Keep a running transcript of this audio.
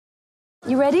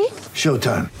You ready?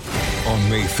 Showtime. On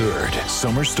May 3rd,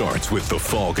 summer starts with The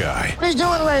Fall Guy. Let's do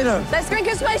it later. Let's drink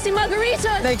a spicy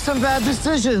margarita. Make some bad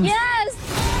decisions.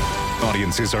 Yes!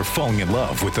 Audiences are falling in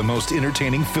love with the most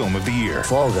entertaining film of the year.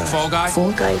 Fall Guy. Fall Guy?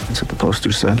 Fall guy. That's what the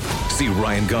poster said. See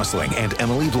Ryan Gosling and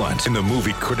Emily Blunt in the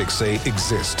movie critics say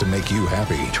exists to make you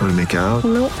happy. Trying to make it out?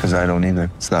 Nope. Because I don't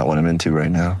either. It's not what I'm into right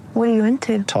now. What are you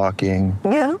into? Talking.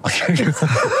 Yeah.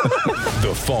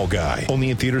 The Fall Guy.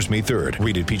 Only in theaters May 3rd.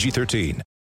 Rated PG-13.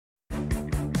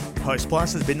 Host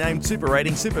Plus has been named Super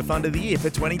Rating Super Fund of the Year for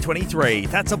 2023.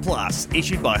 That's a plus.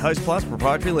 Issued by Host Plus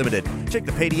Proprietary Limited. Check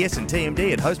the PDS and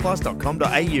TMD at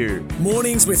hostplus.com.au.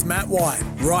 Mornings with Matt White,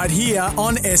 right here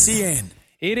on SEN.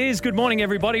 It is. Good morning,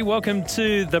 everybody. Welcome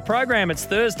to the program. It's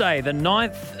Thursday, the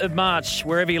 9th of March,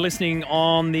 wherever you're listening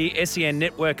on the SEN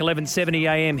network, 11:70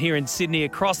 a.m. here in Sydney,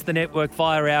 across the network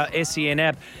via our SEN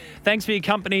app. Thanks for your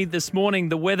company this morning.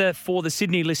 The weather for the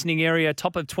Sydney listening area,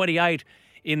 top of 28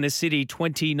 in the city,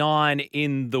 29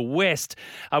 in the west.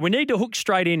 We need to hook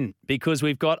straight in because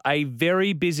we've got a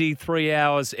very busy 3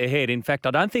 hours ahead. In fact,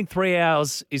 I don't think 3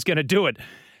 hours is going to do it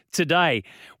today.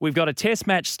 We've got a test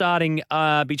match starting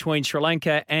between Sri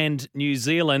Lanka and New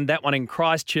Zealand, that one in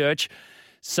Christchurch.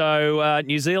 So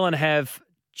New Zealand have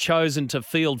chosen to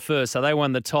field first. So they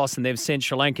won the toss and they've sent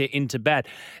Sri Lanka into bat.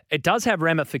 It does have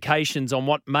ramifications on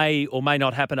what may or may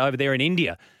not happen over there in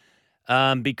India.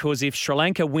 Because if Sri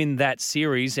Lanka win that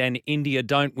series and India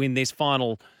don't win this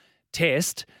final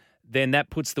test, then that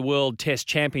puts the World Test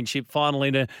Championship final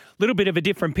in a little bit of a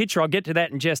different picture. I'll get to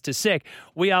that in just a sec.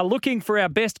 We are looking for our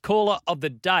best caller of the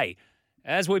day,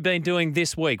 as we've been doing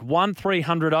this week.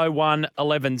 1300 01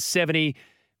 1170.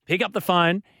 Pick up the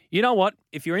phone. You know what?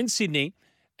 If you're in Sydney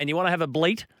and you want to have a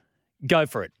bleat, go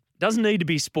for it. Doesn't need to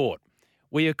be sport.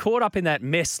 We are caught up in that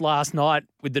mess last night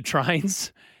with the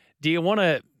trains. Do you want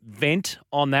to vent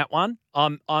on that one?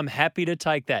 I'm happy to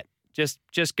take that. Just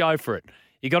go for it.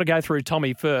 You got to go through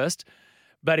Tommy first.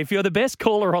 But if you're the best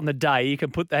caller on the day, you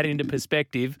can put that into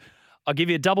perspective. I'll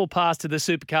give you a double pass to the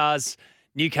Supercars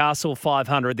Newcastle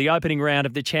 500, the opening round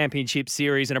of the Championship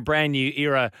Series and a brand new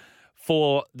era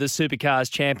for the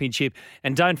Supercars Championship.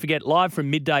 And don't forget, live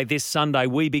from midday this Sunday,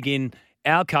 we begin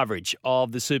our coverage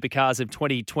of the Supercars of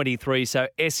 2023. So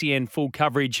SEN full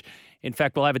coverage. In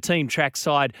fact, we'll have a team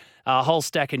trackside, a whole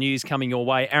stack of news coming your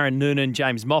way. Aaron Noonan,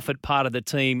 James Moffat, part of the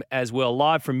team as well,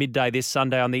 live from midday this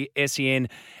Sunday on the SEN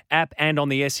app and on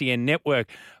the SEN network.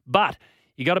 But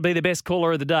you got to be the best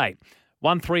caller of the day.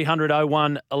 1300 01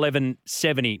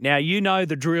 1170. Now, you know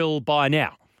the drill by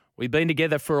now. We've been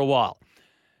together for a while.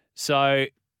 So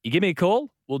you give me a call,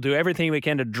 we'll do everything we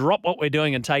can to drop what we're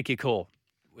doing and take your call.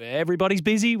 Everybody's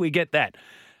busy, we get that.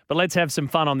 But let's have some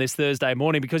fun on this Thursday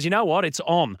morning because you know what? It's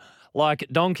on like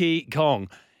Donkey Kong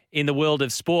in the world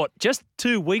of sport. Just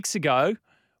 2 weeks ago,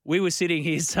 we were sitting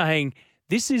here saying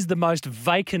this is the most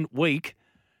vacant week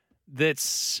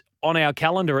that's on our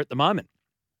calendar at the moment.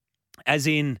 As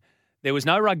in, there was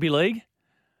no rugby league.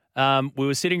 We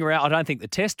were sitting around, I don't think the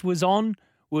test was on.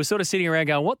 We were sort of sitting around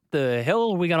going, what the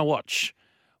hell are we going to watch?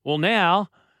 Well, now,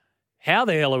 how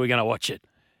the hell are we going to watch it?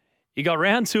 You got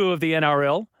round 2 of the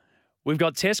NRL. We've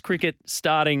got Test cricket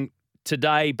starting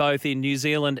today, both in New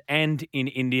Zealand and in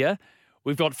India.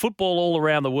 We've got football all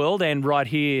around the world and right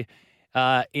here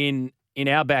in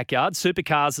our backyard.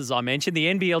 Supercars, as I mentioned. The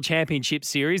NBL Championship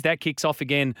Series, that kicks off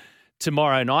again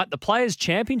tomorrow night. The Players'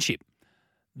 Championship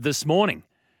this morning,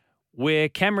 where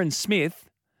Cameron Smith,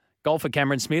 golfer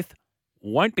Cameron Smith,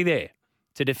 won't be there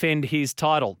to defend his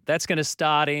title. That's going to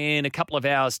start in a couple of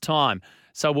hours' time.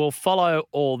 So we'll follow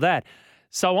all that.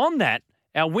 So on that,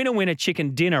 our winner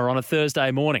chicken dinner on a Thursday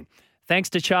morning. Thanks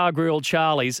to Char Grill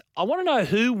Charlie's. I want to know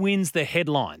who wins the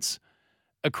headlines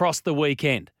across the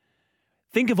weekend.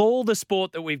 Think of all the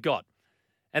sport that we've got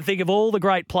and think of all the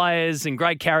great players and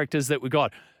great characters that we've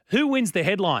got. Who wins the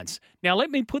headlines? Now,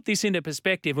 let me put this into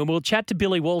perspective, and we'll chat to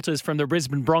Billy Walters from the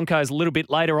Brisbane Broncos a little bit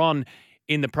later on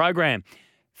in the program.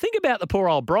 Think about the poor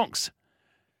old Bronx.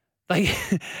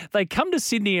 They come to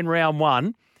Sydney in round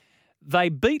 1. They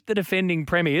beat the defending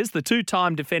premiers, the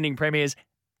 2-time defending premiers,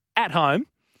 at home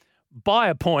by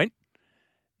a point.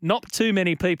 Not too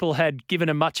many people had given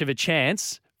them much of a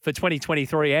chance for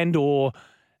 2023 and or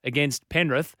against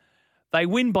Penrith. They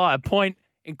win by a point.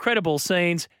 Incredible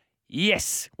scenes.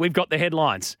 Yes, we've got the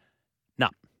headlines. No,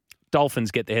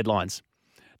 Dolphins get the headlines.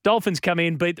 Dolphins come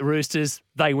in, beat the Roosters.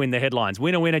 They win the headlines.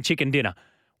 Winner, chicken dinner.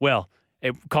 Well,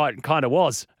 it kind of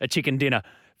was a chicken dinner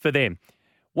for them.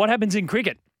 What happens in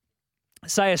cricket?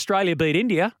 Say Australia beat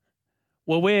India.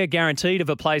 Well, we're guaranteed of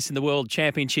a place in the World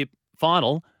Championship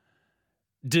final.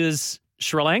 Does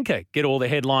Sri Lanka get all the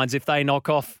headlines if they knock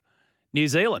off New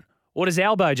Zealand? Or does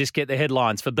Albo just get the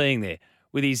headlines for being there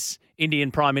with his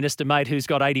Indian Prime Minister mate who's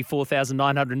got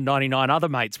 84,999 other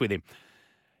mates with him?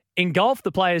 In golf,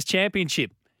 the Players'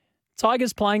 Championship,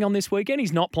 Tiger's playing on this weekend.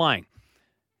 He's not playing.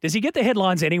 Does he get the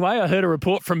headlines anyway? I heard a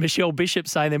report from Michelle Bishop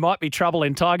saying there might be trouble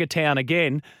in Tiger Town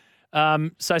again.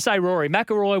 So say Rory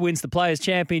McIlroy wins the Players'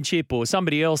 Championship or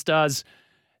somebody else does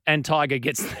and Tiger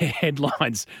gets the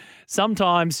headlines.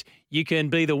 Sometimes you can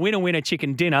be the winner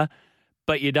chicken dinner,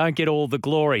 but you don't get all the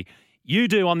glory. You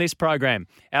do on this program.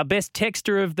 Our best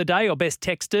texter of the day or best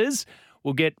texters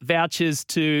will get vouchers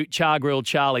to Char Grilled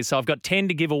Charlie. So I've got 10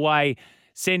 to give away.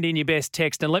 Send in your best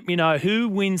text and let me know who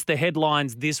wins the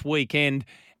headlines this weekend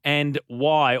and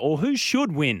why, or who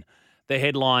should win the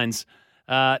headlines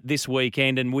this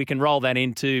weekend, and we can roll that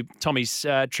into Tommy's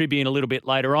Tribune a little bit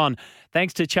later on.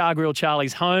 Thanks to Char Grilled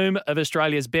Charlie's, home of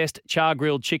Australia's best char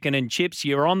grilled chicken and chips.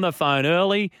 You're on the phone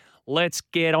early. Let's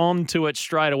get on to it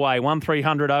straight away.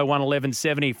 1300 01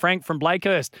 1170. Frank from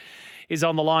Blakehurst is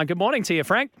on the line. Good morning to you,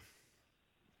 Frank.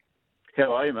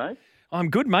 How are you, mate? I'm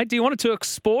good, mate. Do you want to talk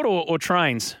sport or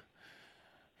trains?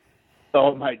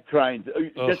 Oh, mate, trains.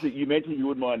 Just that you mentioned you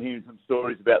wouldn't mind hearing some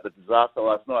stories about the disaster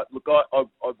last night. Look, I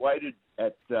waited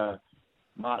at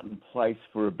Martin Place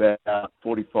for about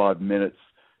 45 minutes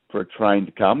for a train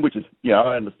to come, which is,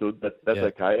 I understood that's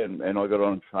okay, and I got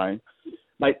on a train.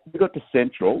 Mate, we got to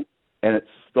Central, and it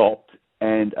stopped,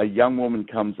 and a young woman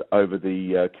comes over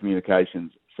the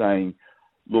communications saying,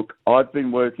 look, I've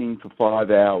been working for 5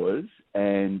 hours,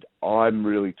 and I'm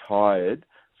really tired.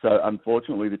 So,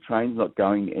 unfortunately, the train's not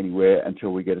going anywhere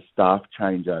until we get a staff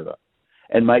changeover.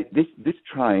 And, mate, this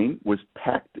train was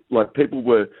packed. Like, people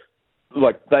were,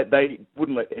 like, they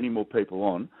wouldn't let any more people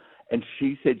on. And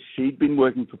she said she'd been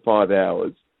working for 5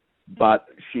 hours, but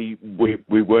we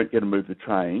weren't going to move the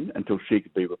train until she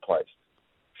could be replaced.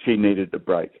 She needed a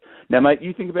break. Now, mate,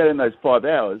 you think about it, in those 5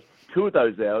 hours, 2 of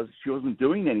those hours, she wasn't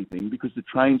doing anything because the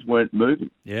trains weren't moving.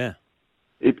 Yeah.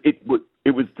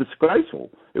 It was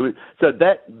disgraceful. So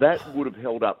that would have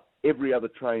held up every other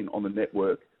train on the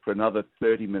network for another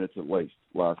 30 minutes at least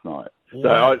last night.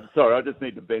 Wow. So I just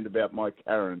need to vent about my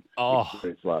Karen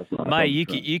experience last night. Mate,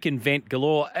 you can vent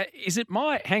galore. Isn't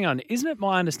it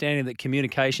my understanding that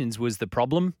communications was the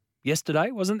problem yesterday?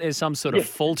 Wasn't there some sort of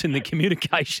fault in the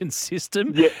communication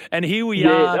system? Yeah. And here we are.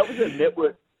 Yeah, that was a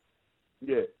network.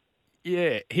 Yeah.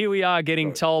 Yeah, here we are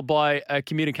getting told by a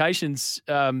communications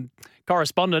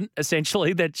correspondent,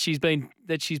 essentially, that she's been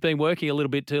working a little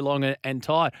bit too long and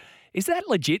tired. Is that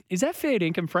legit? Is that fair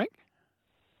dinkum, Frank?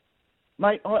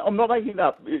 Mate, I'm not making it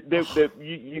up.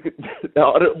 You could,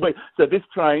 so this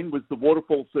train was the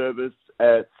waterfall service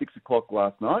at 6 o'clock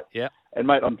last night. Yeah. And,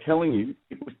 mate, I'm telling you,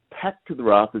 it was packed to the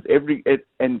rafters.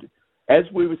 And as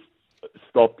we were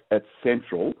stopped at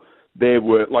Central, there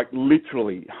were, like,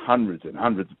 literally hundreds and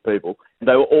hundreds of people. And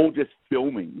they were all just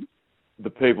filming the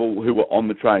people who were on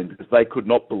the train because they could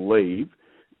not believe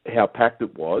how packed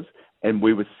it was. And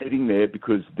we were sitting there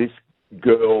because this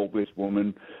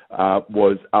woman,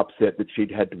 was upset that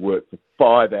she'd had to work for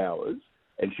 5 hours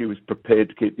and she was prepared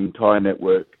to keep the entire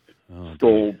network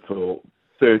stalled for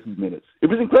 30 minutes. It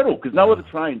was incredible because no other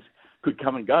trains could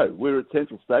come and go. We were at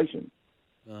Central Station.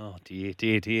 Oh,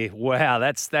 dear. Wow,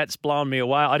 that's blown me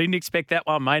away. I didn't expect that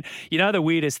one, mate. You know, the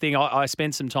weirdest thing, I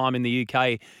spent some time in the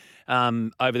UK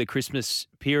over the Christmas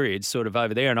period, sort of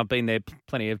over there, and I've been there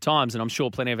plenty of times, and I'm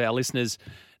sure plenty of our listeners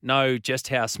know just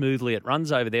how smoothly it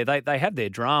runs over there. They have their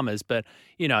dramas, but,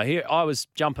 here I was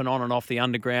jumping on and off the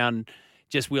underground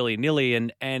just willy-nilly,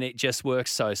 and it just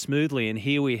works so smoothly. And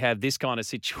here we have this kind of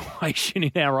situation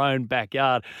in our own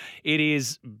backyard. It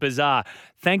is bizarre.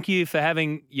 Thank you for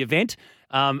having your vent.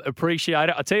 Appreciate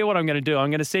it. I'll tell you what I'm going to do. I'm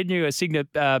going to send you a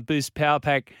Cygnett Boost Power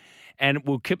Pack, and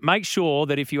we'll make sure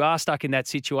that if you are stuck in that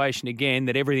situation again,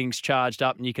 that everything's charged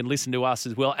up and you can listen to us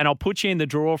as well. And I'll put you in the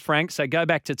draw, Frank. So go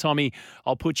back to Tommy.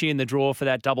 I'll put you in the draw for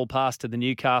that double pass to the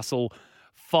Newcastle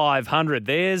 500.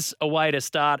 There's a way to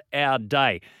start our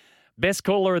day. Best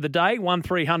caller of the day,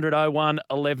 1300 01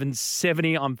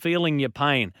 1170. I'm feeling your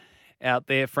pain out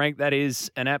there, Frank. That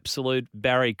is an absolute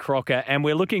Barry Crocker. And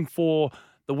we're looking for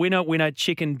the winner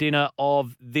chicken dinner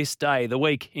of this day, the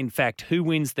week, in fact. Who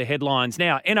wins the headlines?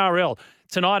 Now, NRL.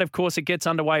 Tonight, of course, it gets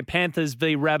underway. Panthers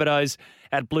v Rabbitohs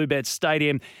at Bluebet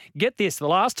Stadium. Get this, the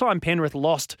last time Penrith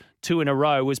lost 2 in a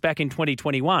row was back in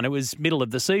 2021. It was middle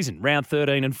of the season, round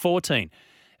 13 and 14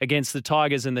 against the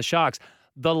Tigers and the Sharks.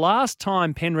 The last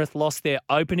time Penrith lost their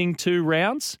opening 2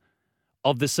 rounds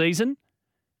of the season,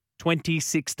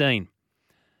 2016.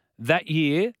 That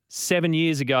year, 7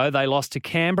 years ago, they lost to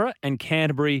Canberra and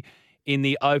Canterbury in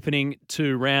the opening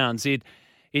 2 rounds. It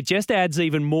just adds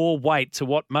even more weight to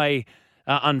what may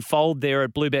unfold there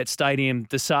at Bluebet Stadium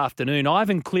this afternoon.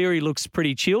 Ivan Cleary looks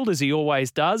pretty chilled, as he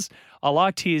always does. I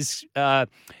liked his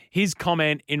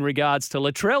comment in regards to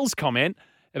Latrell's comment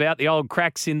about the old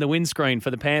cracks in the windscreen for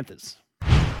the Panthers.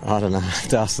 I don't know.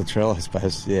 To ask Latrell, I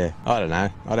suppose. Yeah, I don't know.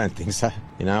 I don't think so.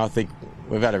 I think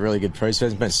we've had a really good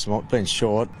pre-season. Been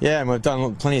short. Yeah, and we've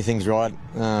done plenty of things right.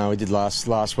 We did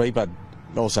last week, but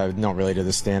also not really to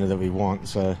the standard that we want.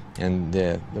 So, and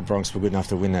yeah, the Bronx were good enough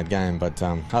to win that game. But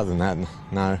other than that,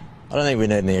 no. I don't think we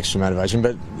need any extra motivation,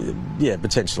 but yeah,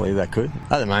 potentially that could.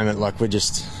 At the moment, we're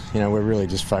just, we're really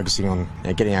just focusing on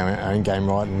getting our own game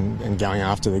right and going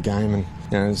after the game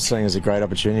and, seeing it as a great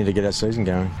opportunity to get our season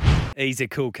going. He's a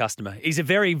cool customer. He's a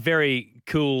very, very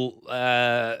cool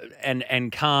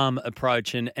and calm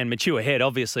approach and mature head.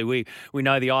 Obviously, we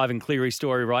know the Ivan Cleary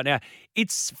story right now.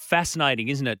 It's fascinating,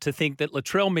 isn't it, to think that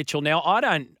Latrell Mitchell. Now, I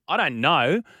don't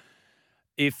know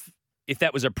if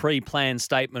that was a pre-planned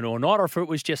statement or not, or if it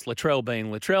was just Latrell being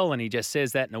Latrell and he just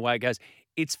says that and away it goes.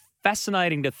 It's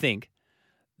fascinating to think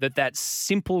that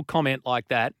simple comment like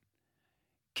that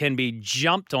can be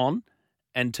jumped on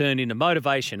and turned into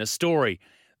motivation, a story,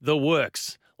 the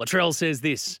works. Latrell says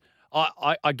this.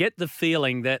 I get the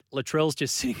feeling that Latrell's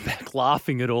just sitting back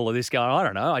laughing at all of this going, I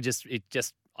don't know, I just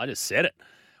said it.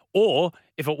 Or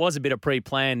if it was a bit of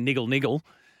pre-planned niggle,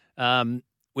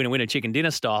 winner chicken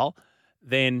dinner style,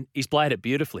 then he's played it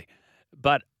beautifully.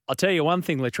 But I'll tell you one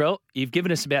thing, Latrell, you've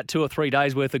given us about 2 or 3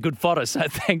 days worth of good fodder, so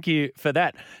thank you for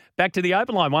that. Back to the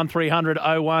open line, 1300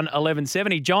 01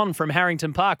 1170. John from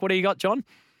Harrington Park. What do you got, John?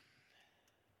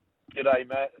 G'day,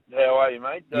 Matt. How are you,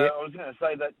 mate? Yep. I was going to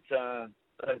say that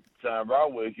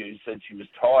rail worker who said she was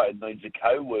tired needs a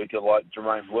co-worker like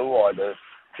Jermaine Blue-Eye to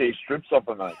tear strips off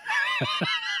her, mate.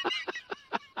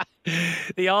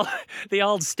 The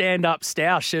old stand-up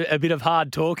stoush, a bit of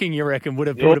hard talking, you reckon, would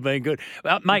have been good.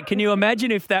 Mate, can you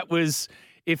imagine if that was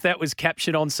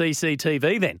captured on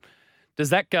CCTV then? Does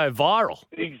that go viral?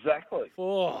 Exactly.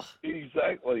 Oh.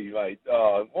 Exactly, mate.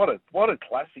 Oh, what a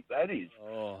classic that is.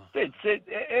 Oh.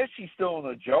 How's she still on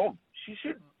the job? She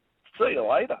should see you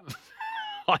later.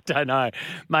 I don't know,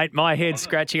 mate. My head's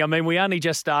scratching. I mean, we only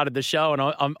just started the show,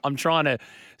 and I'm trying to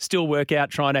still work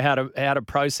out how to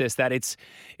process that.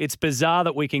 It's bizarre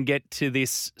that we can get to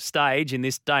this stage in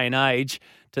this day and age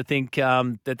to think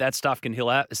that stuff can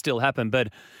still happen, but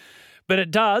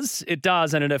it does,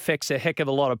 and it affects a heck of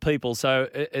a lot of people. So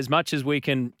as much as we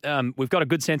can, we've got a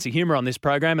good sense of humour on this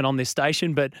program and on this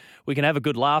station, but we can have a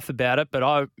good laugh about it. But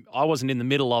I wasn't in the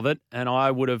middle of it, and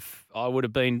I would have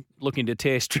been looking to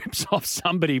tear strips off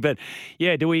somebody. But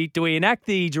yeah, do we enact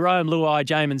the Jerome Luai,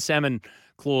 Jamin Salmon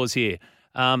clause here?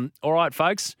 All right,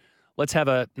 folks, let's have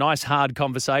a nice hard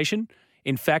conversation.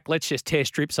 In fact, let's just tear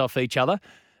strips off each other.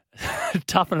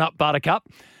 Toughen up, Buttercup.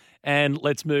 And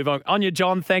let's move on. On you,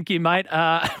 John. Thank you, mate.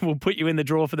 We'll put you in the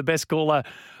draw for the best caller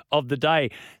of the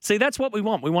day. See, that's what we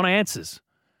want. We want answers.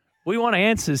 We want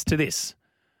answers to this.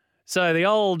 So the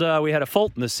old, we had a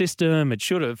fault in the system. It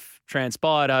should have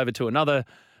transpired over to another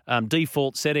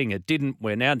default setting. It didn't.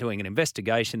 We're now doing an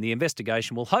investigation. The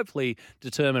investigation will hopefully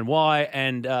determine why,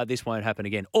 and this won't happen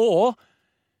again. Or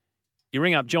you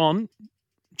ring up John.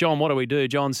 John, what do we do?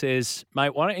 John says,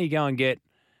 mate, why don't you go and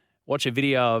watch a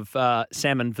video of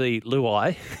Salmon v.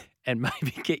 Luai and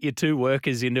maybe get your 2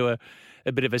 workers into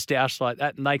a bit of a stoush like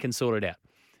that, and they can sort it out.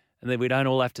 And then we don't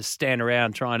all have to stand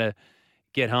around trying to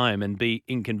get home and be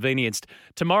inconvenienced.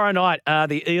 Tomorrow night,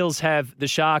 the Eels have the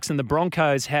Sharks and the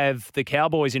Broncos have the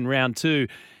Cowboys in round 2.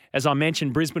 As I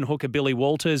mentioned, Brisbane hooker Billy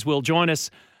Walters will join us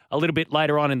a little bit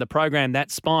later on in the program.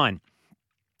 That spine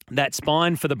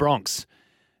for the Bronx.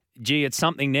 Gee, it's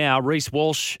something now. Reece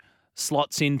Walsh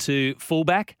slots into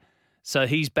fullback. So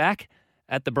he's back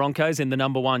at the Broncos in the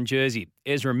number 1 jersey.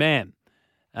 Ezra Mam,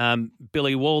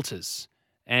 Billy Walters,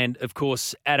 and, of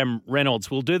course, Adam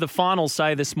Reynolds. We'll do the final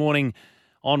say this morning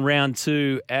on round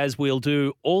 2, as we'll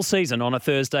do all season on a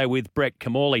Thursday with Brett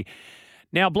Camorley.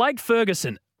 Now, Blake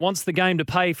Ferguson wants the game to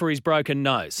pay for his broken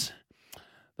nose.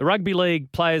 The Rugby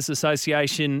League Players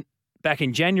Association back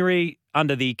in January,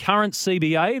 under the current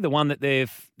CBA, the one that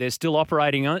they're still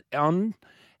operating on,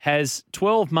 has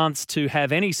 12 months to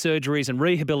have any surgeries and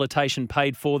rehabilitation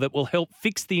paid for that will help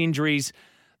fix the injuries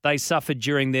they suffered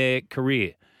during their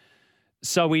career.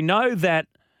 So we know that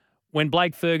when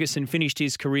Blake Ferguson finished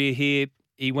his career here,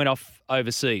 he went off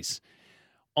overseas.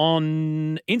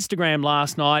 On Instagram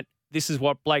last night, this is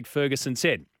what Blake Ferguson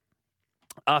said.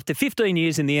 After 15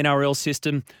 years in the NRL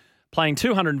system, playing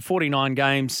 249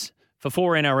 games for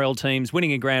 4 NRL teams,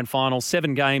 winning a grand final,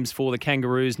 7 games for the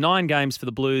Kangaroos, 9 games for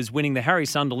the Blues, winning the Harry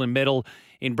Sunderland medal,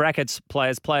 in brackets,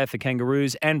 players player for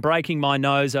Kangaroos, and breaking my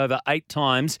nose over 8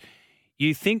 times,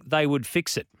 you think they would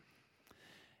fix it,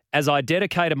 as I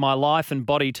dedicated my life and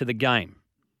body to the game.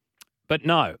 But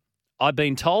no, I've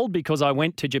been told because I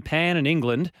went to Japan and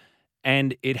England,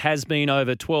 and it has been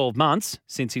over 12 months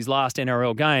since his last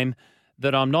NRL game,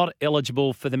 that I'm not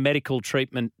eligible for the medical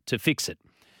treatment to fix it.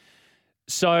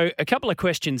 So a couple of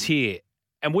questions here.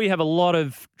 And we have a lot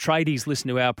of tradies listen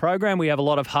to our program. We have a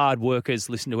lot of hard workers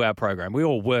listen to our program. We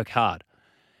all work hard.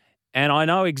 And I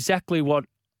know exactly what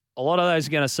a lot of those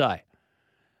are going to say.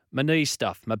 My knee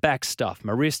stuff, my back stuff,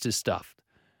 my wrist is stuffed.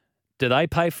 Do they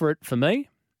pay for it for me?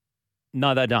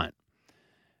 No, they don't.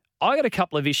 I got a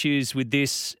couple of issues with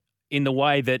this in the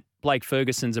way that Blake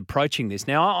Ferguson's approaching this.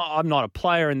 Now, I'm not a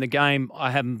player in the game.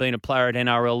 I haven't been a player at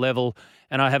NRL level,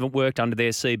 and I haven't worked under their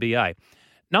CBA.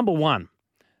 Number one,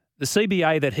 the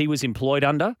CBA that he was employed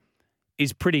under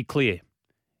is pretty clear.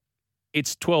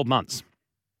 It's 12 months.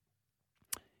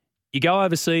 You go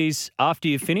overseas after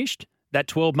you've finished, that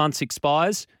 12 months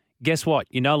expires. Guess what?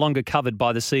 You're no longer covered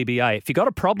by the CBA. If you've got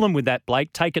a problem with that,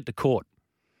 Blake, take it to court.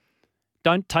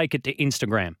 Don't take it to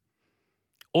Instagram.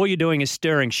 All you're doing is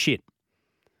stirring shit.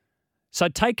 So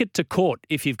take it to court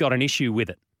if you've got an issue with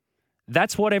it.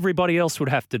 That's what everybody else would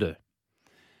have to do.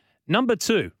 Number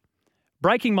two,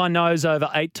 breaking my nose over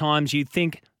 8 times, you'd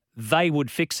think they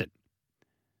would fix it.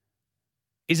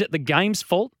 Is it the game's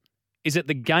fault? Is it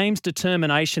the game's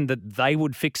determination that they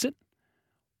would fix it?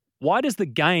 Why does the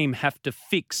game have to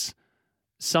fix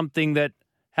something that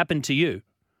happened to you?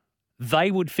 They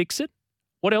would fix it?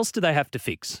 What else do they have to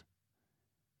fix?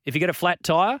 If you get a flat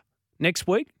tyre next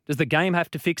week, does the game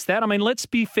have to fix that? I mean, let's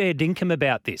be fair dinkum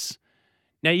about this.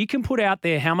 Now, you can put out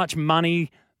there how much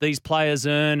money these players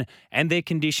earn and their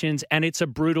conditions, and it's a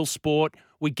brutal sport.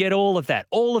 We get all of that.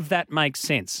 All of that makes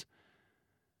sense.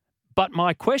 But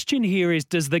my question here is,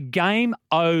 does the game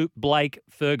owe Blake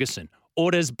Ferguson, or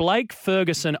does Blake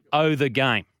Ferguson owe the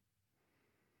game?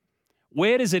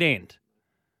 Where does it end?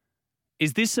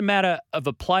 Is this a matter of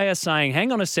a player saying,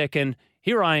 hang on a second,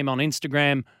 here I am on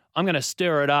Instagram, I'm going to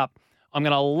stir it up, I'm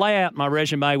going to lay out my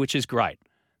resume, which is great.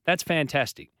 That's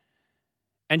fantastic.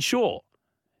 And sure,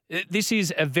 this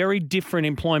is a very different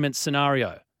employment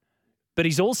scenario, but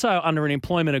he's also under an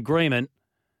employment agreement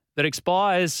that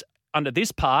expires under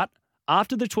this part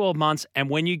after the 12 months, and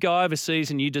when you go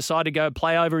overseas and you decide to go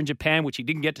play over in Japan, which he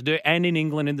didn't get to do, and in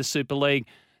England in the Super League.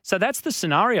 So that's the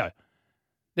scenario.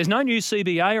 There's no new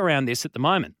CBA around this at the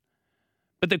moment.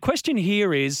 But the question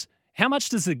here is, how much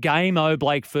does the game owe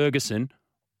Blake Ferguson,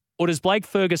 or does Blake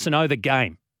Ferguson owe the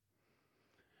game?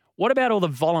 What about all the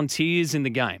volunteers in the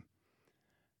game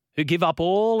who give up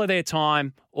all of their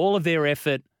time, all of their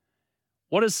effort?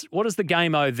 What does the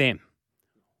game owe them?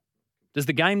 Does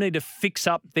the game need to fix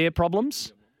up their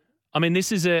problems? I mean,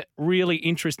 this is a really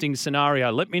interesting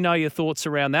scenario. Let me know your thoughts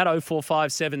around that.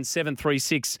 0457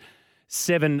 736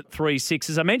 736.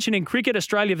 As I mentioned, in cricket,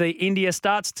 Australia v India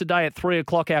starts today at 3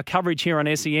 o'clock. Our coverage here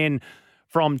on SEN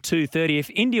from 2:30. If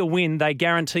India win, they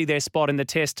guarantee their spot in the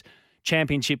Test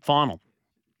Championship final.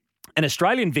 An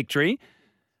Australian victory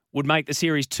would make the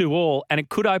series 2-2, and it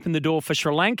could open the door for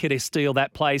Sri Lanka to steal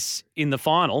that place in the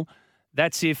final.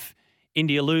 That's if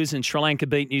India lose and Sri Lanka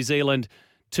beat New Zealand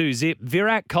 2-0.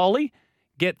 Virat Kohli,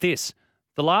 get this,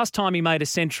 the last time he made a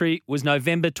century was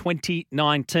November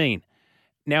 2019.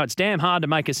 Now, it's damn hard to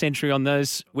make a century on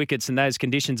those wickets and those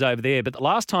conditions over there, but the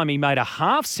last time he made a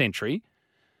half century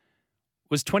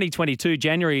was 2022,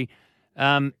 January,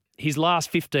 his last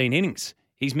 15 innings.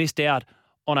 He's missed out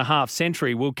on a half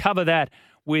century. We'll cover that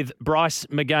with Bryce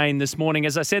McGain this morning.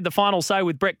 As I said, the final say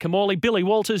with Brett Kamali, Billy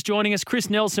Walters joining us, Chris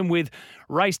Nelson with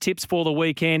race tips for the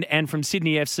weekend, and from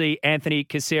Sydney FC, Anthony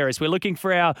Caceres. We're looking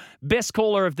for our best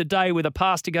caller of the day with a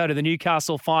pass to go to the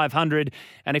Newcastle 500.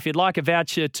 And if you'd like a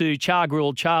voucher to Char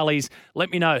Grilled Charlie's, let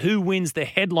me know who wins the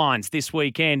headlines this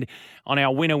weekend on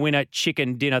our Winner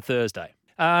Chicken Dinner Thursday.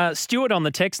 Stuart on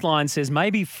the text line says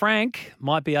maybe Frank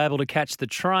might be able to catch the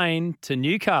train to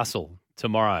Newcastle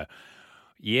tomorrow.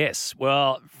 Yes.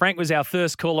 Well, Frank was our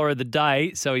first caller of the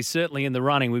day, so he's certainly in the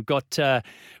running. We've got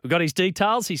his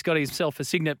details. He's got himself a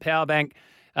Signet power bank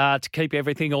to keep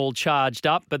everything all charged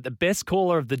up. But the best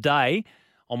caller of the day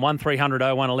on 1300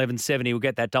 01 1170 will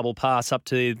get that double pass up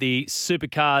to the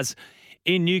Supercars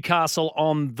in Newcastle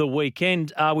on the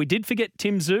weekend. We did forget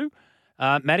Tim Zoo.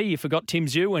 Matty, you forgot Tim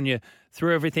Zoo when you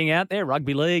threw everything out there.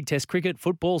 Rugby league, Test cricket,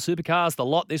 football, Supercars, the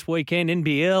lot this weekend,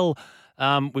 NBL.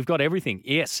 We've got everything,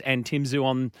 yes, and Tim Zoo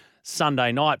on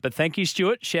Sunday night. But thank you,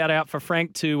 Stuart. Shout out for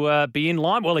Frank to be in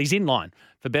line. Well, he's in line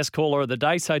for best caller of the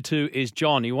day. So too is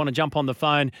John. You want to jump on the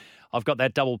phone? I've got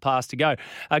that double pass to go.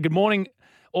 Good morning.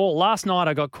 Last night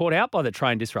I got caught out by the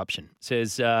train disruption,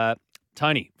 says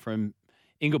Tony from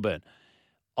Ingleburn.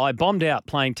 I bombed out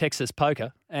playing Texas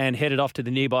poker and headed off to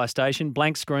the nearby station.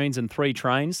 Blank screens and 3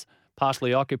 trains,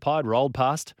 partially occupied, rolled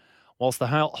past. Whilst the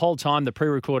whole time the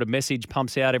pre-recorded message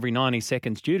pumps out every 90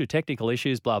 seconds due to technical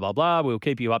issues, blah, blah, blah. We'll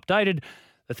keep you updated.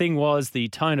 The thing was, the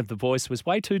tone of the voice was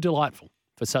way too delightful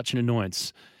for such an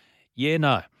annoyance. Yeah,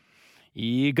 no.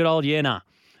 Yeah, good old yeah, no.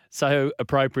 So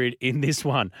appropriate in this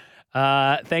one.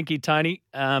 Thank you, Tony.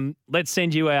 Let's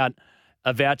send you out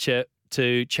a voucher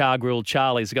to Char Grilled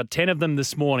Charlie's. I've got 10 of them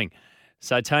this morning.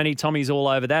 So, Tony, Tommy's all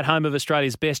over that. Home of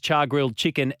Australia's best char grilled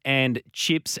chicken and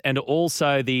chips, and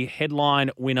also the headline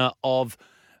winner of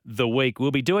the week. We'll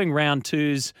be doing round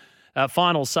 2's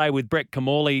final say with Brett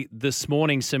Kamali this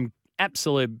morning. Some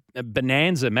absolute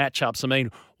bonanza matchups. I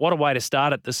mean, what a way to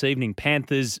start it this evening.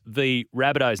 Panthers v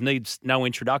Rabbitohs needs no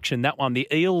introduction. That one, the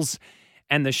Eels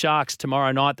and the Sharks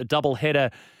tomorrow night. The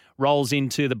doubleheader rolls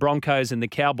into the Broncos and the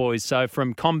Cowboys. So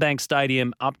from CommBank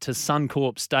Stadium up to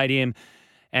Suncorp Stadium.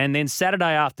 And then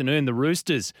Saturday afternoon, the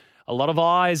Roosters. A lot of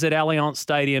eyes at Allianz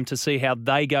Stadium to see how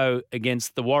they go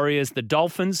against the Warriors. The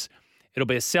Dolphins, it'll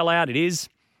be a sellout. It is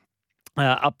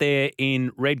up there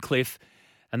in Redcliffe,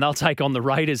 and they'll take on the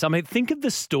Raiders. I mean, think of the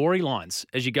storylines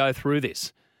as you go through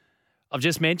this. I've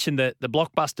just mentioned the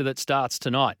blockbuster that starts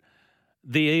tonight,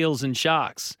 the Eels and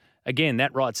Sharks. Again,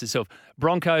 that writes itself.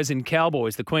 Broncos and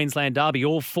Cowboys, the Queensland Derby,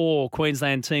 all 4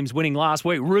 Queensland teams winning last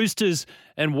week. Roosters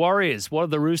and Warriors. What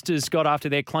have the Roosters got after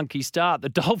their clunky start? The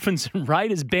Dolphins and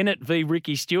Raiders, Bennett v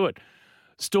Ricky Stewart.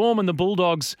 Storm and the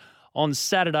Bulldogs on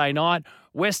Saturday night.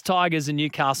 West Tigers and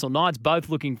Newcastle Knights, both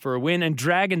looking for a win. And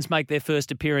Dragons make their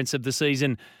first appearance of the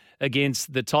season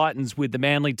against the Titans, with the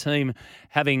Manly team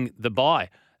having the bye.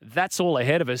 That's all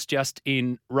ahead of us just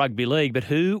in rugby league. But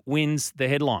who wins the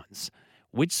headlines?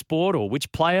 Which sport or which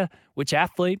player, which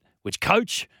athlete, which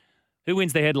coach? Who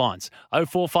wins the headlines?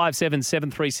 0457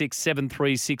 736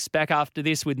 736. Back after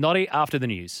this with Noddy after the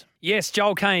news. Yes,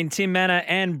 Joel Kane, Tim Manor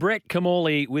and Brett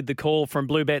Kamali with the call from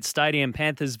Bluebet Stadium.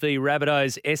 Panthers v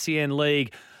Rabbitohs, SEN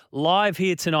League live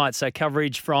here tonight. So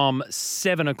coverage from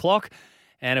 7 o'clock.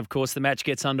 And, of course, the match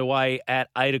gets underway at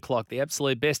 8 o'clock. The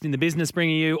absolute best in the business,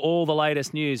 bringing you all the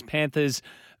latest news. Panthers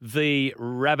v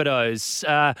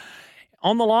Rabbitohs.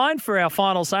 On the line for our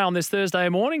final say on this Thursday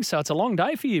morning. So it's a long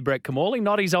day for you, Brett Kamali.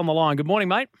 Noddy's on the line. Good morning,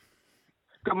 mate.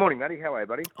 Good morning, Matty. How are you,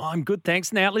 buddy? I'm good,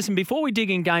 thanks. Now, listen, before we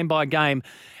dig in game by game,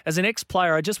 as an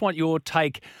ex-player, I just want your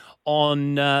take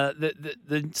on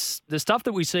the stuff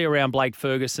that we see around Blake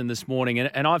Ferguson this morning.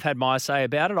 And I've had my say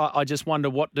about it. I just wonder,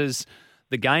 what does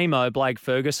the game owe Blake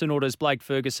Ferguson, or does Blake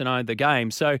Ferguson own the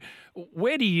game? So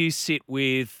where do you sit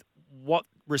with what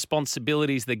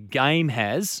responsibilities the game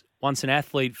has once an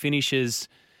athlete finishes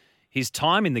his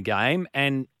time in the game,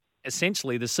 and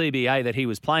essentially the CBA that he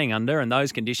was playing under and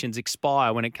those conditions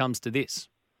expire when it comes to this?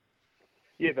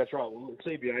 Yeah, that's right. Well,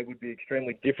 the CBA would be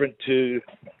extremely different to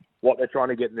what they're trying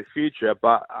to get in the future.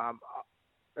 But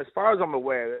as far as I'm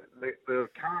aware, the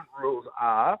current rules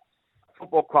are a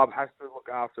football club has to look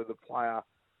after the player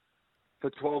for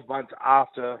 12 months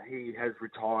after he has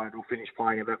retired or finished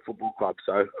playing at that football club.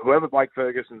 So whoever Blake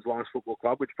Ferguson's last football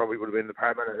club, which probably would have been the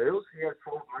Parramatta Eels, he has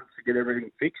 12 months to get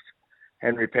everything fixed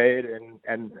and repaired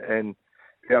and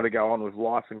be able to go on with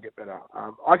life and get better.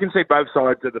 I can see both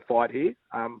sides of the fight here.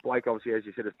 Blake, obviously, as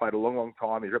you said, has played a long, long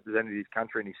time. He's represented his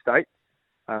country and his state.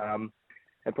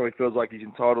 And probably feels like he's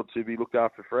entitled to be looked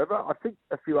after forever. I think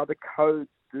a few other codes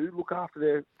do look after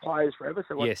their players forever.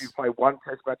 So once you play one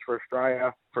test match for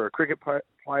Australia, for a cricket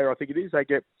player, I think it is,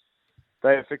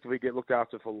 they effectively get looked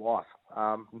after for life,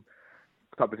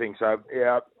 type of thing. So,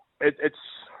 yeah, it's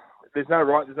there's no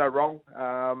right, there's no wrong.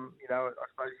 I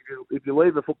suppose if you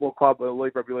leave a football club or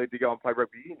leave rugby league to go and play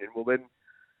rugby union, well then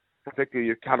effectively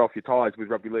you cut off your ties with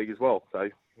rugby league as well. So,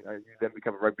 you then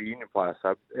become a rugby union player.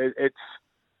 So it's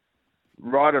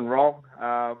right and wrong,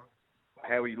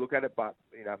 how you look at it, but,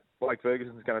 Blake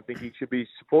Ferguson's going to think he should be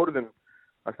supported, and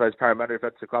I suppose Parramatta, if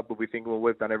that's the club, will be thinking, well,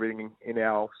 we've done everything in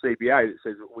our CBA that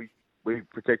says we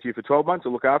protect you for 12 months,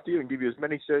 or look after you and give you as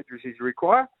many surgeries as you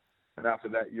require, and after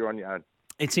that, you're on your own.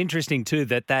 It's interesting, too,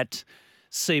 that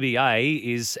CBA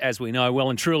is, as we know, well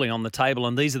and truly on the table,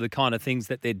 and these are the kind of things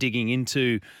that they're digging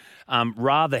into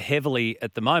rather heavily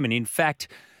at the moment. In fact,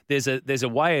 there's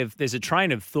a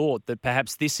train of thought that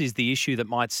perhaps this is the issue that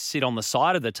might sit on the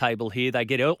side of the table here. They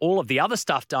get all of the other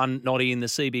stuff done, Noddy, in the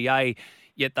CBA,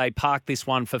 yet they park this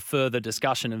one for further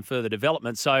discussion and further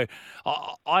development. So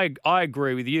I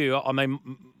agree with you. I mean,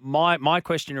 my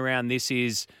question around this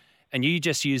is, and you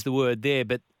just used the word there,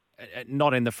 but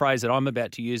not in the phrase that I'm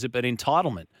about to use it, but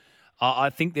entitlement. I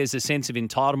think there's a sense of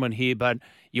entitlement here, but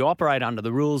you operate under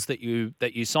the rules that you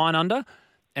sign under.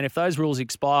 And if those rules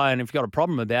expire and if you've got a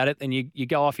problem about it, then you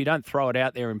go off. You don't throw it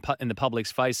out there in the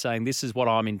public's face saying this is what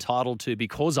I'm entitled to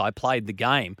because I played the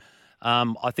game.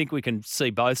 I think we can see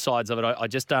both sides of it. I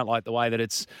just don't like the way that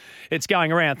it's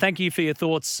going around. Thank you for your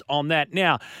thoughts on that.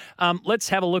 Now, let's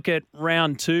have a look at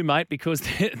round 2, mate, because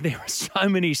there are so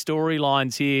many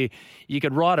storylines here. You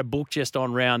could write a book just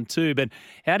on round 2. But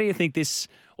how do you think this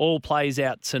all plays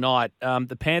out tonight?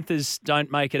 The Panthers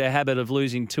don't make it a habit of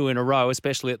losing 2 in a row,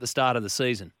 especially at the start of the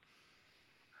season.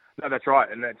 No, that's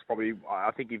right. And that's probably,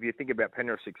 I think if you think about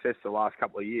Penrith's success the last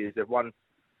couple of years, they've won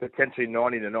potentially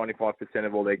 90 to 95%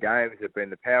 of all their games. They've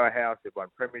been the powerhouse. They've won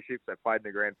premierships. They've played in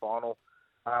the grand final.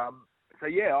 So,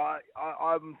 yeah,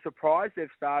 I'm surprised they've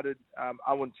started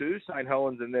 0-2, St.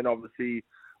 Helens, and then obviously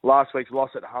last week's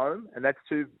loss at home. And that's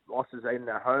 2 losses in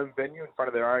their home venue in front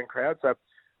of their own crowd. So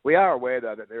we are aware,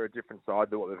 though, that they're a different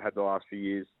side to what they've had the last few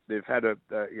years. They've had a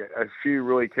few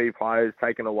really key players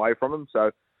taken away from them. So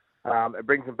it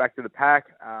brings them back to the pack.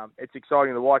 It's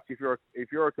exciting to watch. If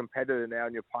you're a competitor now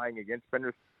and you're playing against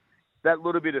Penrith, that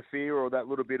little bit of fear or that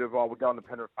little bit of, we're going to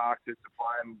Penrith Park to play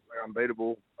them, we're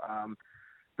unbeatable,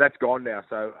 that's gone now.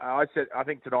 So I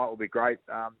think tonight will be great.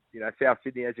 South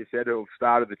Sydney, as you said, have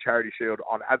started the Charity Shield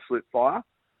on absolute fire.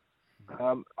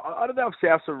 I don't know if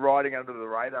Souths are riding under the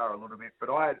radar a little bit,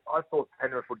 but I thought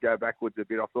Penrith would go backwards a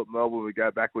bit. I thought Melbourne would go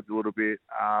backwards a little bit.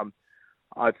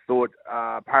 I thought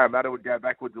Parramatta would go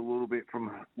backwards a little bit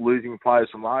from losing players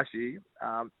from last year.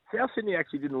 South Sydney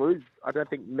actually didn't lose. I don't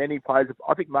think many players.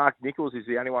 I think Mark Nichols is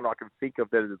the only one I can think of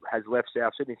that has left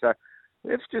South Sydney. So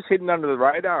it's just hidden under the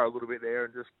radar a little bit there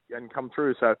and come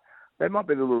through. So they might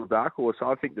be the little dark horse. So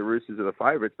I think the Roosters are the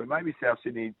favourites, but maybe South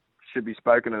Sydney should be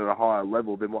spoken at a higher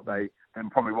level than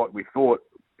probably what we thought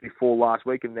before last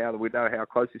week, and now that we know how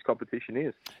close this competition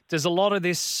is. Does a lot of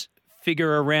this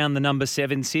figure around the number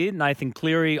 7s here? Nathan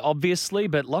Cleary, obviously,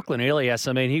 but Lachlan Ilias,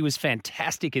 I mean, he was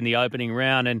fantastic in the opening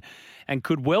round and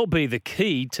could well be the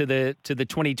key to the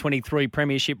 2023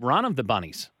 premiership run of the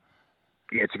Bunnies.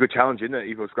 Yeah, it's a good challenge, isn't it?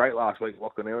 He was great last week,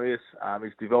 Lachlan Ilias.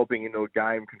 He's developing into a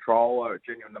game controller, a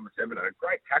genuine number 7, a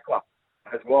great tackler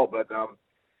as well, but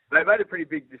they made a pretty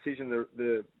big decision,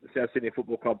 the South Sydney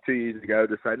Football Club 2 years ago,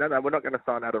 to say, no, we're not going to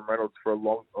sign Adam Reynolds for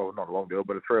not a long deal,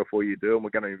 but a 3 or 4 year deal, and we're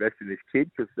going to invest in this kid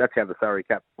because that's how the salary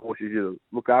cap forces you to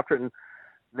look after it. And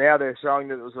now they're showing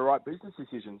that it was the right business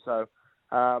decision. So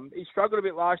he struggled a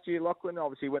bit last year, Lachlan.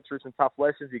 Obviously, went through some tough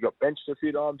lessons. He got benched a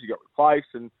few times. He got replaced,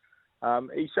 and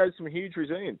he showed some huge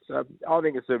resilience. I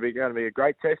think it's going to be a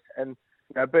great test. And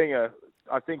I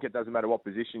think it doesn't matter what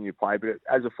position you play, but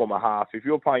as a former half, if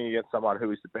you're playing against someone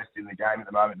who is the best in the game at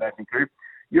the moment, Nathan Coop,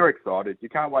 you're excited. You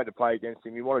can't wait to play against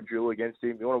him. You want to drill against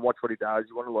him. You want to watch what he does.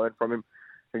 You want to learn from him.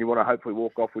 And you want to hopefully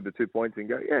walk off with the 2 points and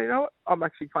go, yeah, you know what? I'm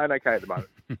actually playing okay at the moment.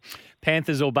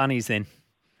 Panthers or Bunnies then?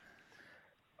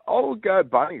 I'll go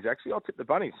Bunnies, actually. I'll tip the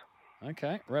Bunnies.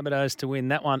 Okay, Rabbitohs to win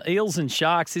that one. Eels and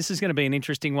Sharks, this is going to be an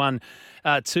interesting one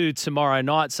too tomorrow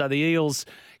night. So the Eels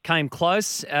came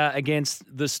close against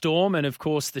the Storm, and of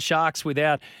course the Sharks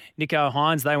without Nicho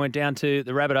Hynes, they went down to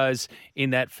the Rabbitohs in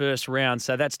that first round.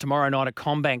 So that's tomorrow night at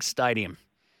CommBank Stadium.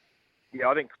 Yeah,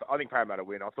 I think Parramatta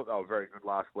win. I thought they were very good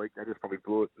last week. They just probably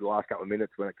blew it the last couple of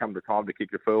minutes when it came to time to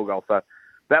kick the field goal. So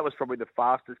that was probably the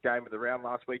fastest game of the round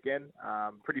last weekend.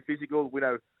 Pretty physical. We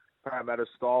know Parramatta's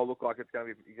style look like it's going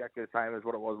to be exactly the same as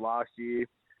what it was last year.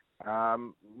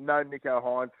 No Nicho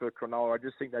Hynes for Cronulla. I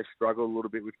just think they struggle a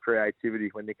little bit with creativity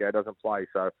when Nicho doesn't play.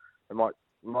 So they might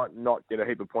not get a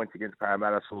heap of points against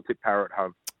Parramatta, so we'll tip Parra at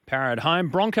home. Parra at home.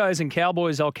 Broncos and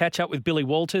Cowboys, I'll catch up with Billy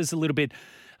Walters a little bit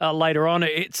later on.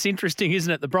 It's interesting,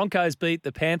 isn't it? The Broncos beat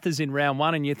the Panthers in round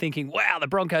 1 and you're thinking, wow, the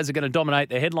Broncos are going to dominate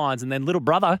the headlines. And then little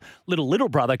brother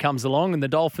comes along and the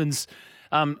Dolphins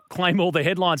claim all the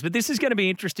headlines. But this is going to be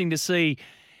interesting to see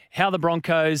how the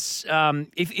Broncos,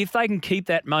 if they can keep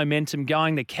that momentum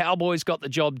going. The Cowboys got the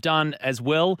job done as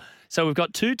well. So we've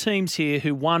got 2 teams here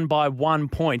who won by 1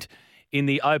 point in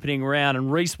the opening round.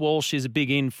 And Reece Walsh is a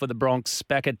big in for the Bronx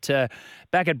back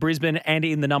at Brisbane and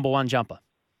in the number 1 jumper.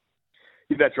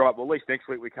 Yeah, that's right. Well, at least next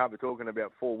week we can't be talking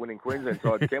about 4 winning Queensland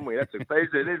sides, can we? It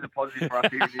is a positive for us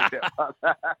here in New South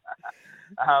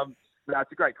Wales. No,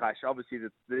 it's a great clash. Obviously,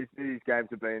 these games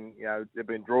have been, they've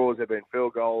been draws, they've been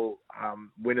field goal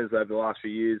winners over the last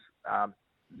few years.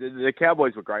 The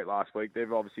Cowboys were great last week.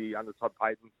 They've obviously, under Todd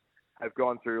Payton, have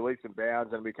gone through leaps and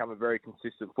bounds and become a very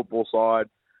consistent football side.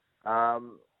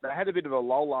 They had a bit of a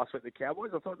lull last week, the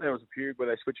Cowboys. I thought there was a period where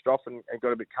they switched off and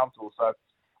got a bit comfortable. So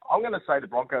I'm going to say the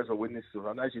Broncos will win this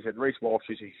one. As you said, Reece Walsh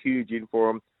is a huge in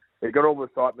for them. they've got all the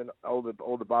excitement, all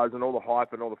the buzz, and all the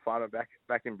hype and all the fun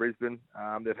back in Brisbane.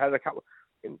 They've had a couple.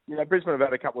 Brisbane have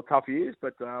had a couple of tough years,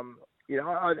 but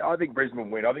I think Brisbane will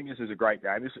win. I think this is a great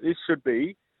game. This should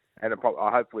be, and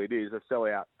hopefully it is, a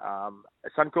sellout.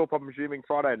 Suncorp, I'm presuming,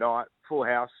 Friday night, full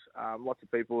house, lots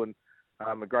of people, and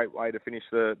a great way to finish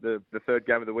the third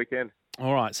game of the weekend.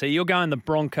 All right, so you're going the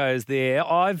Broncos there.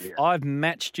 I've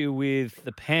matched you with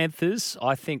the Panthers.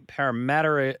 I think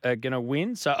Parramatta are going to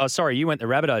win. So, sorry, you went the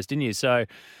Rabbitohs, didn't you? So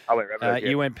I went Rabbitohs.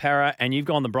 You went Para, and you've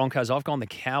gone the Broncos. I've gone the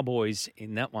Cowboys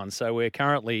in that one. So we're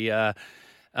currently on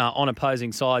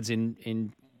opposing sides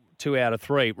in 2 out of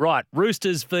 3. Right,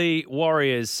 Roosters v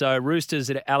Warriors. So Roosters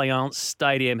at Allianz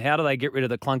Stadium. How do they get rid of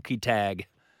the clunky tag?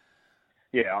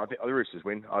 Yeah, I think the Roosters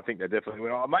win. I think they definitely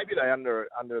win. Maybe they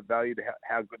undervalued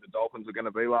how good the Dolphins were going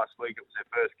to be last week. It was their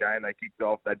first game. They kicked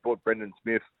off. They bought Brendan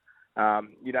Smith.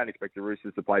 You don't expect the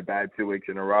Roosters to play bad 2 weeks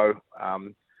in a row.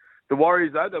 The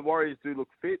Warriors, though, do look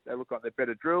fit. They look like they're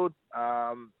better drilled.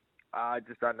 I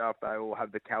just don't know if they will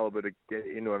have the calibre to get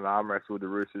into an arm wrestle with the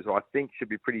Roosters, who I think should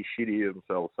be pretty shitty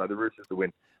themselves. So the Roosters to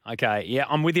win. Okay, yeah,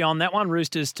 I'm with you on that one.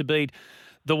 Roosters to beat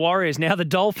the Warriors. Now the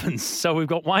Dolphins. So we've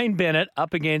got Wayne Bennett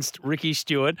up against Ricky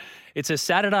Stewart. It's a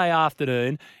Saturday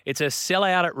afternoon. It's a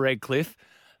sellout at Redcliffe.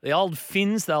 The old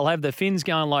Finns, they'll have the Finns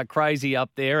going like crazy up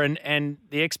there, and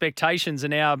the expectations are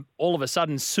now all of a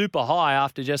sudden super high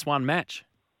after just one match.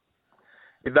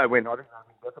 If they win, I think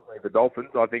definitely the Dolphins.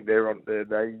 I think they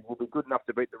will be good enough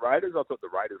to beat the Raiders. I thought the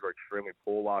Raiders were extremely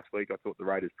poor last week. I thought the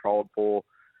Raiders trialled poor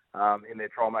in their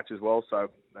trial match as well.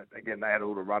 So, again, they had a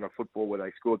little run of football where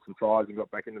they scored some tries and got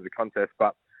back into the contest.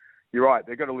 But you're right,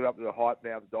 they've got to live up to the hype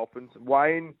now, the Dolphins.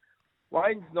 Wayne's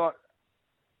not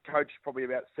coached probably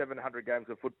about 700 games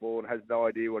of football and has no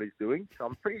idea what he's doing. So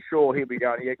I'm pretty sure he'll be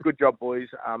going, yeah, good job, boys.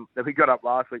 That we got up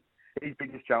last week. His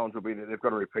biggest challenge will be that they've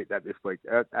got to repeat that this week.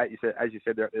 As you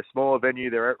said, they're at their smaller venue.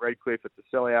 They're at Redcliffe. It's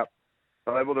a sellout.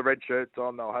 They'll have all the red shirts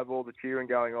on. They'll have all the cheering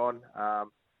going on.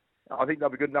 I think they'll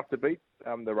be good enough to beat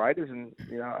the Raiders, and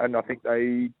I think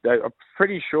they're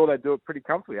pretty sure they do it pretty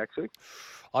comfortably, actually.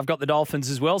 I've got the Dolphins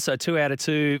as well, so 2 out of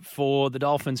 2 for the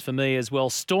Dolphins for me as well.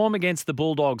 Storm against the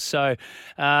Bulldogs, so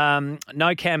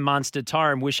no Cam Munster,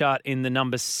 Tyrone Wishart in the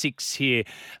number 6 here.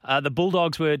 The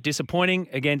Bulldogs were disappointing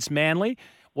against Manly.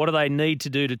 What do they need to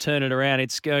do to turn it around?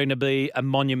 It's going to be a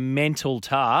monumental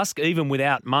task, even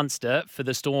without Munster, for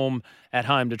the Storm at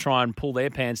home to try and pull their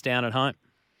pants down at home.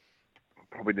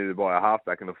 Probably need to buy a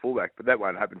halfback and a fullback, but that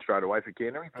won't happen straight away for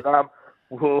Canterbury. But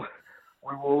we will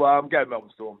go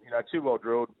Melbourne Storm. 2 well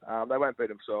drilled. They won't beat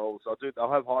themselves.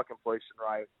 They'll have high completion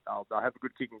rate. They'll have a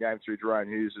good kicking game through Jerome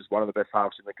Hughes, who's one of the best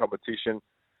halves in the competition.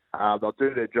 They'll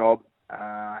do their job.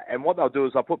 And what they'll do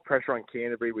is they'll put pressure on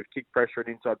Canterbury with kick pressure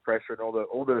and inside pressure and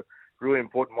all the really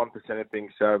important 1% of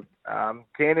things. So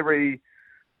Canterbury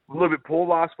a little bit poor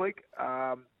last week.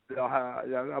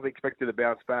 I'll be expected to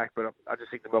bounce back, but I just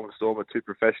think the Melbourne Storm are too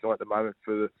professional at the moment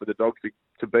for the Dogs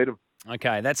to beat them.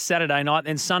 Okay, that's Saturday night.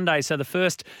 Then Sunday, so the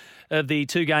first of the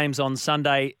 2 games on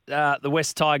Sunday, the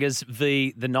West Tigers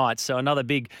v the Knights. So another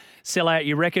big sellout,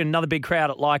 you reckon, another big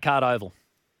crowd at Leichhardt Oval.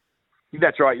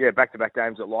 That's right, yeah, back-to-back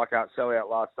games at Leichhardt. Sellout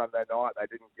last Sunday night. They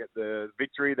didn't get the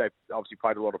victory. They obviously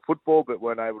played a lot of football, but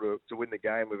weren't able to win the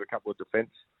game with a couple of defence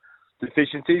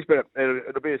deficiencies. But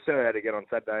it'll be a sellout again on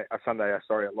Sunday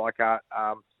at Leichhardt.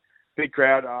 Big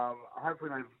crowd.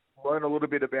 Hopefully they've learned a little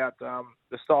bit about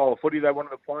the style of footy they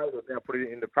wanted to play. They've now put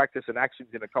it into practice and actions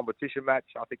in a competition match.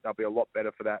 I think they'll be a lot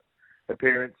better for that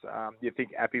appearance. You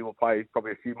think Appy will play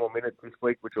probably a few more minutes this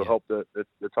week, which will help the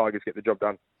Tigers get the job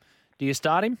done. Do you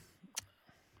start him?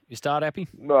 You start Appy?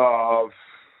 No,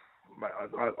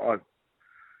 I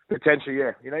potentially,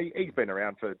 yeah. He's been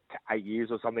around for 8 years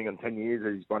or something, and 10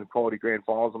 years. He's won quality grand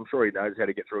finals. I'm sure he knows how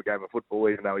to get through a game of football,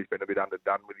 even though he's been a bit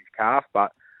underdone with his calf.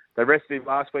 But they rested him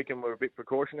last week and were a bit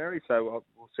precautionary, so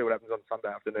we'll see what happens on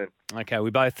Sunday afternoon. Okay, we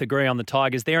both agree on the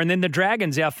Tigers there. And then the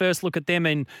Dragons, our first look at them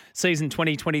in season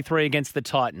 2023 against the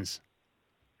Titans.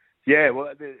 Yeah,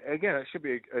 well, again, it should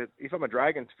be. If I'm a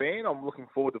Dragons fan, I'm looking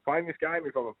forward to playing this game.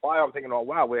 If I'm a player, I'm thinking, oh,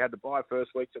 wow, we had to buy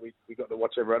first week, so we got to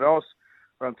watch everyone else.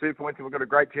 We're on 2 points, and we've got a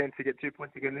great chance to get 2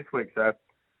 points again this week. So,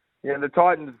 yeah, the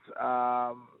Titans,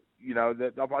 I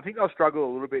think they'll struggle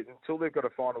a little bit until they've got to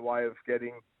find a way of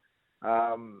getting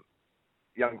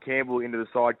young Campbell into the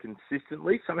side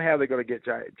consistently. Somehow they've got to get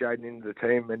Jaden into the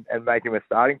team and make him a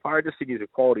starting player. I just think he's a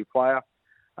quality player.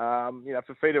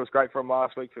 Fafita was great for him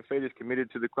last week. Fafita's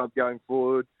committed to the club going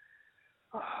forward.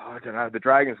 I don't know. The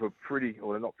Dragons were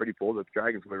they're not pretty poor. The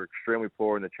Dragons were extremely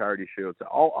poor in the Charity Shield. So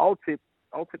I'll tip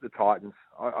the Titans.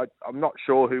 I'm not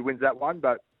sure who wins that one,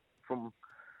 but from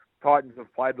Titans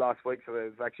have played last week, so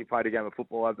they've actually played a game of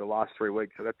football over the last 3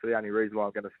 weeks. So that's the only reason why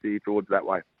I'm going to steer towards that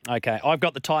way. Okay, I've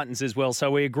got the Titans as well.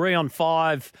 So we agree on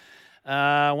 5.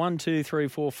 1, 2, 3,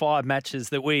 4, 5 matches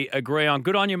that we agree on.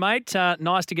 Good on you, mate.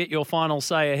 Nice to get your final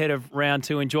say ahead of round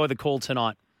 2. Enjoy the call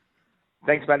tonight.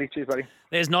 Thanks, buddy. Cheers, buddy.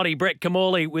 There's Noddy, Brett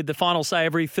Kamali with the final say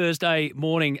every Thursday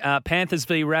morning. Panthers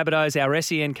v Rabbitohs, our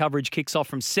SEN coverage kicks off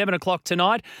from 7 o'clock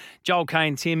tonight. Joel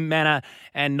Kane, Tim Manor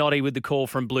and Noddy with the call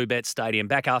from Bluebet Stadium.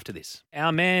 Back after this.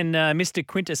 Our man, Mr.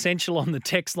 Quintessential on the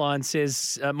text line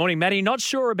says, morning, Matty. Not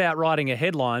sure about writing a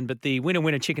headline, but the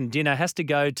winner chicken dinner has to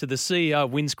go to the CEO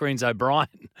of Windscreens, O'Brien.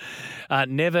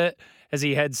 Never has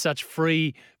he had such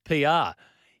free PR.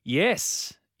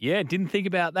 Yes. Yeah, didn't think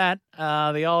about that.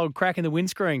 The old crack in the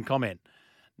windscreen comment.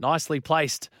 Nicely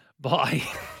placed by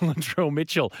Latrell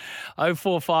Mitchell.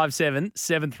 0457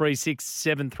 736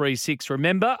 736.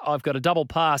 Remember, I've got a double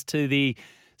pass to the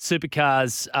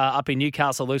Supercars up in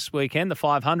Newcastle this weekend, the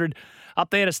 500.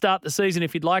 Up there to start the season.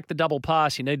 If you'd like the double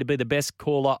pass, you need to be the best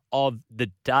caller of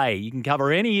the day. You can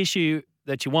cover any issue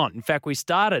that you want. In fact, we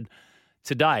started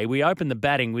today. We opened the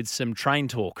batting with some train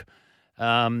talk.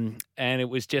 And it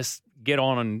was just get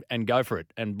on and go for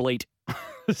it and bleat.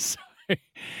 So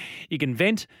you can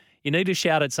vent. You need to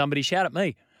shout at somebody. Shout at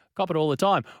me. Cop it all the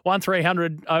time.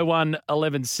 1300 01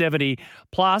 1170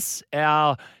 plus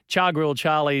our Char Grilled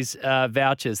Charlie's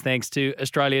vouchers thanks to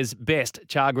Australia's best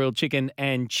Char Grilled chicken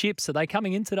and chips. Are they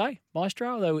coming in today,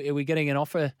 Maestro? Are we getting an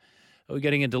offer? Are we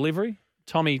getting a delivery?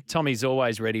 Tommy's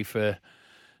always ready for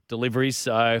deliveries.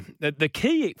 So the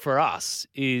key for us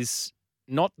is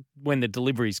not when the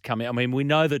deliveries come in. I mean, we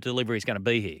know the delivery is going to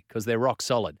be here because they're rock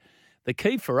solid. The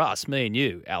key for us, me and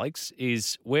you, Alex,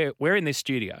 is we're in this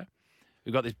studio.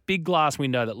 We've got this big glass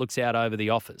window that looks out over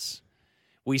the office.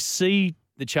 We see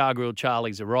the Char Grilled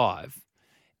Charlies arrive,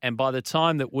 and by the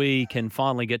time that we can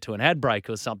finally get to an ad break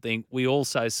or something, we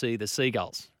also see the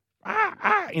seagulls.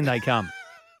 In they come.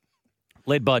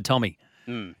 Led by Tommy.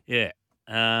 Yeah.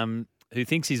 Who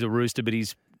thinks he's a rooster, but he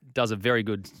does a very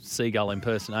good seagull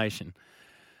impersonation.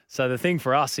 So the thing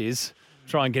for us is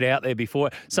try and get out there before.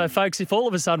 So, folks, if all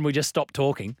of a sudden we just stop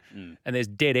talking and there's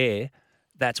dead air,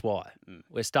 that's why.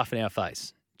 We're stuffing our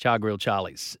face. Char Grilled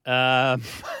Charlies.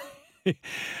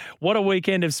 What a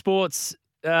weekend of sports,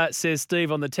 says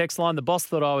Steve on the text line. The boss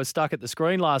thought I was stuck at the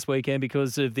screen last weekend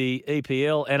because of the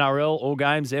EPL, NRL, all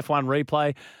games, F1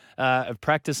 replay of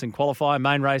practice and qualifying,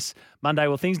 main race Monday.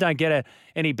 Well, things don't get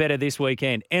any better this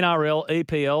weekend. NRL,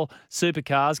 EPL,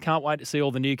 Supercars. Can't wait to see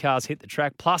all the new cars hit the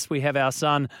track. Plus, we have our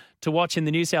son to watch in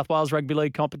the New South Wales Rugby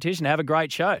League competition. Have a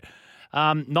great show.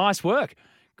 Nice work.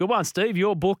 Good one, Steve.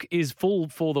 Your book is full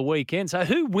for the weekend. So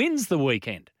who wins the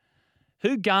weekend?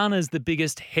 Who garners the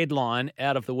biggest headline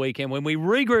out of the weekend? When we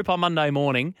regroup on Monday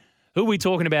morning, who are we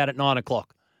talking about at 9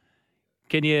 o'clock?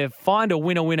 Can you find a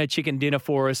winner chicken dinner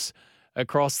for us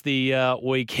across the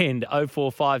weekend?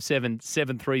 0457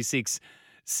 736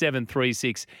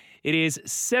 736. It is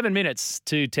 7 minutes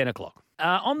to 10 o'clock.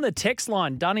 On the text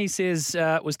line, Dunny says,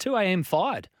 was 2 a.m.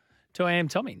 fired? 2 a.m.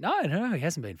 Tommy? No, he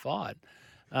hasn't been fired.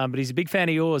 But he's a big fan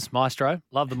of yours, Maestro.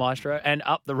 Love the Maestro. And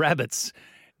up the rabbits.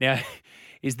 Now,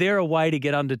 is there a way to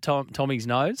get under Tommy's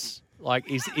nose? Like,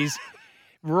 is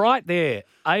right there,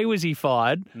 A, was he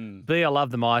fired? B, I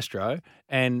love the Maestro.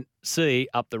 And C,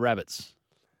 up the rabbits.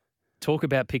 Talk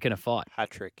about picking a fight.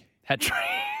 Hat-trick.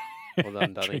 Well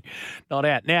done, Dunny. Not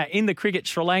out. Now, in the cricket,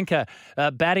 Sri Lanka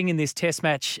batting in this test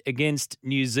match against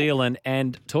New Zealand,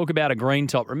 and talk about a green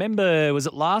top. Remember, was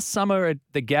it last summer at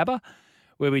the Gabba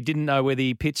where we didn't know where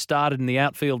the pitch started and the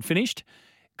outfield finished?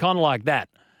 Kind of like that.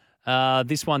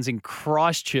 This one's in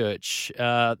Christchurch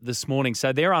this morning.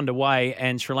 So they're underway,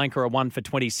 and Sri Lanka are 1 for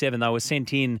 27. They were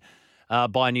sent in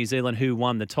by New Zealand, who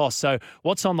won the toss. So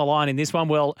what's on the line in this one?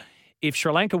 Well, if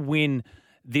Sri Lanka win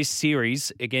this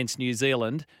series against New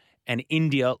Zealand and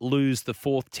India lose the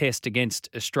fourth test against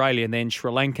Australia, and then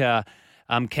Sri Lanka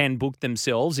can book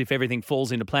themselves, if everything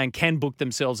falls into plan, can book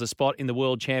themselves a spot in the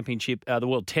World Championship, the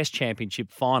World Test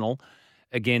Championship final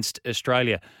against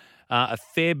Australia. A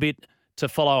fair bit to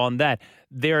follow on that.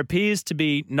 There appears to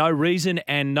be no reason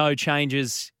and no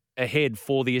changes ahead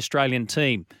for the Australian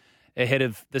team ahead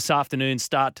of this afternoon's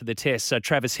start to the test. So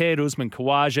Travis Head, Usman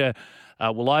Khawaja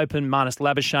will open, Marnus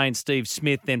Labuschagne, Steve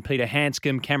Smith, then Peter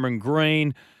Hanscom, Cameron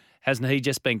Green. Hasn't he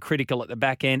just been critical at the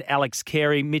back end? Alex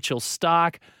Carey, Mitchell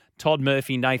Starc, Todd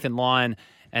Murphy, Nathan Lyon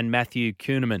and Matthew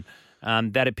Kuhnemann.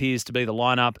 That appears to be the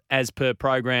lineup as per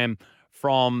program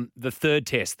from the third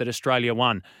test that Australia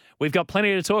won. We've got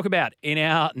plenty to talk about in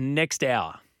our next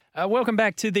hour. Welcome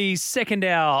back to the second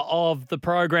hour of the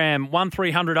program.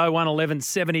 1300 01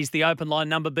 1170 is the open line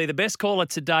number. Be the best caller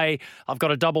today. I've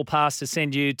got a double pass to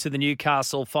send you to the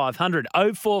Newcastle 500.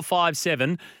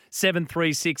 0457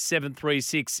 736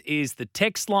 736 is the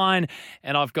text line.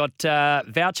 And I've got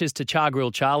vouchers to Char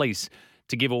Grill Charlie's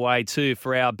to give away too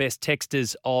for our best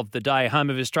texters of the day. Home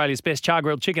of Australia's best char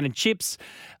grilled chicken and chips.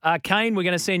 Kane, we're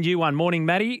going to send you one. Morning,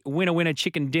 Matty. Winner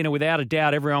chicken dinner. Without a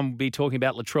doubt, everyone will be talking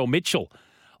about Latrell Mitchell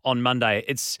on Monday.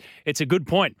 It's a good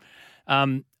point. I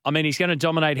mean, he's going to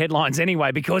dominate headlines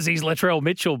anyway because he's Latrell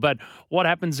Mitchell. But what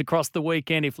happens across the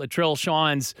weekend if Latrell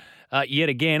shines yet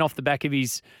again off the back of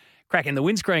his cracking the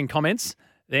windscreen comments,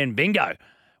 then bingo.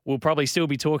 We'll probably still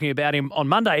be talking about him on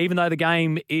Monday, even though the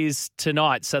game is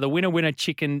tonight. So the winner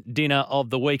chicken dinner of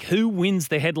the week. Who wins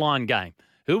the headline game?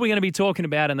 Who are we going to be talking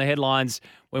about in the headlines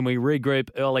when we regroup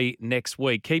early next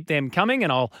week? Keep them coming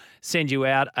and I'll send you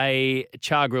out a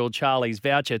Char Grilled Charlie's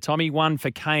voucher. Tommy, one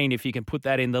for Kane if you can put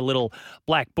that in the little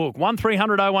black book.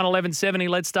 1300 01 1170.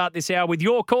 Let's start this hour with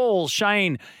your calls.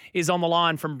 Shane is on the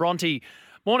line from Bronte.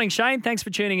 Morning, Shane. Thanks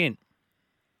for tuning in.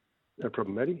 No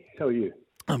problem, Matty. How are you?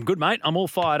 I'm good, mate. I'm all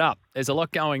fired up. There's a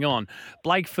lot going on.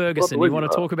 Blake Ferguson, you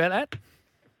want to talk about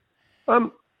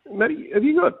that? Matty, have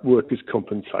you got workers'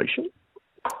 compensation?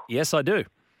 Yes, I do.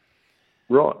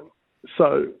 Right.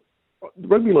 So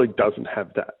rugby league doesn't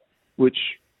have that, which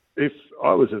if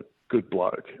I was a good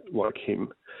bloke like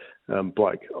him,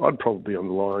 Blake, I'd probably be on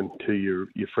the line to your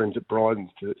friends at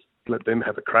Bryden's to let them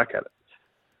have a crack at it.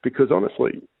 Because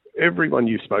honestly, everyone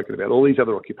you've spoken about, all these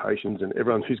other occupations and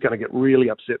everyone who's going to get really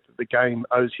upset that the game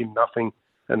owes him nothing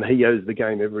and he owes the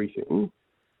game everything,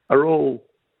 are all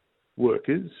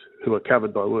workers who are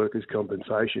covered by workers'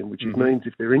 compensation, which means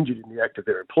if they're injured in the act of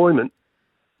their employment,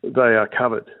 they are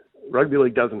covered. Rugby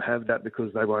league doesn't have that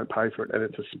because they won't pay for it, and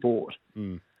it's a sport.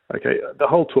 Okay, the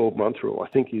whole 12-month rule,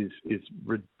 I think, is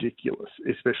ridiculous,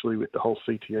 especially with the whole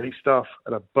CTE stuff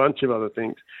and a bunch of other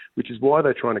things, which is why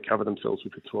they're trying to cover themselves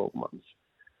with the 12 months.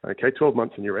 Okay, 12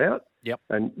 months and you're out. Yep.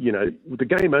 And, you know, the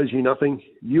game owes you nothing.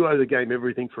 You owe the game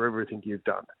everything for everything you've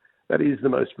done. That is the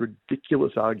most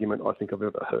ridiculous argument I think I've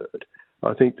ever heard.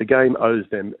 I think the game owes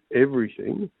them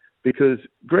everything because,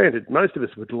 granted, most of us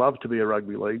would love to be a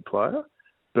rugby league player,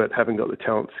 but haven't got the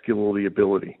talent, skill, or the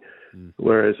ability.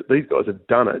 Whereas these guys have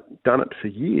done it for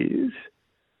years,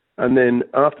 and then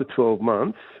after 12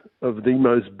 months of the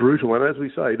most brutal, and as we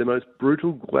say, the most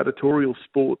brutal gladiatorial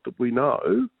sport that we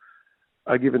know,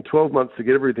 are given 12 months to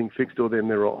get everything fixed or then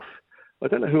they're off. I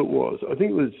don't know who it was. I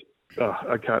think it was,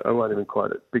 I won't even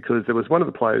quote it, because there was one of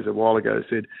the players a while ago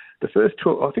said the first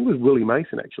 12, I think it was Willie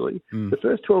Mason actually, the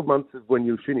first 12 months of when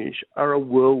you finish are a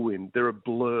whirlwind, they're a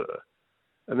blur.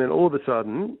 And then all of a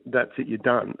sudden, that's it, you're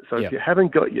done. So if you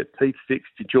haven't got your teeth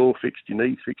fixed, your jaw fixed, your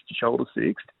knees fixed, your shoulders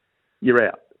fixed, you're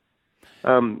out.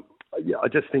 I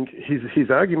just think his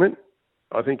argument,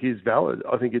 I think, is valid.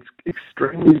 I think it's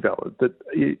extremely valid that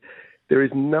there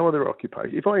is no other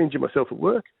occupation. If I injure myself at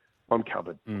work, I'm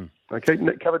covered. Okay,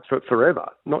 covered for forever,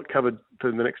 not covered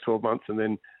for the next 12 months and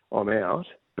then I'm out.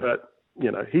 But,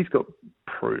 you know, he's got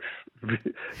proof.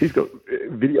 He's got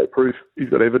video proof. He's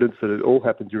got evidence that it all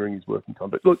happened during his working time.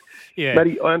 But look,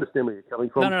 Matty, I understand where you're coming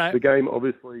from. No. The game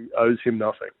obviously owes him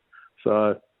nothing.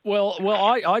 So... Well,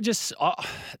 I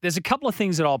there's a couple of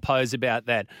things that I'll pose about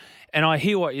that. And I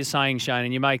hear what you're saying, Shane,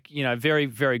 and you make, you know, very,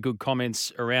 very good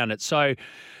comments around it. So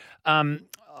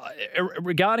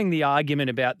regarding the argument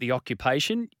about the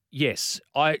occupation, yes,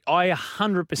 I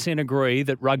 100% agree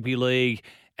that rugby league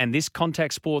and this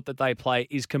contact sport that they play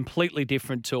is completely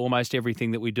different to almost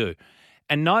everything that we do.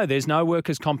 And no, there's no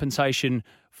workers' compensation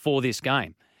for this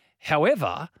game.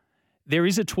 However, there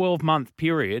is a 12-month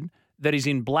period that is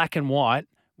in black and white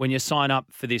when you sign up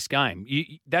for this game.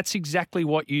 That's exactly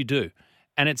what you do.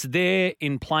 And it's there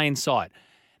in plain sight.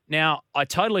 Now, I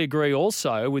totally agree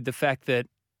also with the fact that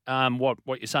what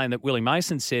you're saying that Willie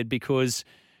Mason said, because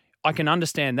I can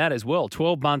understand that as well.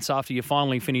 12 months after you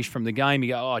finally finish from the game, you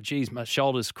go, oh, geez, my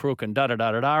shoulder's crook and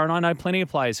da-da-da-da-da. And I know plenty of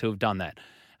players who have done that.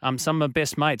 Some of my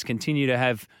best mates continue to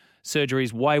have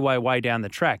surgeries way, way, way down the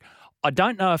track. I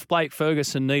don't know if Blake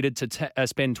Ferguson needed to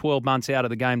spend 12 months out of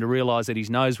the game to realise that his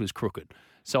nose was crooked.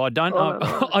 So I don't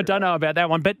know. I don't know about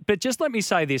that one. But just let me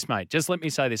say this, mate. Just let me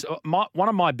say this. One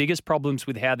of my biggest problems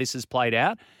with how this has played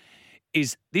out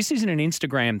is this isn't an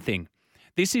Instagram thing.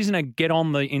 This isn't a get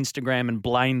on the Instagram and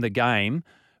blame the game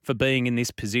for being in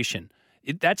this position.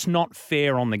 That's not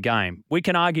fair on the game. We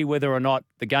can argue whether or not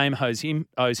the game owes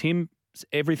him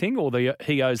everything or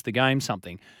he owes the game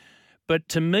something. But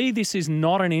to me, this is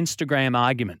not an Instagram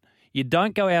argument. You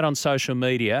don't go out on social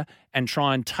media and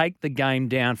try and take the game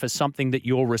down for something that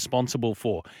you're responsible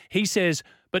for. He says,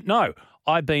 But no,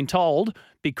 I've been told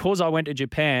because I went to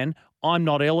Japan, I'm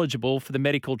not eligible for the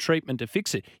medical treatment to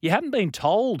fix it. You haven't been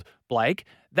told, Blake.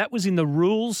 That was in the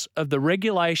rules of the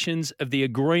regulations of the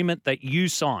agreement that you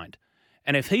signed.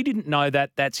 And if he didn't know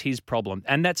that, that's his problem.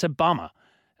 And that's a bummer.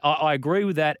 I agree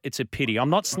with that. It's a pity. I'm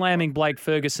not slamming Blake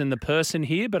Ferguson, the person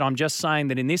here, but I'm just saying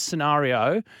that in this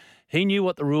scenario, he knew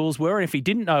what the rules were. And if he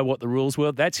didn't know what the rules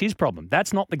were, that's his problem.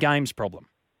 That's not the game's problem.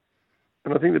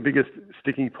 And I think the biggest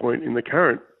sticking point in the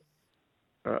current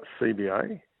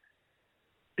CBA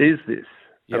is this.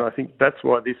 Yep. And I think that's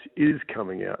why this is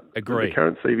coming out. Agree. The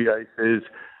current CBA says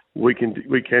we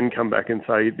can come back and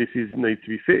say this needs to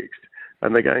be fixed.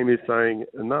 And the game is saying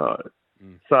no.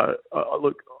 So,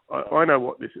 look, I know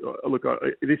what this is. Look,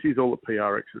 this is all a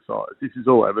PR exercise. This is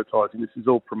all advertising. This is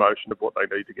all promotion of what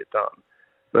they need to get done.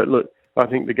 But look, I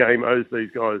think the game owes these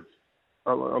guys.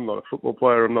 I'm not a football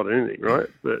player. I'm not anything, right?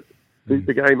 But the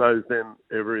game owes them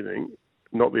everything,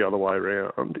 not the other way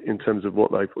around, in terms of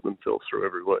what they put themselves through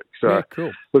every week. So, yeah,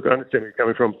 cool. Look, I understand where you're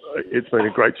coming from. It's been a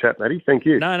great chat, Matty. Thank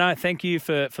you. No, thank you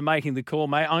for making the call,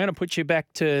 mate. I'm going to put you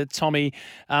back to Tommy.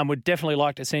 Would definitely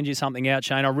like to send you something out,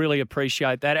 Shane. I really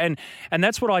appreciate that. And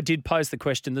that's what I did pose the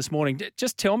question this morning.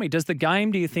 Just tell me, does the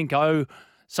game, do you think, owe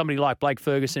somebody like Blake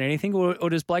Ferguson anything, or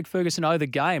does Blake Ferguson owe the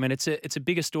game? And it's a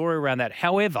bigger story around that.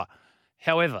 However,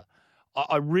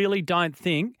 I really don't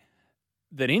think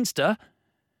that Insta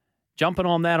jumping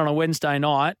on that on a Wednesday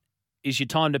night is your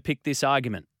time to pick this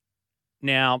argument.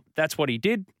 Now, that's what he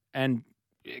did, and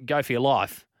go for your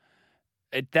life.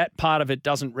 That part of it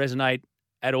doesn't resonate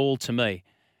at all to me.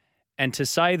 And to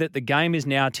say that the game is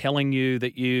now telling you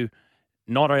that you're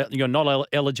not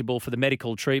eligible for the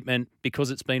medical treatment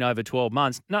because it's been over 12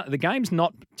 months, no, the game's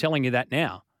not telling you that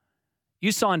now.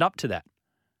 You signed up to that.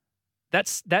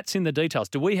 That's in the details.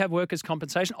 Do we have workers'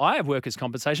 compensation? I have workers'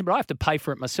 compensation, but I have to pay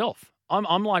for it myself.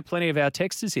 I'm like plenty of our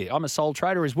texters here. I'm a sole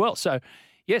trader as well. So,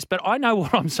 yes, but I know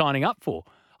what I'm signing up for.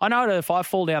 I know that if I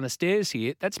fall down the stairs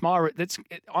here,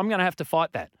 I'm going to have to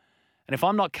fight that. And if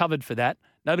I'm not covered for that,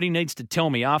 nobody needs to tell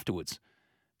me afterwards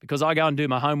because I go and do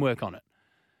my homework on it.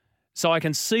 So I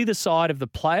can see the side of the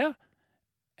player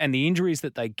and the injuries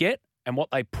that they get and what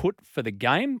they put for the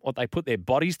game, what they put their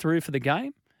bodies through for the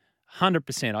game.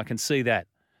 100%, I can see that.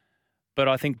 But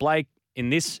I think Blake, in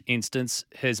this instance,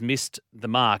 has missed the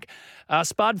mark.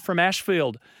 Spud from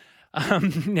Ashfield.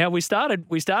 Now, we started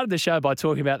the show by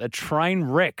talking about the train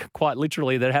wreck, quite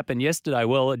literally, that happened yesterday.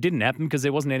 Well, it didn't happen because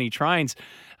there wasn't any trains.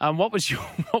 What was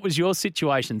your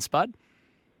situation, Spud?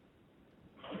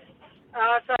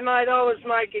 So, mate, I was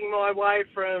making my way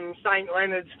from St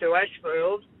Leonard's to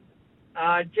Ashfield.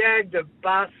 Jagged a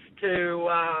bus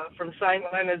from St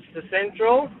Leonard's to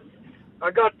Central. I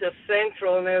got to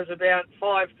Central and there was about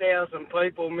 5,000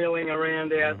 people milling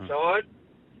around outside.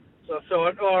 So I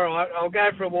thought, all right, I'll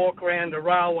go for a walk around the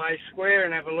Railway Square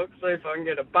and have a look, see if I can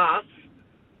get a bus.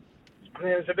 And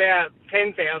there was about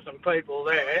 10,000 people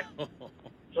there.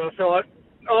 So I thought,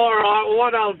 all right,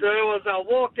 what I'll do is I'll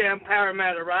walk down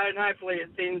Parramatta Road and hopefully it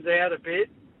thins out a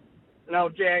bit and I'll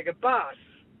jag a bus.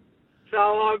 So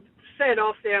I set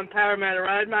off down Parramatta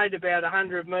Road, made about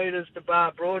 100 metres to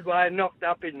Bar Broadway, knocked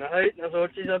up in the heat, and I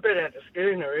thought, geez, I better have a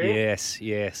schooner here.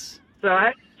 Yes. So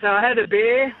I had a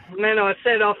beer, and then I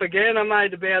set off again. I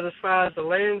made about as far as the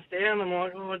Lansdowne. I'm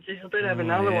like, oh, geez, I better have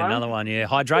another one. Another one, yeah.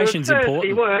 Hydration's important.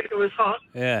 It was hot.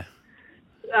 Yeah.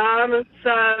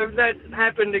 So that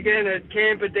happened again at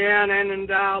Camperdown,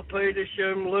 Annandale,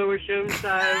 Petersham, Lewisham.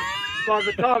 So by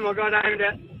the time I got home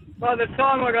to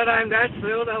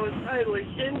Ashfield, I was totally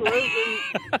shinless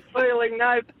and feeling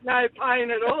no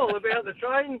pain at all about the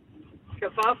train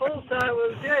kerfuffle. So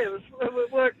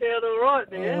it worked out all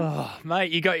right in the end. Oh,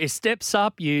 mate, you got your steps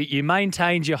up, you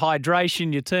maintained your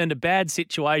hydration, you turned a bad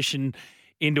situation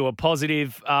into a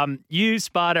positive. You,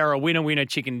 Spud, are a winner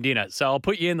chicken dinner. So I'll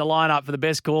put you in the lineup for the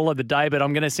best call of the day, but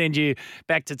I'm going to send you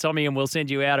back to Tommy and we'll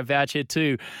send you out a voucher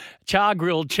to Char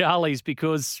Grilled Charlie's,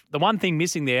 because the one thing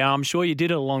missing there, I'm sure you did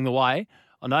it along the way.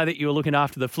 I know that you were looking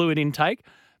after the fluid intake,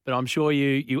 but I'm sure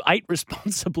you ate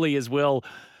responsibly as well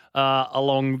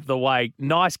along the way.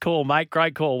 Nice call, mate.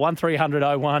 Great call. 1300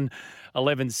 01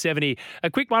 1170. A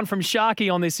quick one from Sharky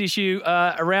on this issue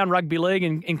around rugby league,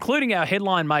 including our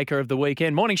headline maker of the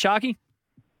weekend. Morning, Sharky.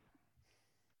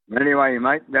 Anyway,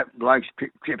 mate, that bloke's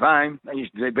trip home. That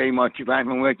used to be my trip home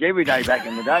from work every day back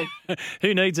in the day.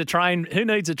 Who needs a train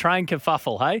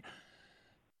kerfuffle, hey?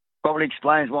 Probably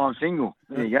explains why I'm single.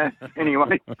 There you go.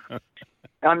 Anyway,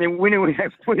 I mean,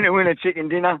 winner chicken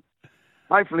dinner.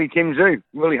 Hopefully Tim Zoo.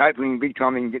 Really hoping big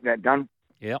time he can get that done.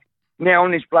 Yep. Now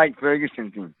on this Blake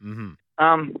Ferguson thing. Mm-hmm.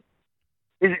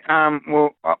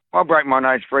 Well, I broke my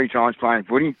nose 3 times playing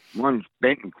footy. One's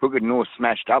bent and crooked and all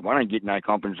smashed up. I don't get no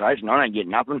compensation. I don't get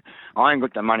nothing. I ain't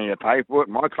got the money to pay for it.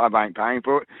 My club ain't paying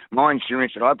for it. My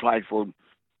insurance that I played for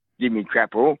give me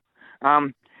crap all.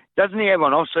 Doesn't he have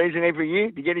an off-season every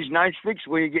year to get his nose fixed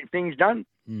where you get things done?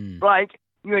 Blake,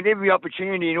 you had every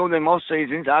opportunity in all them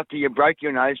off-seasons after you broke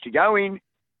your nose to go in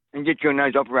and get your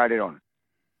nose operated on.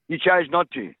 You chose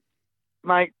not to.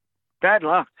 Mate, bad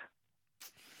luck.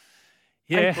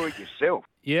 Yeah. Pay for it yourself.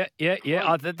 Yeah.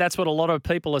 That's what a lot of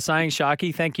people are saying,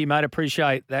 Sharky. Thank you, mate.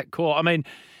 Appreciate that call. I mean,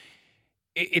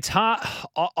 it's hard.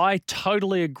 I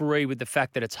totally agree with the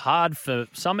fact that it's hard for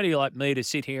somebody like me to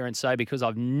sit here and say, because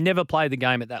I've never played the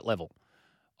game at that level.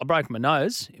 I broke my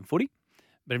nose in footy,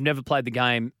 but I've never played the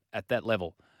game at that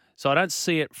level. So I don't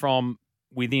see it from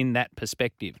within that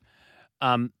perspective.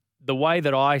 The way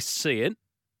that I see it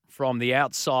from the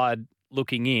outside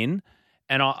looking in,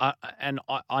 and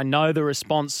I know the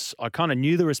response. I kind of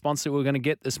knew the response that we were going to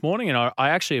get this morning, and I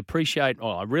really appreciate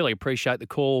the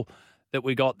call that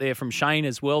we got there from Shane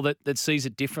as well, that sees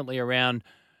it differently around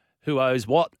who owes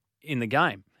what in the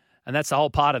game, and that's the whole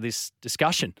part of this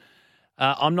discussion.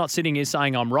 I'm not sitting here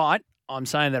saying I'm right. I'm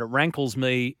saying that it rankles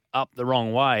me up the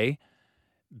wrong way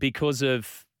because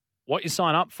of what you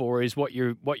sign up for is what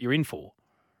you're in for,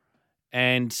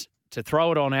 and to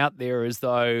throw it on out there as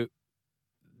though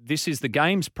this is the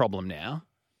game's problem now,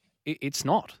 it's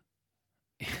not.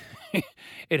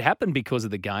 It happened because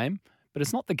of the game, but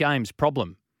it's not the game's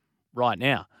problem right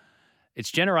now. It's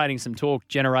generating some talk,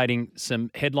 generating some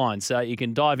headlines. So you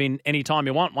can dive in anytime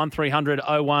you want. 1300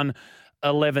 01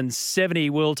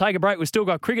 1170. We'll take a break. We've still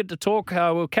got cricket to talk.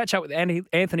 We'll catch up with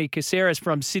Anthony Caceres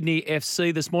from Sydney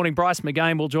FC this morning. Bryce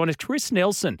McGain will join us. Chris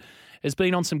Nelson has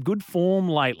been on some good form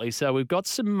lately. So we've got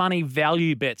some money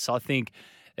value bets, I think,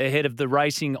 ahead of the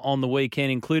racing on the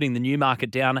weekend, including the Newmarket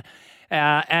down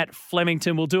at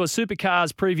Flemington. We'll do a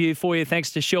supercars preview for you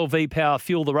thanks to Shell V-Power.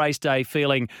 Fuel the race day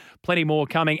feeling. Plenty more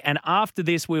coming. And after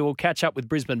this, we will catch up with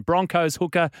Brisbane Broncos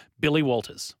hooker Billy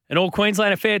Walters. An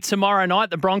all-Queensland affair tomorrow night.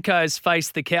 The Broncos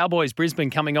face the Cowboys. Brisbane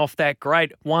coming off that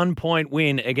great 1-point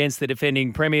win against the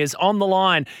defending premiers. On the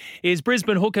line is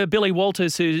Brisbane hooker Billy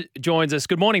Walters, who joins us.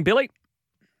 Good morning, Billy.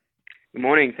 Good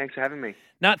morning. Thanks for having me.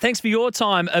 No, thanks for your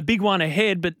time. A big one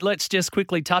ahead, but let's just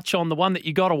quickly touch on the one that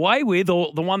you got away with,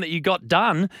 or the one that you got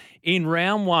done in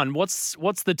round one. What's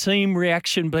the team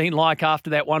reaction been like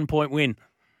after that 1-point win?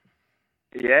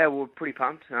 Yeah, we're pretty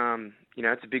pumped.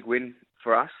 It's a big win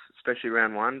for us, especially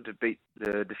round one, to beat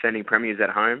the defending premiers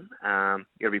at home.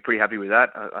 You'll be pretty happy with that,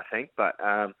 I think. But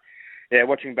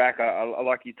watching back, I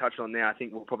like you touched on there. I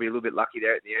think we're probably a little bit lucky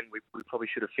there at the end. We probably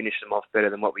should have finished them off better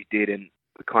than what we did, and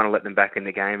we kind of let them back in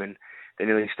the game, and they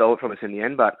nearly stole it from us in the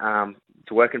end. But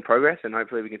it's a work in progress, and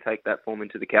hopefully we can take that form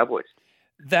into the Cowboys.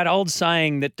 That old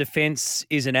saying that defence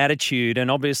is an attitude, and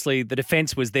obviously the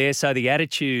defence was there, so the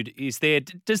attitude is there.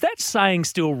 Does that saying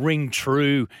still ring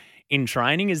true in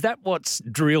training? Is that what's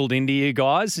drilled into you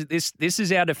guys? This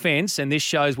is our defence, and this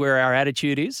shows where our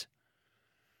attitude is?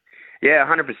 Yeah,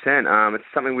 100%. It's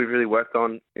something we've really worked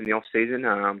on in the off-season.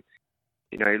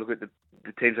 You look at the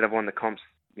teams that have won the comps,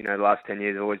 the last 10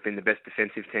 years have always been the best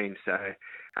defensive teams. So,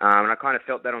 and I kind of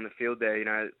felt that on the field there.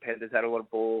 Panthers had a lot of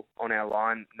ball on our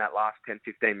line in that last 10,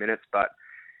 15 minutes. But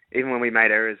even when we made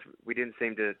errors, we didn't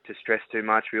seem to stress too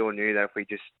much. We all knew that if we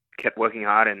just kept working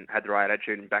hard and had the right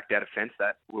attitude and backed out of fence,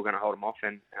 that we were going to hold them off,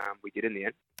 and we did in the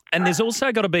end. And there's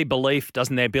also got to be belief,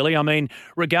 doesn't there, Billy? I mean,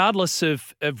 regardless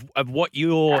of what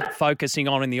you're focusing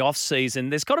on in the off-season,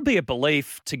 there's got to be a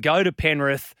belief to go to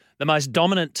Penrith, the most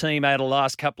dominant team out of the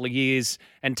last couple of years,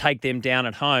 and take them down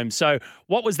at home. So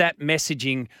what was that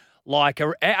messaging like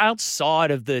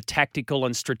outside of the tactical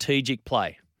and strategic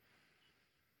play?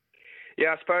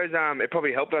 Yeah, I suppose it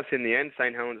probably helped us in the end.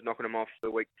 St. Helens knocking them off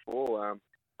the week before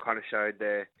kind of showed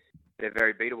they're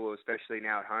very beatable, especially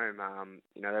now at home.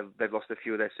 They've lost a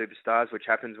few of their superstars, which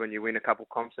happens when you win a couple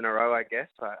comps in a row, I guess.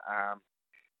 But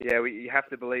you have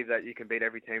to believe that you can beat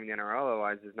every team in the NRL,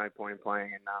 otherwise there's no point in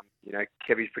playing. And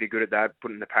Kevy's pretty good at that,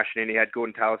 putting the passion in. He had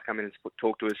Gordon Taylor come in and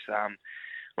talk to us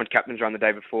on captain's run the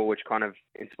day before, which kind of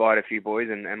inspired a few boys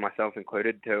and myself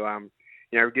included to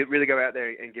really go out there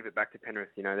and give it back to Penrith.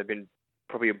 They've been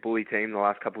probably a bully team the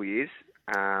last couple of years,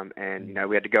 and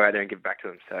we had to go out there and give it back to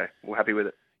them. So we're happy with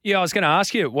it. Yeah, I was going to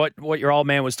ask you what your old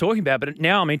man was talking about, but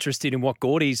now I'm interested in what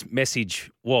Gordy's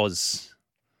message was.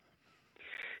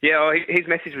 Yeah, well, his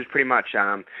message was pretty much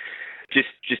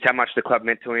just how much the club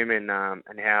meant to him, and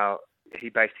how he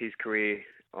based his career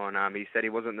on. He said he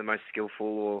wasn't the most skillful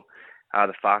or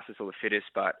the fastest or the fittest,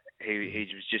 but he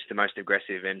was just the most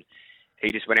aggressive. And he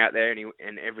just went out there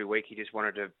and every week he just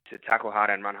wanted to tackle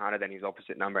harder and run harder than his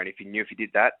opposite number. And if he knew if he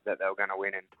did that they were going to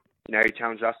win. And, he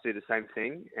challenged us to do the same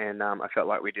thing. And I felt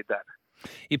like we did that.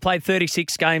 You played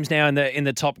 36 games now in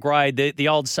the top grade. The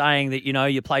old saying that,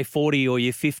 you play 40 or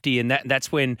you're 50 and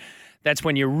that's when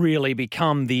you really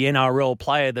become the NRL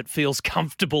player that feels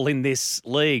comfortable in this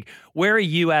league. Where are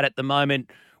you at the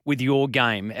moment with your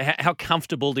game? How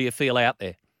comfortable do you feel out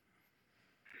there?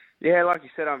 Yeah, like you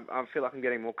said, I feel like I'm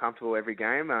getting more comfortable every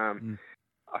game.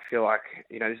 I feel like,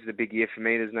 this is a big year for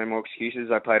me. There's no more excuses.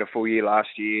 I played a full year last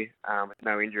year with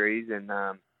no injuries and,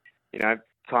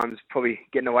 time's probably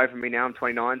getting away from me now. I'm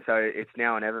 29, so it's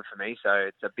now or never for me. So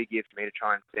it's a big year for me to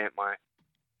try and stamp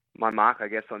my mark, I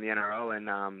guess, on the NRL and,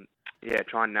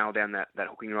 try and nail down that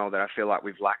hooking role that I feel like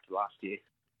we've lacked last year.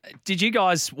 Did you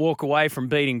guys walk away from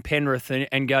beating Penrith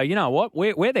and go, you know what,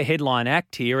 we're the headline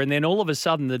act here, and then all of a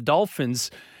sudden the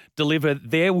Dolphins deliver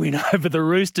their win over the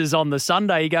Roosters on the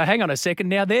Sunday? You go, hang on a second,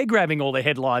 now they're grabbing all the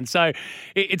headlines. So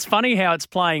it's funny how it's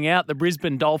playing out. The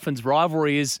Brisbane Dolphins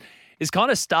rivalry is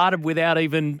kind of started without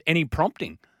even any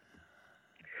prompting.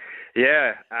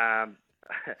 Yeah, I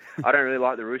don't really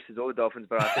like the Roosters or the Dolphins,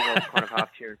 but I think I was kind of half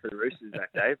cheering for the Roosters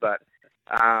that day. But,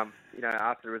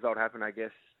 after the result happened, I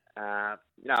guess, I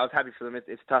was happy for them.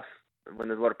 It's tough when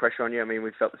there's a lot of pressure on you. I mean,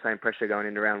 we felt the same pressure going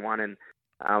into round one, and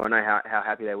I know how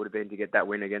happy they would have been to get that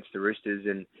win against the Roosters,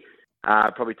 and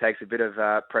it probably takes a bit of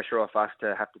pressure off us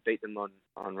to have to beat them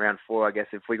on round 4. I guess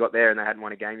if we got there and they hadn't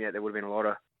won a game yet, there would have been a lot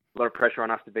of pressure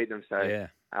on us to beat them. So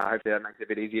hopefully that makes it a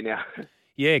bit easier now.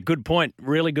 Yeah, good point.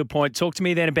 Really good point. Talk to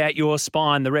me then about your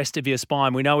spine, the rest of your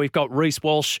spine. We know we've got Reece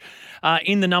Walsh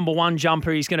in the number 1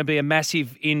 jumper. He's going to be a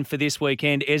massive in for this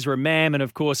weekend. Ezra Mam and,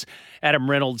 of course, Adam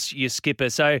Reynolds, your skipper.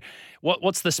 So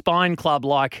what's the spine club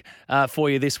like for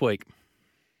you this week?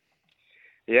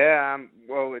 Yeah,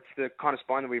 well, it's the kind of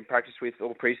spine that we've practiced with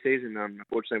all pre-season.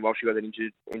 Unfortunately, Walsh got an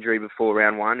injury before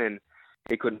round 1 and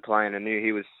he couldn't play, and I knew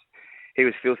he was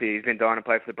filthy. He's been dying to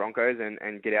play for the Broncos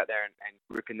and get out there and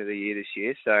rip into the year this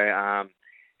year. So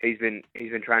he's been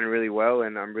training really well,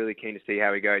 and I'm really keen to see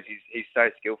how he goes. He's so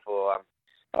skillful.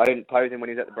 I didn't play with him when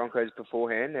he was at the Broncos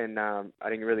beforehand, and I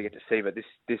didn't really get to see. But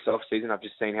this off season, I've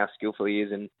just seen how skillful he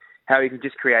is and how he can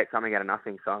just create something out of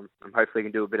nothing. So I'm hopefully he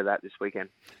can do a bit of that this weekend.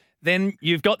 Then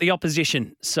you've got the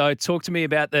opposition. So talk to me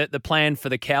about the plan for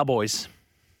the Cowboys.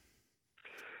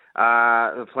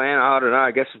 The plan, I don't know.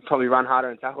 I guess we'll probably run harder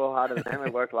and tackle harder than them.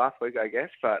 It worked last week, I guess.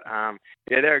 But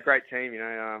they're a great team.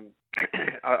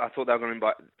 I thought they were going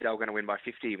to win by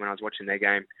 50 when I was watching their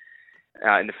game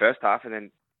in the first half, and then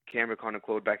Canberra kind of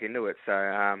clawed back into it.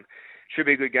 So should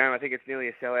be a good game. I think it's nearly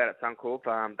a sellout at Suncorp.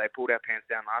 They pulled our pants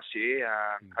down last year.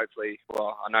 Hopefully,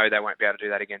 well, I know they won't be able to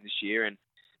do that again this year, and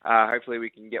hopefully we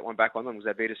can get one back on them because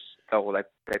they beat us. Well,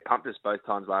 they pumped us both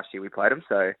times last year we played them.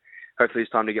 So hopefully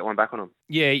it's time to get one back on them.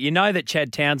 Yeah, you know that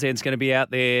Chad Townsend's going to be out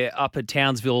there up at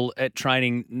Townsville at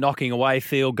training, knocking away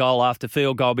field goal after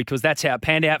field goal, because that's how it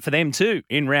panned out for them too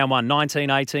in round 1,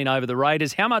 19-18 over the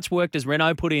Raiders. How much work does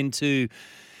Renault put into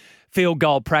field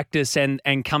goal practice and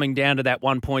coming down to that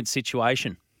 1 point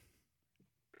situation?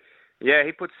 Yeah,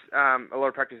 he puts a lot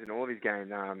of practice in all of his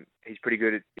game. He's pretty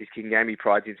good at his kicking game. He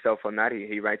prides himself on that.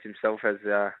 He rates himself as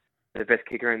the best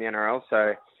kicker in the NRL.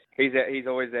 So he's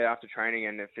always there after training,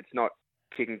 and if it's not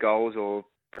kicking goals or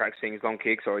practicing his long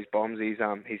kicks or his bombs, he's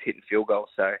hitting field goals.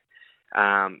 So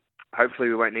hopefully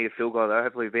we won't need a field goal though.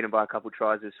 Hopefully we've beaten him by a couple of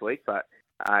tries this week, but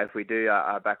if we do,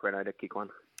 I'll back Renault to kick one.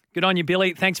 Good on you,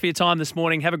 Billy. Thanks for your time this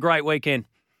morning. Have a great weekend.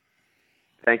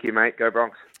 Thank you, mate. Go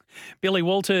Bronx. Billy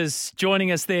Walters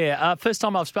joining us there. First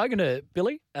time I've spoken to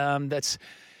Billy.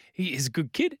 He is a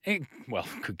good kid. Well,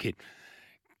 good kid.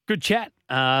 Good chat.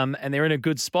 And they're in a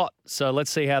good spot. So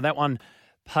let's see how that one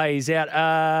plays out.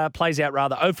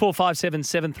 0457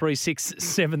 736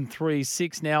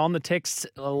 736. Now on the text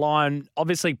line,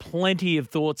 obviously plenty of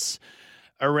thoughts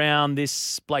around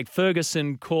this Blake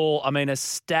Ferguson call. I mean, a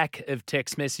stack of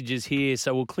text messages here.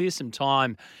 So we'll clear some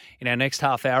time in our next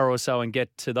half hour or so and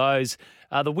get to those.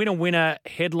 The winner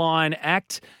headline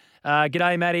act.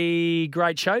 G'day, Matty.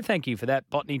 Great show. Thank you for that,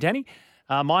 Botany Danny.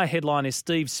 My headline is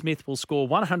Steve Smith will score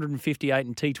 158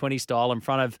 in T20 style in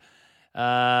front of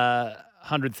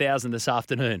 100,000 this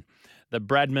afternoon. The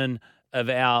Bradman of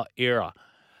our era.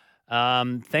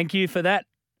 Thank you for that.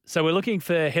 So we're looking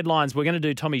for headlines. We're going to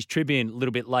do Tommy's Tribune a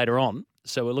little bit later on.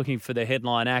 So we're looking for the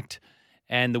headline act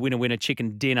and the winner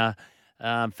chicken dinner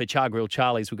for Char Grill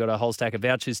Charlie's. We've got a whole stack of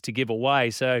vouchers to give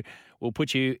away. So we'll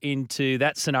put you into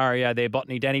that scenario there,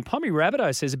 Botany Danny. Pommy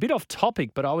Rabbitoh says, a bit off topic,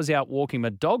 but I was out walking my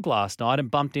dog last night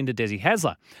and bumped into Desi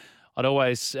Hasler. I'd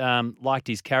always liked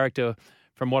his character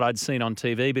from what I'd seen on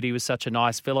TV, but he was such a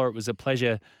nice fella. It was a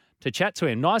pleasure to chat to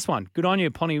him. Nice one. Good on you,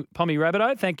 Pommy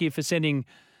Rabideau. Thank you for sending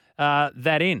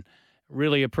that in.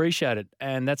 Really appreciate it.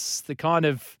 And that's the kind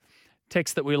of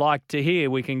text that we like to hear.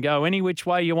 We can go any which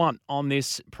way you want on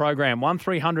this program.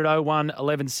 1300 01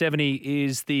 1170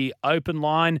 is the open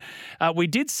line. We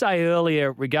did say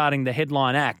earlier regarding the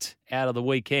headline act out of the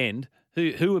weekend,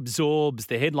 who absorbs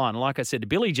the headline. Like I said to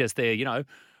Billy just there,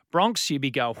 Bronx, you'd be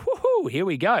going, whoo, here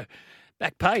we go.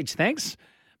 Back page, thanks.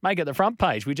 Make it the front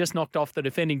page. We just knocked off the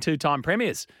defending two-time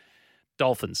premiers.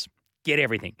 Dolphins, get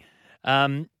everything.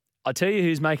 I tell you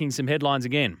who's making some headlines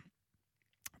again.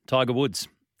 Tiger Woods.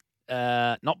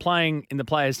 Not playing in the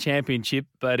Players' Championship,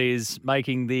 but is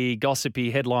making the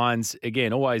gossipy headlines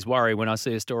again. Always worry when I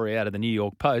see a story out of the New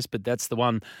York Post, but that's the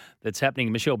one that's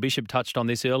happening. Michelle Bishop touched on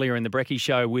this earlier in the Brecky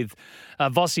show with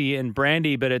Vossi and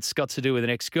Brandy, but it's got to do with an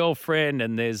ex-girlfriend,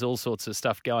 and there's all sorts of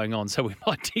stuff going on. So we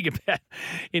might dig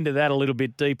into that a little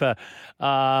bit deeper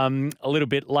a little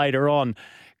bit later on.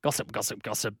 Gossip.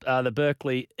 The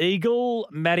Berkeley Eagle.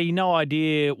 Matty, no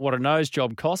idea what a nose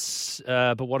job costs,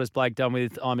 but what has Blake done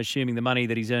with, I'm assuming, the money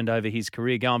that he's earned over his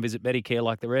career? Go and visit Medicare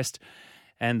like the rest,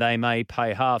 and they may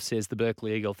pay half, says the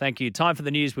Berkeley Eagle. Thank you. Time for the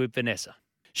news with Vanessa.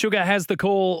 Sugar has the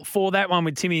call for that one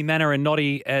with Timmy Manor and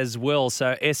Noddy as well.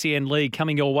 So SEN League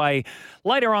coming your way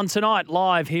later on tonight,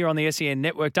 live here on the SEN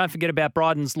Network. Don't forget about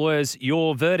Bryden's Lawyers.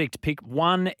 Your verdict. Pick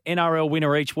one NRL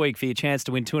winner each week for your chance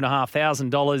to win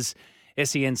 $2,500.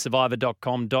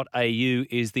 SENsurvivor.com.au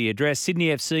is the address. Sydney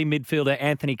FC midfielder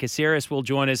Anthony Caceres will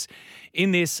join us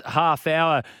in this half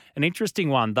hour. An interesting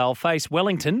one. They'll face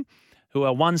Wellington, who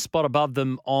are one spot above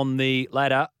them on the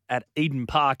ladder at Eden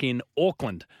Park in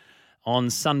Auckland on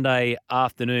Sunday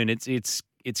afternoon. It's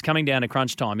coming down to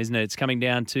crunch time, isn't it? It's coming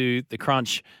down to the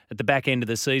crunch at the back end of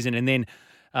the season. And then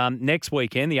next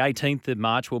weekend, the 18th of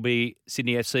March, will be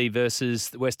Sydney FC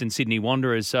versus the Western Sydney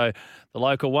Wanderers. So the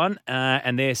local one,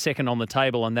 and they're second on the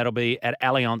table, and that'll be at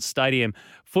Allianz Stadium.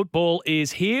 Football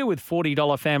is here with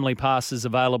 $40 family passes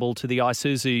available to the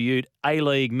Isuzu Ute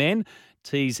A-League men.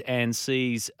 T's and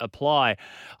C's apply.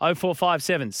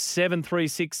 0457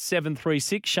 736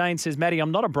 736. Shane says, Matty,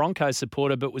 I'm not a Broncos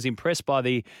supporter, but was impressed by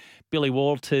the Billy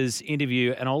Walters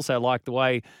interview and also liked the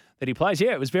way that he plays.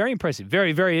 Yeah, it was very impressive.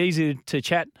 Very, very easy to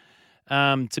chat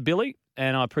to Billy,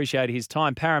 and I appreciate his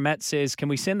time. Paramat says, can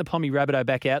we send the Pommy Rabideau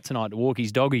back out tonight to walk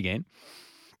his dog again?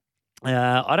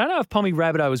 I don't know if Pommy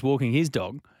Rabideau was walking his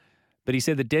dog, but he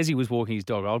said that Desi was walking his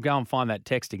dog. I'll go and find that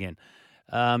text again.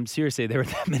 Seriously, there are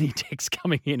that many texts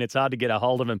coming in. It's hard to get a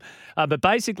hold of him. But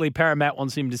basically, Paramat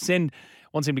wants him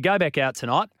to go back out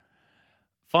tonight,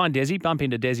 find Desi, bump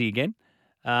into Desi again,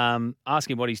 ask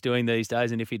him what he's doing these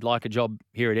days and if he'd like a job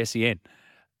here at SEN.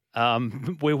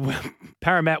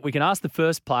 Paramat, we can ask the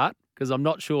first part because I'm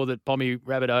not sure that Pommy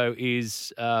Rabideau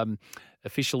is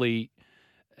officially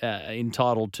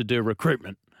entitled to do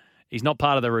recruitment. He's not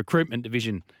part of the recruitment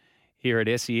division here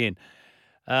at SEN.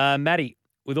 Matty,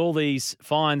 with all these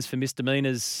fines for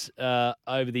misdemeanors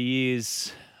over the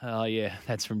years,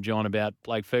 that's from John about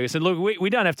Blake Ferguson. Look, we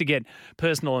don't have to get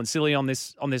personal and silly on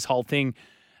this whole thing.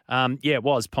 It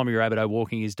was Pommy Rabideau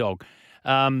walking his dog.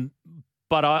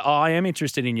 But I am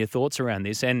interested in your thoughts around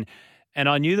this. And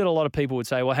I knew that a lot of people would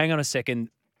say, well, hang on a second.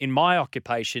 In my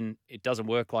occupation, it doesn't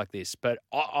work like this. But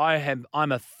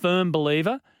I'm a firm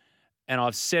believer, and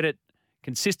I've said it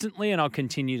consistently, and I'll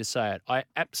continue to say it. I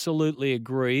absolutely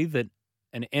agree that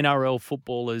an NRL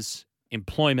footballer's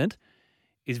employment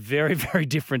is very, very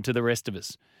different to the rest of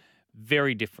us.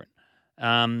 Very different.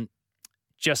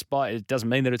 It doesn't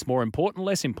mean that it's more important,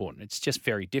 less important. It's just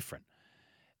very different.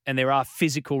 And there are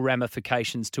physical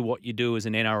ramifications to what you do as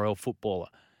an NRL footballer.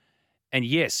 And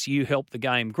yes, you help the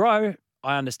game grow.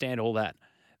 I understand all that.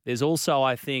 There's also,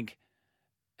 I think,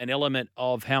 an element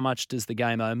of how much does the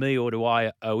game owe me or do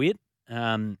I owe it?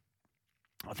 I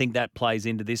think that plays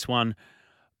into this one.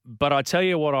 But I tell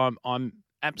you what I'm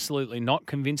absolutely not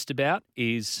convinced about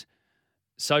is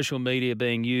social media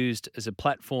being used as a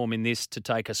platform in this to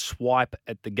take a swipe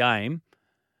at the game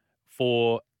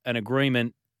for an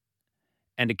agreement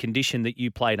and a condition that you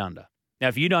played under. Now,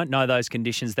 if you don't know those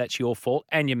conditions, that's your fault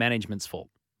and your management's fault.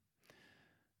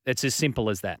 It's as simple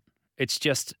as that. It's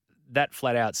just that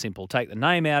flat out simple. Take the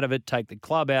name out of it, take the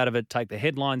club out of it, take the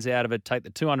headlines out of it, take the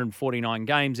 249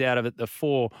 games out of it, the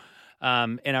 4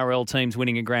 NRL teams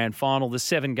winning a grand final, the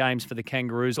 7 games for the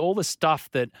Kangaroos, all the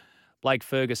stuff that Blake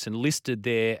Ferguson listed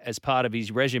there as part of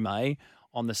his resume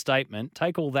on the statement,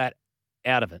 take all that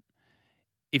out of it.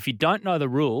 If you don't know the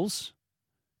rules,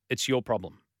 it's your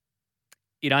problem.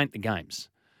 It ain't the game's.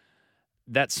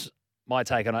 That's my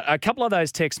take on it. A couple of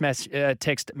those text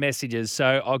messages,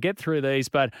 so I'll get through these,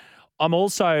 but I'm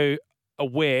also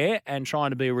aware and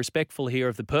trying to be respectful here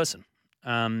of the person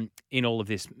in all of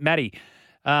this. Matty,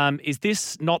 is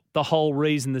this not the whole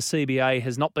reason the CBA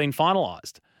has not been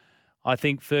finalised? I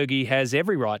think Fergie has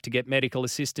every right to get medical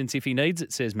assistance if he needs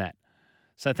it, says Matt.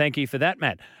 So thank you for that,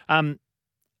 Matt. And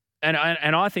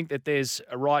I think that there's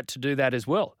a right to do that as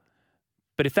well.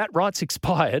 But if that right's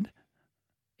expired,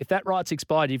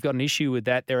 you've got an issue with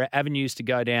that. There are avenues to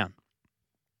go down.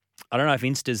 I don't know if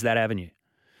Insta's that avenue.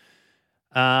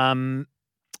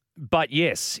 But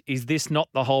yes, is this not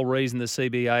the whole reason the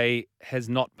CBA has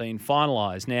not been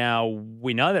finalised? Now,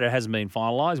 we know that it hasn't been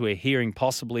finalised. We're hearing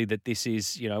possibly that this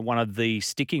is, one of the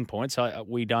sticking points.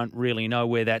 We don't really know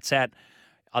where that's at.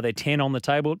 Are there 10 on the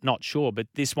table? Not sure, but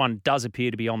this one does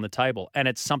appear to be on the table, and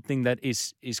it's something that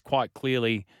is quite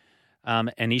clearly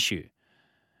an issue.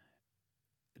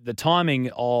 The timing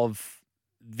of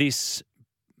this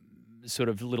sort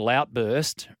of little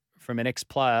outburst from an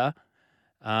ex-player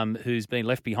who's been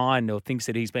left behind or thinks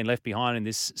that he's been left behind in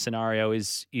this scenario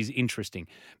is interesting.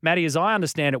 Matty, as I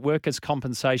understand it, workers'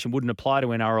 compensation wouldn't apply to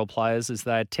NRL players as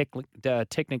they're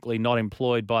technically not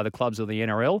employed by the clubs or the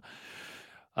NRL,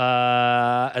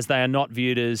 as they are not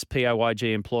viewed as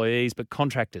PAYG employees but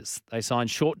contractors. They sign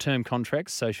short-term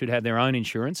contracts, so should have their own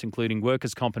insurance, including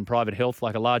workers' comp and private health,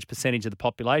 like a large percentage of the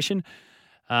population,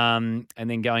 and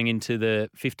then going into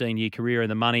the 15-year career and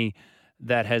the money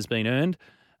that has been earned.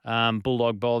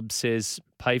 Bulldog Bob says,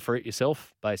 pay for it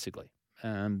yourself, basically.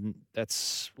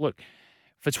 Look,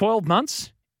 for 12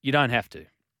 months, you don't have to,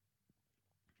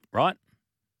 right?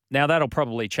 Now, that'll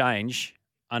probably change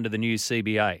under the new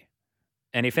CBA.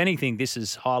 And if anything, this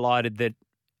has highlighted that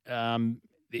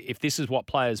if this is what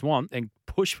players want, then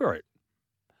push for it.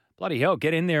 Bloody hell,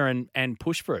 get in there and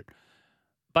push for it.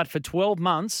 But for 12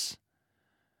 months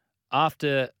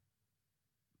after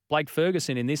Blake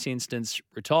Ferguson, in this instance,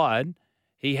 retired,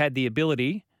 he had the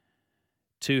ability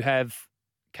to have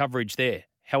coverage there.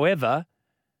 However,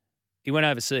 he went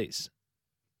overseas.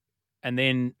 And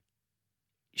then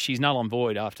she's null and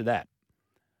void after that.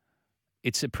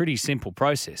 It's a pretty simple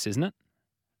process, isn't it?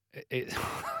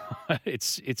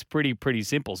 It's pretty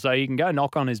simple. So you can go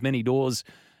knock on as many doors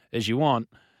as you want.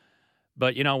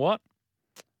 But you know what?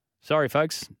 Sorry,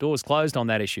 folks. Doors closed on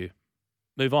that issue.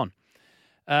 Move on.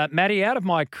 Matty, out of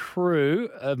my crew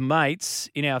of mates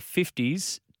in our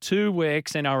 50s, 2 were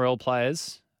ex-NRL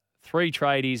players, 3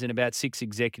 tradies and about 6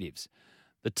 executives.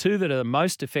 The 2 that are the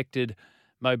most affected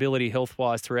mobility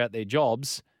health-wise throughout their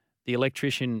jobs, the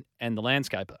electrician and the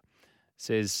landscaper,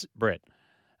 says Brett.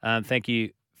 Thank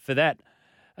you for that.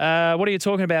 What are you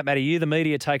talking about, Matty? You, the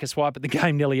media, take a swipe at the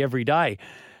game nearly every day.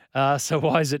 So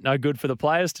why is it no good for the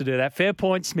players to do that? Fair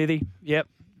point, Smithy. Yep,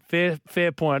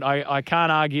 fair point. I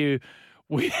can't argue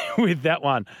with that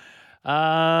one.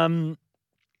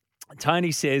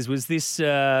 Tony says, was this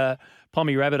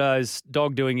Pommy Rabbitoh's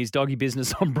dog doing his doggy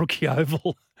business on Brookie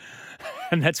Oval?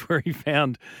 And that's where he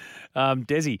found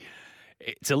Desi.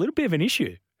 It's a little bit of an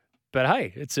issue, but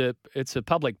hey, it's a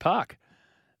public park.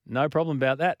 No problem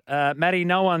about that. Matty,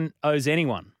 no one owes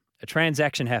anyone. A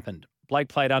transaction happened. Blake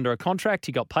played under a contract.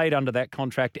 He got paid under that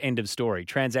contract. End of story.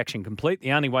 Transaction complete.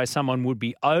 The only way someone would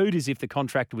be owed is if the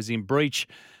contract was in breach.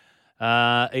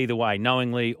 Either way,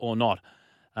 knowingly or not.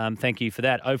 Thank you for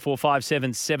that.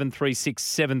 0457 736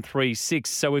 736.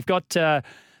 So we've got the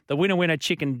winner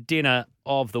chicken dinner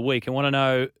of the week. I want to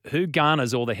know who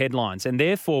garners all the headlines. And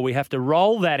therefore, we have to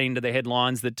roll that into the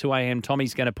headlines that 2am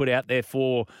Tommy's going to put out there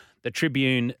for the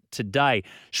Tribune today.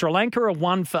 Sri Lanka are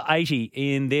 1 for 80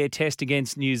 in their test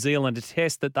against New Zealand, a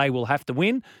test that they will have to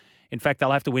win. In fact,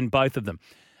 they'll have to win both of them.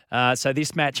 So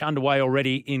this match underway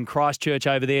already in Christchurch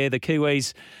over there. The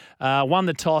Kiwis won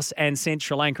the toss and sent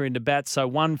Sri Lanka into bat. So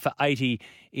 1 for 80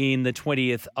 in the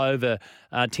 20th over.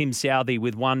 Tim Southey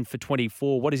with 1 for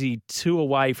 24. What is he? 2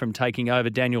 away from taking over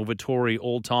Daniel Vettori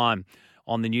all time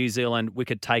on the New Zealand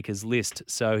wicket takers list.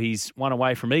 So he's 1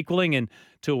 away from equaling and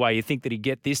 2 away. You think that he'd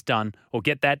get this done or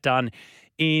get that done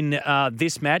in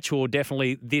this match or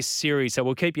definitely this series. So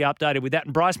we'll keep you updated with that.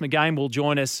 And Bryce McGain will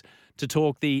join us to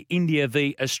talk the India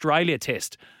v Australia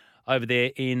test over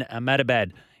there in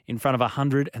Ahmedabad in front of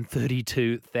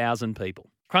 132,000 people.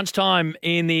 Crunch time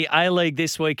in the A-League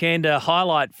this weekend. A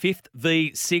highlight 5th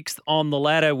v 6th on the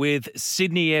ladder with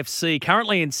Sydney FC,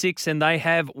 currently in 6th, and they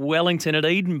have Wellington at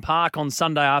Eden Park on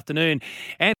Sunday afternoon.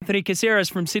 Anthony Caceres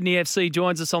from Sydney FC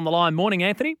joins us on the line. Morning,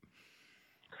 Anthony.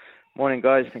 Morning,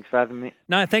 guys. Thanks for having me.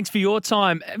 No, thanks for your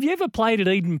time. Have you ever played at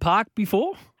Eden Park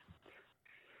before?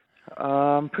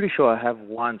 I'm pretty sure I have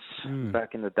once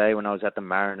back in the day when I was at the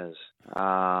Mariners.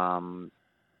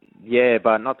 Yeah,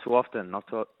 but not too often. Not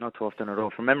too often at all.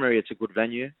 From memory, it's a good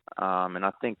venue, and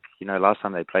I think last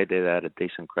time they played there, they had a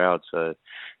decent crowd. So,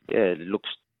 yeah, it looks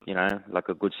like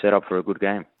a good setup for a good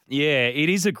game. Yeah,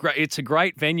 it's a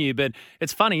great venue, but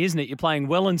it's funny, isn't it? You're playing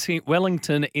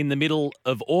Wellington in the middle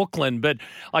of Auckland, but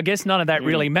I guess none of that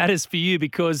really matters for you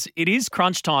because it is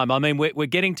crunch time. I mean, we're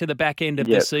getting to the back end of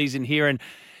the season here, and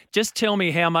just tell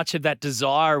me how much of that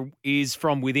desire is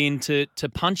from within to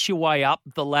punch your way up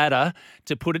the ladder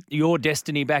to put your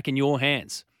destiny back in your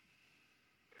hands.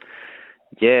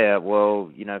 Yeah,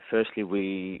 well, firstly,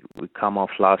 we come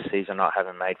off last season not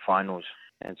having made finals,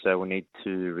 and so we need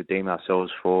to redeem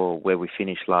ourselves for where we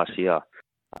finished last year.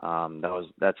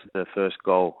 That's the first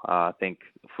goal. I think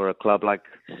for a club like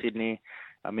Sydney,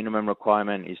 a minimum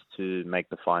requirement is to make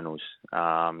the finals.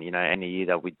 Any year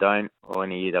that we don't, or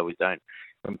any year that we don't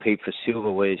compete for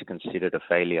silverware is considered a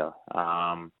failure.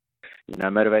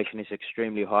 Motivation is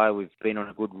extremely high. We've been on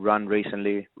a good run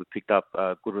recently. We picked up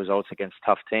good results against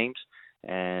tough teams,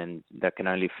 and that can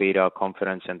only feed our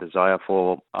confidence and desire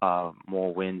for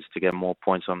more wins to get more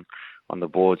points on the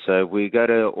board. So we go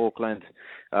to Auckland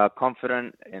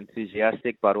confident,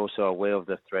 enthusiastic, but also aware of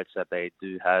the threats that they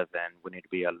do have, and we need to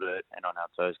be alert and on our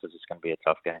toes because it's going to be a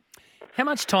tough game. How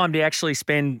much time do you actually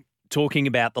spend talking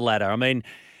about the ladder? I mean,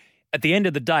 at the end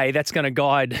of the day, that's going to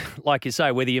guide, like you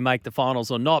say, whether you make the finals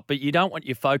or not, but you don't want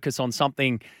your focus on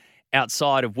something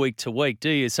outside of week to week, do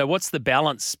you? So what's the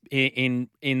balance in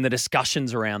the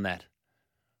discussions around that?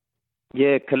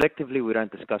 Yeah, collectively we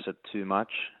don't discuss it too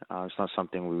much. It's not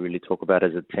something we really talk about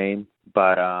as a team.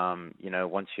 But,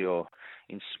 once you're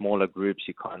in smaller groups,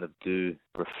 you kind of do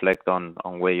reflect on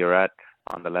where you're at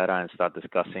on the ladder and start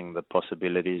discussing the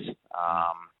possibilities.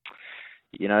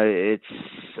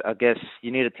 I guess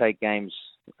you need to take games,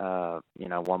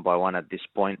 one by one at this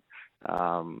point.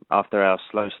 After our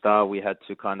slow start, we had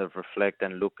to kind of reflect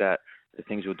and look at the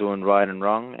things we're doing right and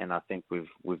wrong, and I think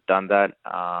we've done that.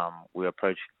 We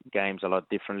approach games a lot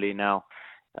differently now.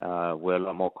 We're a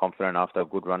lot more confident after a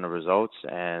good run of results,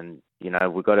 and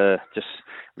we've got to just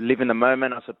live in the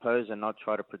moment, I suppose, and not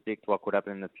try to predict what could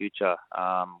happen in the future.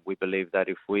 We believe that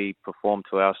if we perform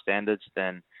to our standards,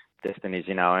 then destiny is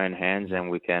in our own hands,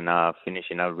 and we can finish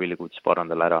in a really good spot on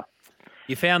the ladder.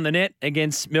 You found the net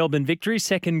against Melbourne Victory,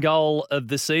 second goal of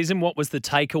the season. What was the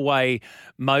takeaway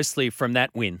mostly from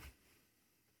that win?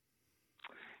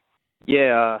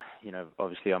 Yeah,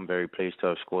 obviously I'm very pleased to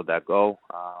have scored that goal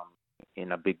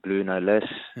in a big blue, no less.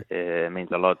 It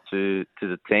means a lot to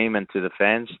the team and to the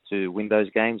fans to win those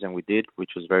games, and we did,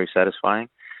 which was very satisfying.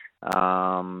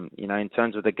 In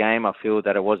terms of the game, I feel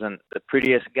that it wasn't the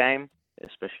prettiest game,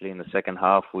 especially in the second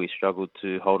half. We struggled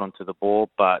to hold on to the ball,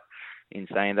 but in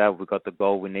saying that, we got the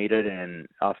goal we needed, and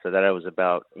after that, it was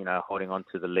about holding on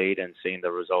to the lead and seeing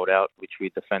the result out, which we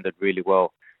defended really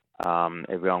well.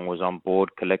 Everyone was on board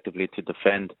collectively to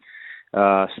defend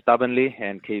stubbornly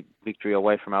and keep Victory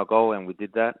away from our goal, and we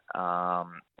did that.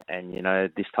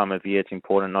 This time of year, it's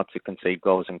important not to concede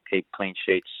goals and keep clean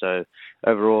sheets. So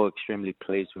overall, extremely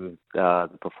pleased with the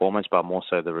performance, but more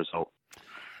so the result.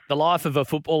 The life of a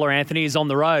footballer, Anthony, is on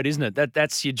the road, isn't it?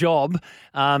 That's your job.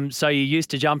 So you're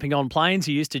used to jumping on planes,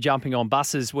 you're used to jumping on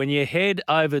buses. When you head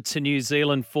over to New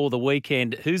Zealand for the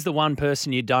weekend, who's the one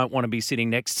person you don't want to be sitting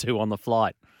next to on the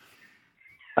flight?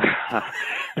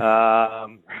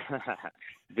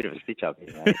 Bit of a stitch up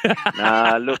here, mate.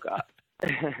 Nah, look,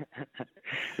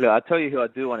 I'll tell you who I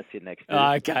do want to sit next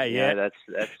to. Okay, yeah. That's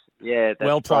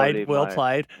well played.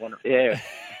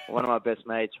 One of my best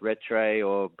mates, Retre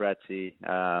or Bratsy,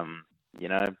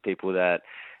 people that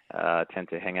tend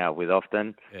to hang out with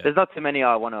often. Yeah. There's not too many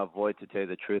I want to avoid, to tell you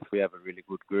the truth. We have a really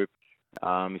good group.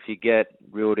 If you get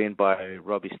reeled in by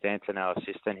Robbie Stanton, our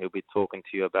assistant, he'll be talking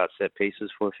to you about set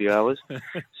pieces for a few hours.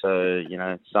 So,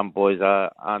 some boys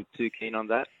aren't too keen on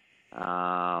that,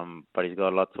 but he's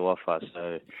got a lot to offer.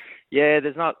 So, yeah,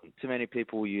 there's not too many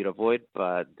people you'd avoid,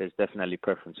 but there's definitely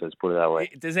preferences, put it that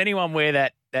way. Does anyone wear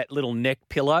that little neck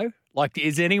pillow? Like,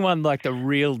 is anyone like the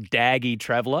real daggy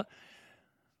traveller?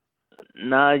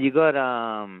 No, you got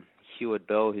Hewitt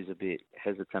Bell, who's a bit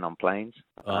hesitant on planes.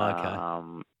 Oh, okay.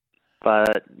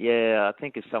 But, yeah, I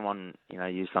think if someone,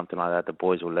 use something like that, the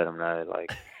boys will let them know,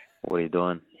 like, what are you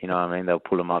doing? You know what I mean? They'll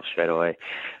pull them up straight away.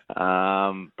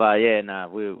 But, yeah,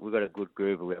 we've got a good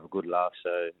group. We have a good laugh.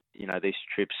 So, these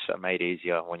trips are made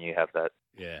easier when you have that.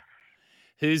 Yeah.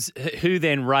 Who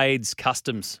then raids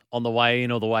customs on the way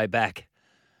in or the way back?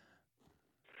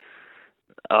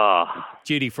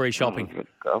 Duty-free shopping.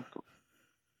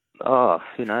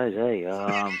 Who knows, eh?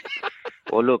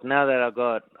 Well, look, now that I've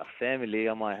got a family,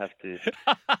 I might have to,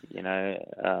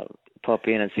 pop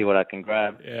in and see what I can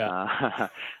grab. Yeah.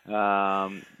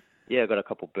 Yeah, I've got a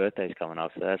couple of birthdays coming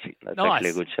up, so that's Nice. actually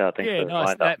a good shout. Thanks for the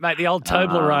nice. lineup. Mate, the old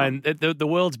Toblerone, the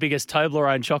world's biggest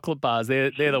Toblerone chocolate bars,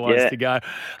 they're the ones to go.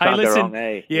 Hey, Can't go listen, wrong,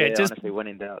 eh? just honestly, when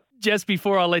in doubt. just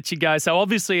before I let you go, so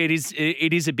obviously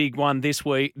it is a big one this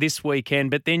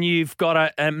weekend, but then you've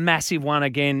got a massive one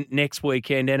again next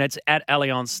weekend, and it's at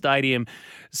Allianz Stadium.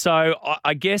 So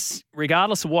I guess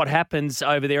regardless of what happens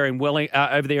over there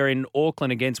in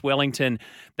Auckland against Wellington,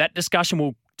 that discussion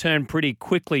will turn pretty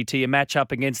quickly to your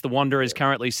matchup against the Wanderers,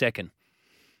 currently second.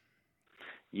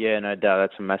 Yeah, no doubt.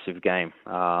 That's a massive game.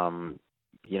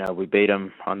 We beat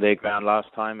them on their ground last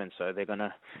time, and so they're going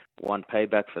to want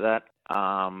payback for that.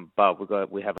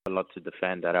 But we have a lot to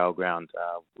defend at our ground.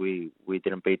 We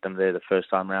didn't beat them there the first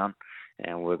time round,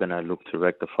 and we're going to look to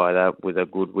rectify that with a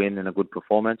good win and a good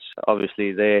performance.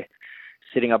 Obviously, they're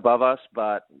sitting above us,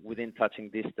 but within touching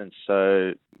distance.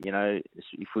 So,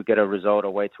 if we get a result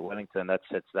away to Wellington, that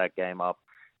sets that game up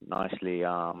nicely.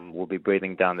 We'll be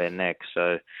breathing down their neck.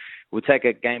 So we'll take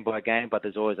it game by game, but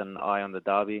there's always an eye on the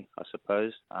derby, I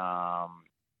suppose.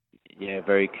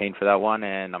 Very keen for that one,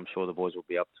 and I'm sure the boys will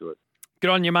be up to it. Good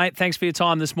on you, mate. Thanks for your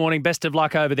time this morning. Best of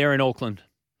luck over there in Auckland.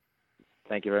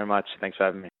 Thank you very much. Thanks for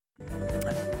having me.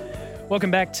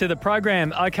 Welcome back to the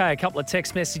program. Okay, a couple of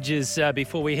text messages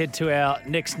before we head to our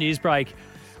next news break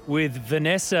with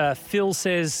Vanessa. Phil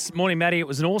says, morning, Matty. It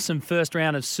was an awesome first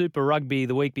round of Super Rugby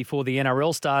the week before the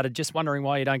NRL started. Just wondering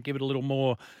why you don't give it a little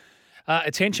more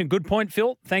attention. Good point,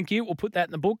 Phil. Thank you. We'll put that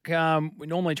in the book. We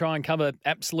normally try and cover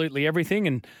absolutely everything,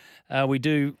 and we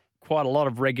do quite a lot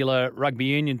of regular rugby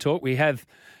union talk. We have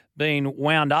been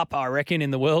wound up, I reckon, in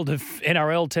the world of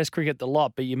NRL Test cricket, the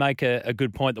lot, but you make a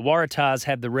good point. The Waratahs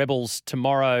have the Rebels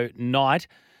tomorrow night.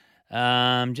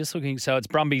 Just looking, so it's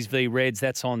Brumbies v Reds.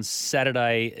 That's on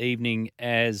Saturday evening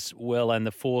as well, and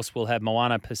the Force will have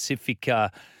Moana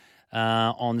Pacifica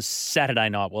on Saturday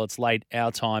night. Well, it's late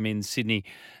our time in Sydney.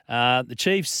 The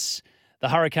Chiefs, the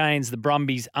Hurricanes, the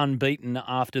Brumbies unbeaten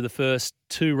after the first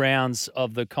two rounds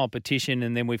of the competition,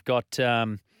 and then we've got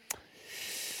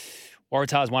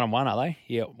Waratahs 1-1, are they?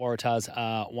 Yeah, Waratahs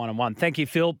are 1-1. Thank you,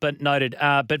 Phil, but noted.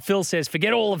 But Phil says,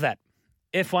 forget all of that.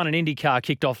 F1 and IndyCar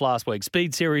kicked off last week.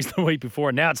 Speed Series the week before,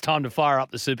 and now it's time to fire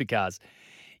up the supercars.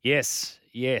 Yes,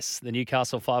 the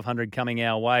Newcastle 500 coming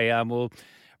our way. We'll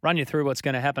run you through what's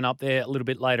going to happen up there a little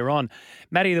bit later on.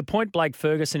 Matty, the point Blake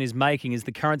Ferguson is making is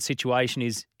the current situation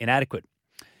is inadequate.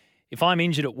 If I'm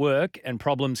injured at work and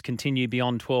problems continue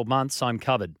beyond 12 months, I'm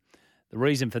covered. The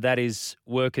reason for that is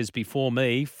workers before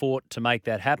me fought to make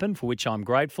that happen, for which I'm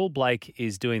grateful. Blake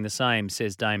is doing the same,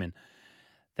 says Damon.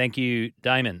 Thank you,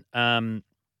 Damon.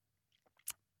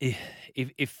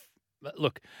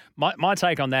 Look, my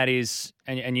take on that is,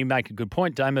 and you make a good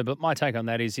point, Damon, but my take on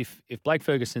that is if Blake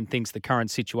Ferguson thinks the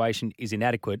current situation is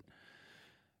inadequate,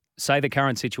 say the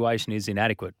current situation is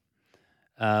inadequate.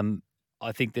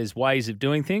 I think there's ways of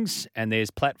doing things, and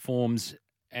there's platforms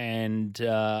and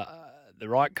the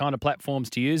right kind of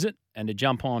platforms to use it, and to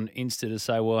jump on Insta to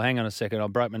say, well, hang on a second, I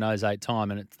broke my nose 8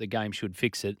 times and the game should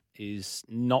fix it, is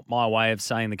not my way of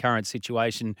saying the current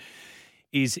situation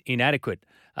is inadequate.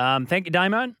 Thank you,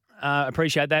 Damon.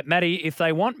 Appreciate that. Matty, if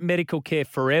they want medical care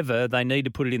forever, they need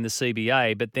to put it in the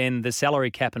CBA, but then the salary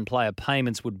cap and player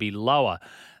payments would be lower.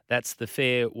 That's the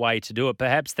fair way to do it.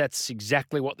 Perhaps that's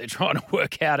exactly what they're trying to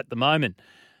work out at the moment.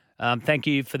 Thank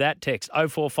you for that text.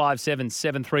 0457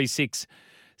 736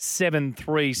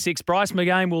 736. Bryce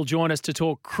McGain will join us to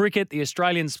talk cricket. The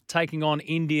Australians taking on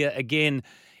India again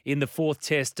in the fourth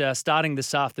test starting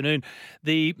this afternoon.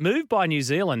 The move by New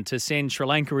Zealand to send Sri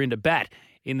Lanka into bat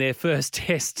in their first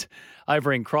test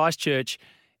over in Christchurch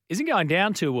isn't going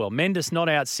down too well. Mendes not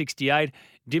out 68.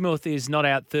 Dimuth is not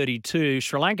out 32.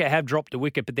 Sri Lanka have dropped a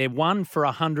wicket, but they're 1 for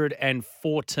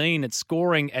 114. It's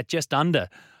scoring at just under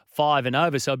 5 and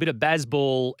over. So a bit of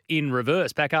Bazball in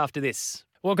reverse. Back after this.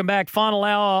 Welcome back. Final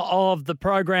hour of the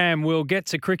program. We'll get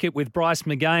to cricket with Bryce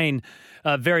McGain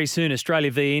very soon.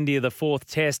 Australia v India, the fourth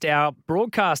test. Our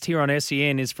broadcast here on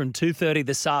SEN is from 2:30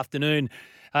 this afternoon,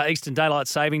 Eastern Daylight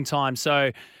Saving Time. So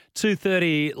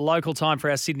 2:30 local time for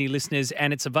our Sydney listeners,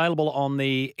 and it's available on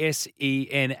the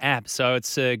SEN app. So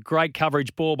it's great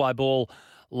coverage, ball by ball,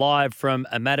 live from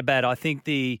Ahmedabad. I think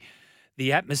the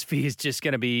atmosphere is just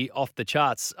going to be off the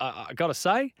charts. I got to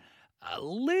say, a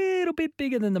little bit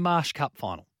bigger than the Marsh Cup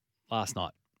final last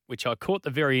night, which I caught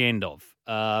the very end of.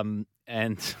 And,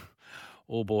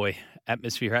 oh boy,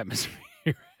 atmosphere.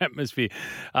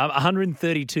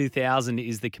 132,000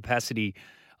 is the capacity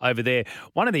over there.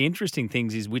 One of the interesting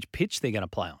things is which pitch they're going to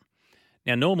play on.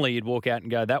 Now, normally you'd walk out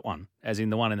and go that one, as in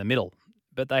the one in the middle,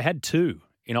 but they had two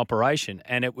in operation,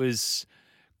 and it was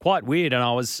quite weird. And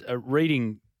I was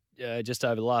reading just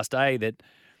over the last day that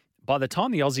by the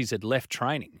time the Aussies had left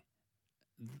training,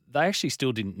 they actually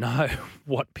still didn't know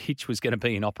what pitch was going to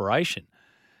be in operation.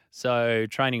 So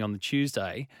training on the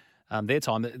Tuesday, their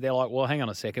time, they're like, well, hang on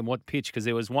a second, what pitch? Because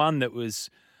there was one that was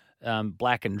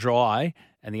black and dry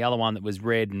and the other one that was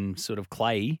red and sort of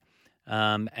clayey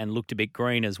and looked a bit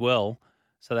green as well.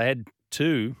 So they had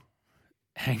two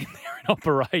hanging there in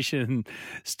operation.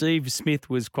 Steve Smith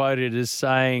was quoted as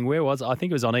saying, where was it? I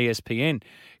think it was on ESPN,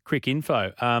 Crick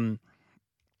Info.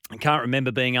 I can't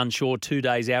remember being unsure 2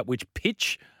 days out which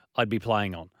pitch I'd be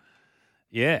playing on.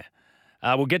 Yeah.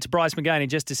 We'll get to Bryce McGain in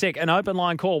just a sec. An open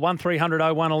line call, 1300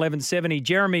 01 1170.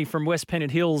 Jeremy from West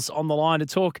Pennant Hills on the line to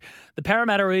talk the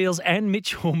Parramatta Eels and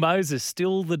Mitchell Moses.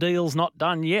 Still the deal's not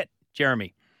done yet,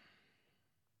 Jeremy.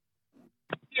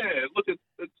 Yeah, look,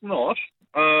 it's not.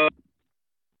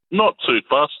 Not too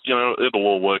fussed, it'll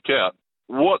all work out.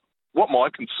 What my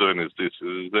concern is this,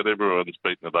 is that everyone's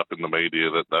beating it up in the media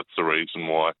that's the reason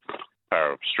why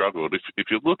Para have struggled.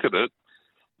 If you look at it,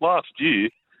 last year,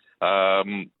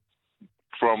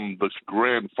 from the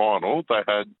grand final, they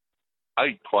had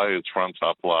 8 players front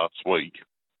up last week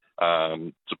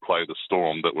to play the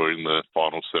Storm that were in the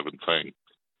final 17.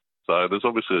 So there's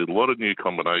obviously a lot of new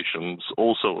combinations.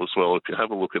 Also, as well, if you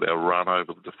have a look at our run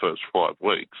over the first 5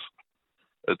 weeks,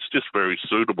 it's just very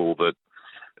suitable that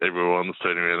everyone's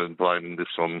turning around and blaming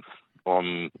this on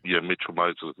Mitchell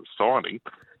Moses' signing.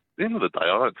 At the end of the day,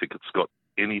 I don't think it's got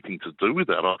anything to do with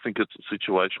that. I think it's a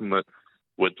situation that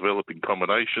we're developing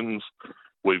combinations.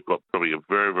 We've got probably a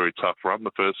very, very tough run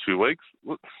the first few weeks.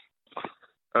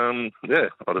 I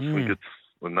just think it's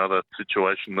another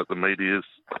situation that the media's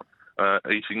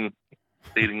eating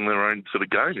their own sort of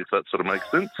game, if that sort of makes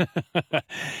sense.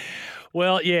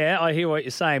 Well, yeah, I hear what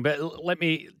you're saying, but let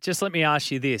me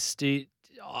ask you this: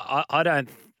 I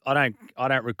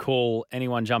don't recall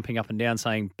anyone jumping up and down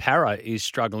saying Para is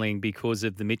struggling because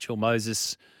of the Mitchell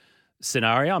Moses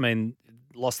scenario. I mean,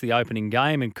 lost the opening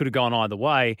game and could have gone either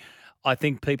way. I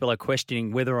think people are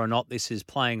questioning whether or not this is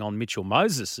playing on Mitchell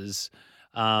Moses's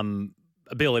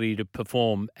ability to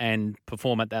perform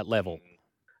at that level.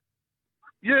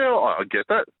 Yeah, I get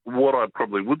that. What I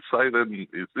probably would say then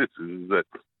is that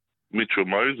Mitchell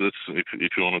Moses, if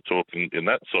you want to talk in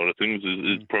that side of things,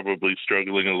 is probably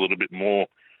struggling a little bit more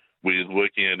with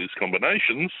working out his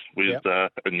combinations with a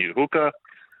new hooker.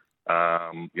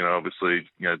 Obviously,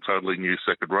 totally new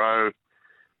second row,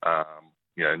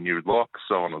 new lock,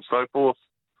 so on and so forth.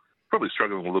 Probably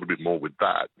struggling a little bit more with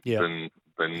that than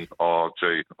I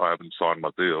haven't signed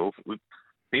my deal.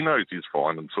 He knows he's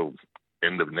fine until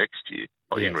end of next year.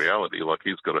 In reality,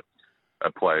 he's got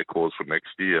a player clause for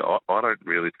next year. I don't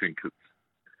really think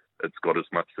it's got as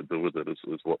much to do with it as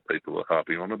what people are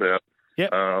harping on about. Yep.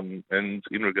 And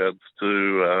in regards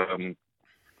to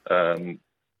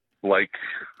Blake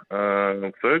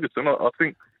Ferguson, I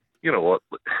think, you know what,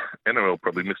 NRL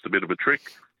probably missed a bit of a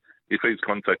trick. If he's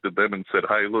contacted them and said,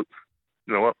 hey, look,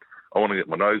 you know what, I want to get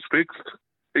my nose fixed.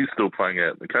 He's still playing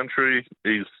out in the country.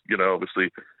 He's,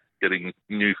 obviously getting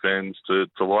new fans to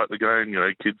like the game,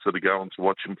 kids that are going to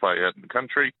watch him play out in the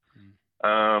country.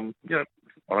 I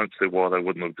don't see why they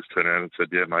wouldn't have just turned around and said,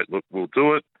 yeah, mate, look, we'll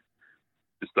do it.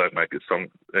 Just don't make a song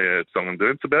and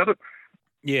dance about it.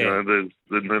 Yeah. There's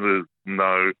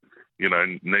no,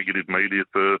 negative media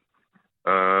for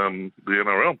the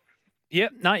NRL.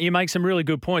 Yep. No, you make some really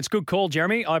good points. Good call,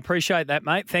 Jeremy. I appreciate that,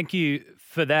 mate. Thank you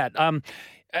for that.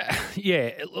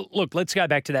 Look, let's go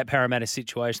back to that Parramatta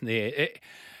situation there.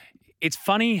 It's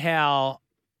funny how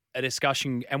a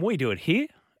discussion, and we do it here,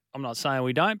 I'm not saying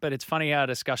we don't, but it's funny how a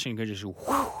discussion can just,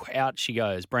 out she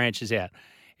goes, branches out.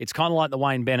 It's kind of like the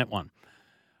Wayne Bennett one.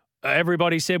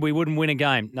 Everybody said we wouldn't win a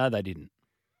game. No, they didn't.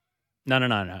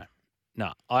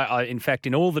 No. I in fact,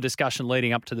 in all the discussion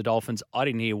leading up to the Dolphins, I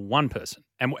didn't hear one person.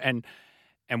 And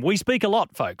we speak a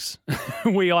lot, folks.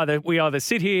 we either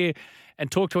sit here and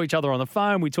talk to each other on the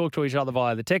phone. We talk to each other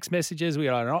via the text messages. We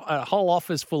got a whole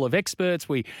office full of experts.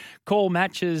 We call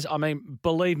matches. I mean,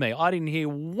 believe me, I didn't hear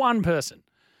one person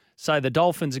say the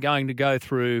Dolphins are going to go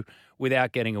through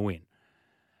without getting a win.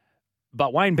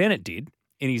 But Wayne Bennett did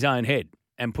in his own head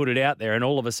and put it out there, and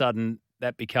all of a sudden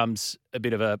that becomes a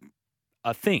bit of a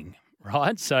thing,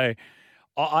 right? So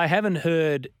I haven't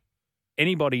heard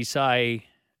anybody say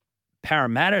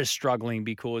Parramatta is struggling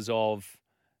because of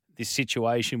this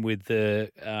situation with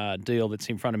the deal that's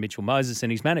in front of Mitchell Moses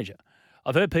and his manager.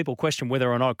 I've heard people question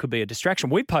whether or not it could be a distraction.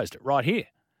 We post it right here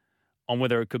on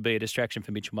whether it could be a distraction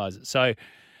for Mitchell Moses. So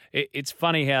it's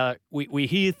funny how we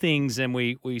hear things and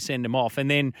we send them off. And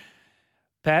then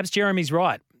perhaps Jeremy's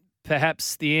right.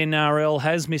 Perhaps the NRL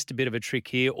has missed a bit of a trick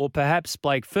here, or perhaps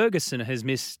Blake Ferguson has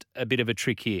missed a bit of a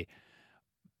trick here.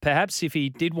 perhaps if he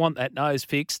did want that nose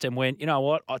fixed and went, you know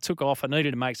what, I took off, I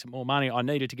needed to make some more money, I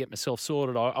needed to get myself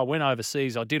sorted, I went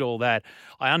overseas, I did all that.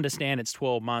 I understand it's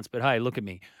 12 months, but hey, look at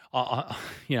me.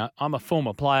 I'm a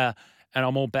former player and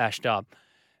I'm all bashed up,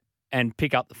 and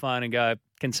pick up the phone and go,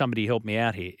 can somebody help me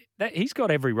out here? He's got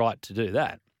every right to do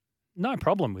that. No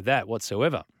problem with that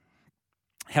whatsoever.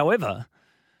 However,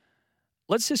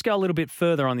 let's just go a little bit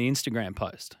further on the Instagram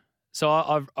post. So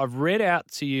I've read out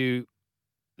to you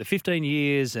the 15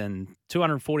 years and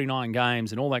 249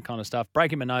 games and all that kind of stuff,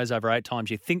 breaking my nose over 8 times.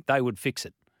 You think they would fix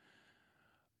it?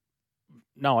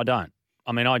 No, I don't.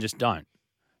 I mean, I just don't.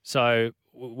 So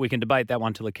we can debate that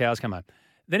one till the cows come home.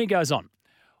 Then he goes on.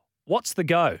 What's the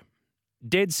go?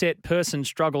 Dead set person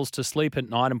struggles to sleep at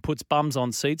night and puts bums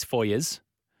on seats for yous,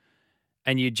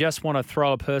 and you just want to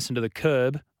throw a person to the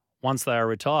curb once they are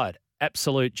retired.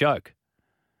 Absolute joke.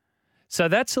 So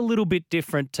that's a little bit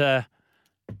different.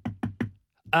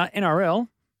 NRL,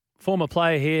 former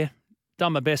player here,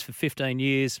 done my best for 15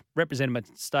 years, represented my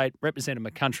state, represented my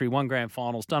country, won grand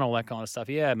finals, done all that kind of stuff.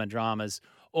 Yeah, my dramas,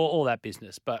 all that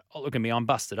business. But look at me, I'm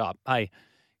busted up. Hey,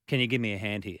 can you give me a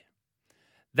hand here?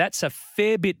 That's a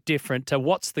fair bit different to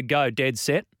what's the go, dead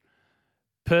set.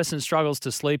 Person struggles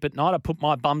to sleep at night. I put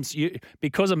my bums,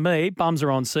 because of me, bums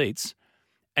are on seats,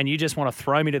 and you just want to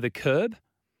throw me to the curb?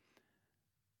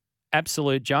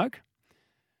 Absolute joke.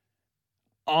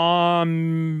 I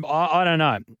don't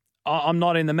know. I'm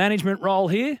not in the management role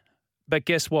here, but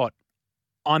guess what?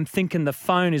 I'm thinking the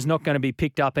phone is not going to be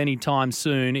picked up anytime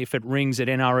soon if it rings at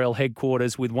NRL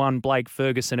headquarters with one Blake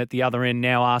Ferguson at the other end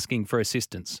now asking for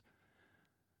assistance.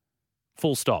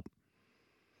 Full stop.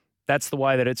 That's the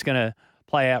way that it's going to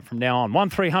play out from now on.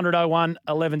 1300 01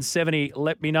 1170.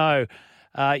 Let me know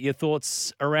your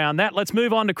thoughts around that. Let's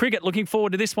move on to cricket. Looking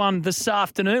forward to this one this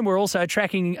afternoon. We're also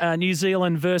tracking New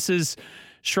Zealand versus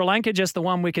Sri Lanka, just the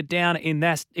 1 wicket down in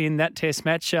that test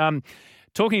match.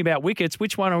 Talking about wickets,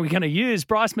 which one are we going to use?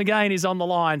 Bryce McGain is on the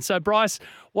line. So, Bryce,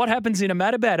 what happens in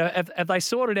Ahmedabad? Have they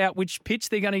sorted out which pitch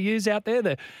they're going to use out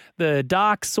there? The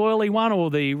dark, soily one or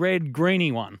the red,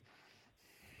 greeny one?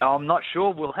 I'm not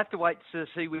sure. We'll have to wait to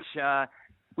see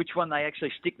which one they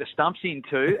actually stick the stumps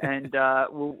into, and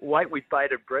we'll wait with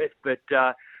bated breath. But,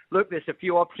 look, there's a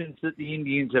few options that the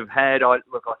Indians have had. I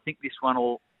think this one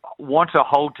will want to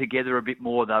hold together a bit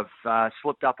more. They've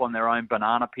slipped up on their own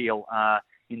banana peel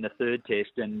in the third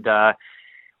test, and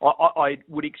I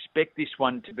would expect this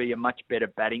one to be a much better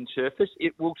batting surface.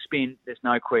 It will spin, there's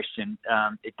no question.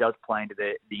 It does play into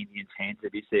the Indians' hands.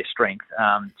 It is their strength.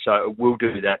 So it will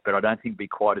do that, but I don't think it'll be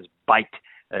quite as baked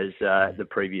as the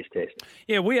previous test.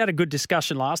 Yeah, we had a good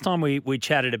discussion last time. We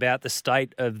chatted about the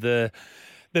state of the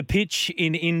pitch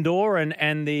in indoor,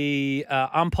 and the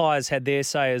umpires had their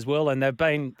say as well, and they've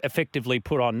been effectively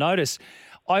put on notice.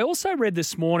 I also read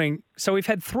this morning, so we've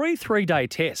had 3 3-day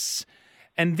tests,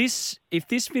 and if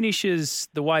this finishes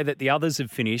the way that the others have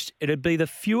finished, it'd be the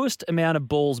fewest amount of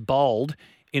balls bowled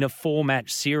in a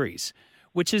 4-match series,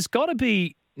 which has got to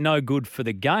be no good for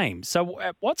the game. So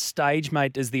at what stage,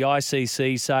 mate, does the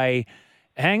ICC say,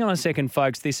 hang on a second,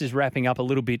 folks, this is wrapping up a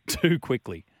little bit too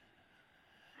quickly?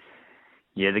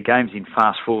 Yeah, the game's in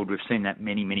fast forward. We've seen that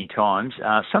many, many times.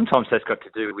 Sometimes that's got to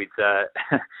do with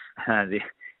the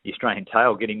Australian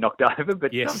tail getting knocked over,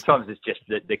 but yes, sometimes it's just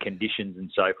the conditions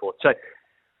and so forth. So,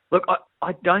 look,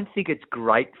 I don't think it's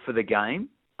great for the game.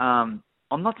 I'm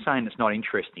not saying it's not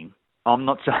interesting. I'm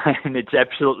not saying it's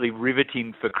absolutely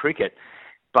riveting for cricket,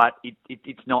 but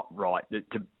it's not right to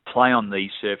play on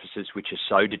these surfaces which are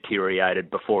so deteriorated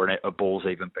before a ball's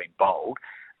even been bowled.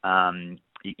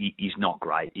 Is not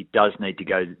great. It does need to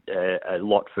go a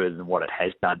lot further than what it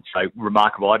has done. So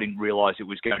remarkable. I didn't realise it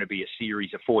was going to be a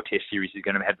 4-test series is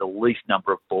going to have the least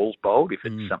number of balls bowled if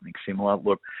it's something similar.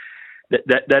 Look,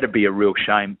 that'd be a real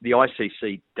shame. The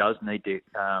ICC does need to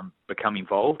become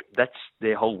involved. That's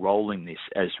their whole role in this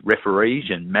as referees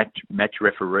and match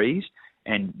referees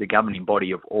and the governing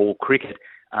body of all cricket.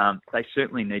 They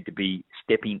certainly need to be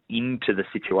stepping into the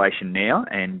situation now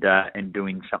and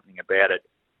doing something about it.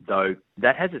 Though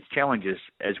that has its challenges,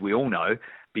 as we all know,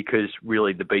 because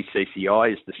really the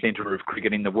BCCI is the centre of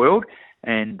cricket in the world,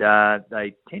 and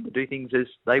they tend to do things as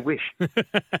they wish.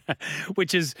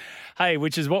 which is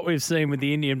what we've seen with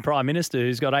the Indian Prime Minister,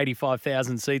 who's got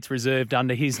 85,000 seats reserved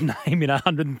under his name in a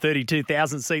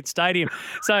 132,000-seat stadium.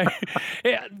 So,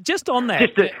 yeah, just on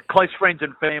that. Just close friends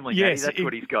and family, yes, that's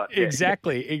what he's got. Yeah.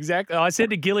 Exactly. I said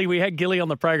to Gilly, we had Gilly on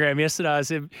the program yesterday, I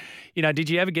said, did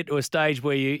you ever get to a stage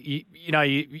where you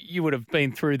would have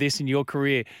been through this in your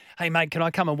career? Hey, mate, can I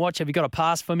come and watch? Have you got a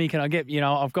pass for me? Can I get,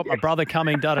 I've got my brother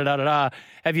coming, da-da-da-da-da.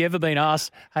 Have you ever been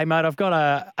asked, hey, mate, I've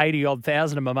got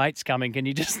 80,000 of my mates coming. Can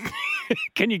you just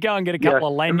Can you go and get a couple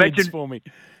of lanyards for me?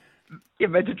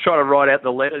 Imagine trying to write out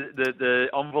the letter, the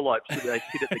envelopes that they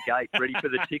sit at the gate ready for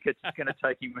the tickets. It's going to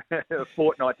take him a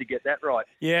fortnight to get that right.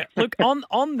 Yeah, look,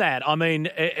 on that, I mean,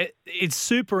 it's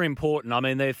super important. I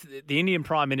mean, the Indian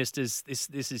Prime Minister's, this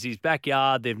is his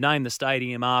backyard. They've named the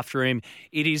stadium after him.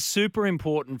 It is super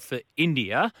important for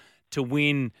India to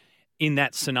win in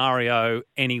that scenario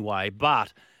anyway.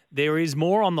 But there is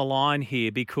more on the line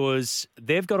here because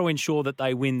they've got to ensure that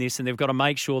they win this, and they've got to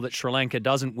make sure that Sri Lanka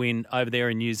doesn't win over there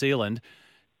in New Zealand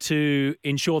to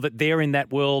ensure that they're in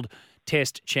that World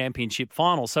Test Championship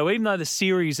final. So even though the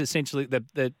series, essentially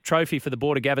the trophy for the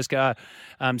Border Gavaskar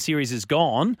series is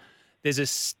gone,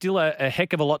 there's still a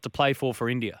heck of a lot to play for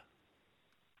India.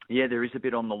 Yeah, there is a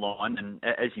bit on the line. And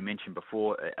as you mentioned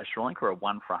before, Sri Lanka are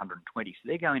 1 for 120, so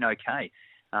they're going okay.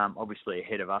 Obviously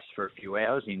ahead of us for a few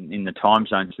hours in the time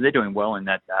zone. So they're doing well in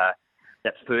that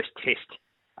first test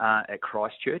at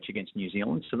Christchurch against New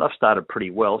Zealand. So they've started pretty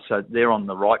well. So they're on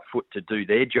the right foot to do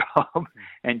their job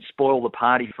and spoil the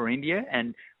party for India.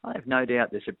 And I have no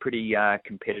doubt there's a pretty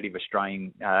competitive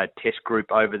Australian test group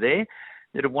over there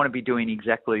that want to be doing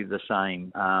exactly the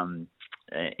same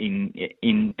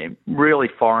in really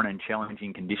foreign and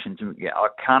challenging conditions. I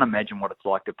can't imagine what it's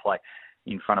like to play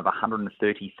in front of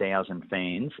 130,000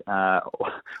 fans,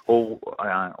 all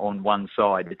on one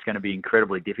side. It's going to be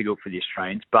incredibly difficult for the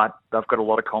Australians, but they've got a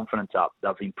lot of confidence up.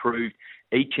 They've improved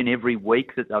each and every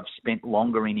week that they've spent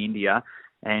longer in India,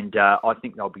 and I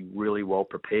think they'll be really well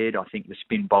prepared. I think the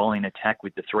spin bowling attack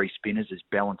with the three spinners is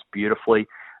balanced beautifully.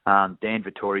 Dan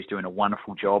Vettori's doing a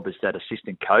wonderful job as that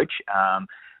assistant coach.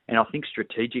 And I think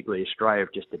strategically, Australia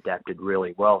have just adapted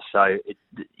really well. So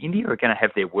India are going to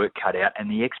have their work cut out,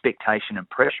 and the expectation and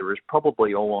pressure is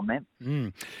probably all on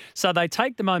them. So they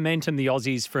take the momentum, the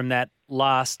Aussies, from that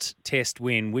last test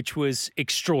win, which was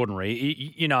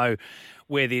extraordinary. You know,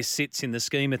 where this sits in the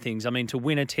scheme of things. I mean, to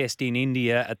win a test in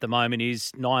India at the moment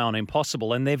is nigh on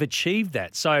impossible, and they've achieved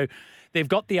that. So they've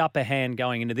got the upper hand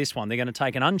going into this one. They're going to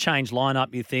take an unchanged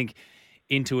lineup, you think,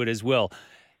 into it as well.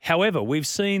 However, we've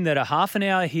seen that a half an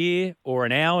hour here or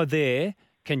an hour there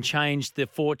can change the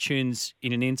fortunes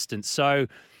in an instant. So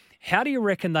how do you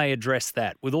reckon they address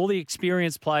that? With all the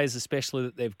experienced players, especially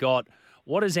that they've got,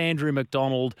 what does Andrew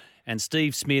McDonald and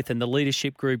Steve Smith and the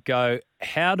leadership group go,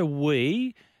 how do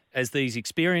we, as these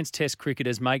experienced test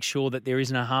cricketers, make sure that there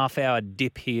isn't a half-hour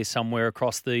dip here somewhere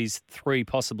across these 3,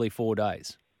 possibly 4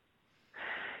 days?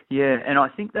 Yeah, and I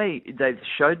think they've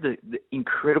showed the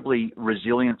incredibly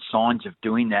resilient signs of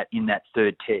doing that in that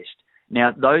third test.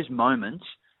 Now, those moments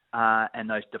and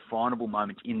those definable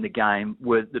moments in the game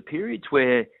were the periods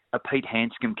where a Pete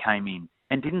Handscomb came in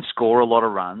and didn't score a lot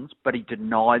of runs, but he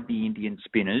denied the Indian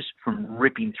spinners from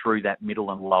ripping through that middle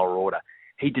and lower order.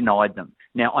 He denied them.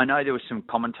 Now, I know there were some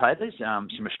commentators, some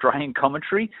Australian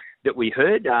commentary that we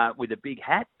heard with a big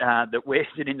hat that wears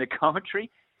it in the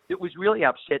commentary, that was really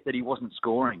upset that he wasn't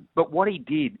scoring. But what he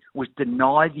did was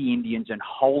deny the Indians and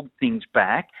hold things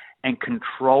back and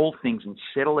control things and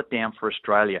settle it down for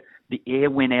Australia. The air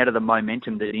went out of the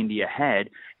momentum that India had,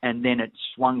 and then it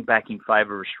swung back in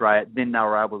favour of Australia. Then they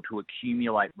were able to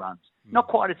accumulate runs. Not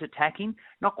quite as attacking,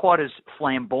 not quite as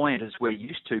flamboyant as we're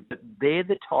used to, but they're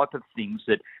the type of things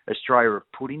that Australia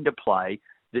have put into play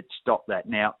that stop that.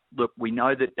 Now, look, we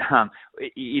know that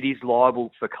it is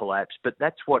liable for collapse, but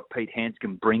that's what Pete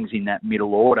Handscomb brings in that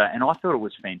middle order, and I thought it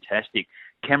was fantastic.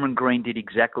 Cameron Green did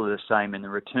exactly the same, and the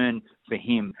return for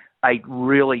him, a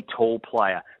really tall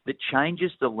player that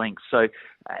changes the length. So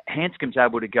Handscomb's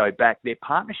able to go back. Their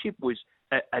partnership was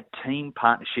a team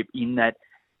partnership in that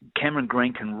Cameron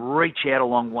Green can reach out a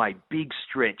long way, big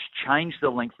stretch, change the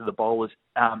length of the bowlers.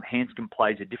 Handscomb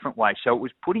plays a different way. So it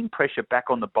was putting pressure back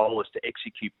on the bowlers to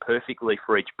execute perfectly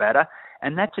for each batter,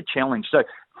 and that's a challenge. So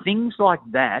things like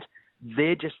that,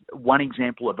 they're just one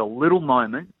example of a little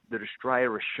moment that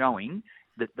Australia are showing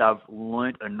that they've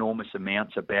learnt enormous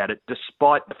amounts about it,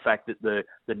 despite the fact that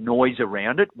the noise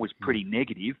around it was pretty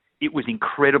negative. It was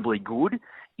incredibly good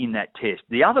in that test.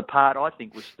 The other part, I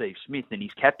think, was Steve Smith and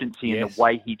his captaincy and the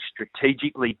way he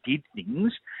strategically did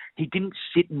things. He didn't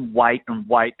sit and wait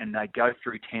and they go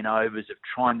through 10 overs of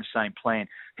trying the same plan.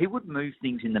 He would move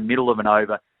things in the middle of an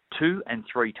over 2 and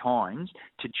 3 times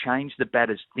to change the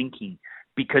batter's thinking,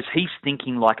 because he's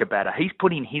thinking like a batter. He's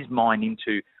putting his mind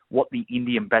into what the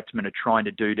Indian batsmen are trying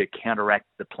to do to counteract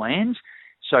the plans.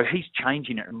 So he's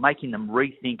changing it and making them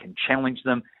rethink and challenge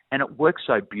them, and it works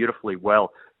so beautifully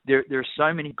well. There are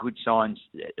so many good signs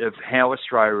of how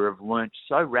Australia have learnt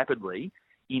so rapidly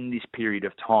in this period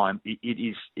of time.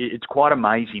 It's quite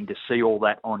amazing to see all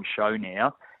that on show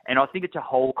now, And I think it's a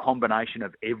whole combination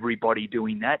of everybody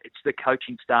doing that. It's the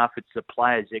coaching staff, it's the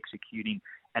players executing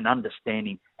and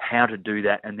understanding how to do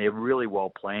that, and they're really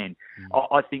well planned.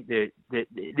 I think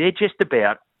they're just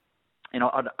about, and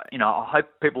I hope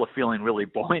people are feeling really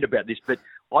buoyant about this, but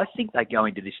I think they go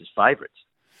into this as favourites.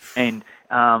 And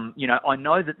I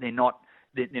know that they're not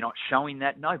showing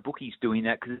that. No bookie's doing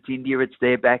that because it's India, it's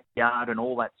their backyard, and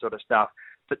all that sort of stuff.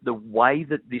 But the way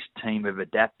that this team have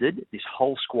adapted, this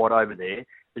whole squad over there,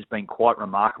 has been quite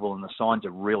remarkable, and the signs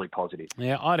are really positive.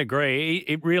 Yeah, I'd agree.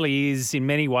 It really is, in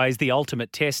many ways, the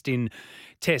ultimate test in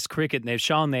Test cricket, and they've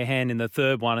shown their hand in the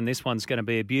third one, and this one's going to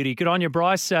be a beauty. Good on you,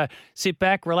 Bryce. Sit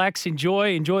back, relax,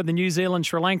 enjoy the New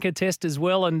Zealand-Sri Lanka test as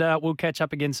well, and we'll catch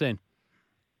up again soon.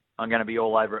 I'm going to be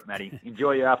all over it, Matty.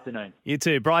 Enjoy your afternoon. You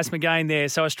too. Bryce McGain there.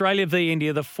 So Australia v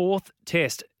India, the fourth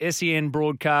test. SEN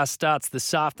broadcast starts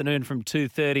this afternoon from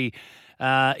 2:30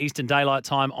 Eastern Daylight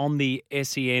Time on the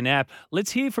SEN app.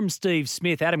 Let's hear from Steve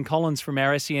Smith. Adam Collins from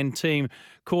our SEN team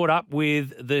caught up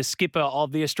with the skipper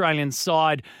of the Australian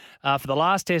side for the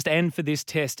last test and for this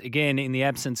test, again, in the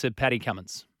absence of Paddy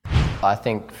Cummins. I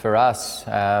think for us,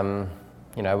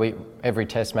 every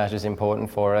test match is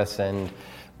important for us, and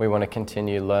we want to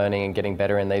continue learning and getting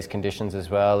better in these conditions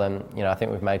as well. And, I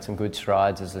think we've made some good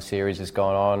strides as the series has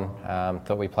gone on.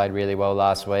 Thought we played really well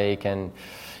last week, and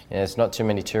there's not too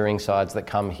many touring sides that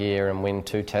come here and win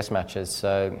 2 test matches.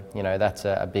 So, that's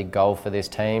a big goal for this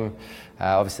team.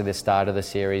 Obviously, the start of the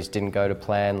series didn't go to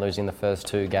plan, losing the first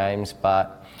 2 games,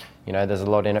 but, there's a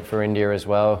lot in it for India as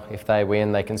well. If they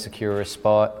win, they can secure a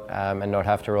spot and not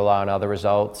have to rely on other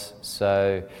results.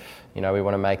 So, we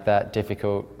want to make that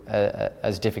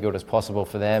as difficult as possible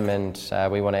for them, and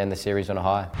we want to end the series on a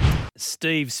high.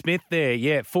 Steve Smith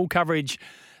there, full coverage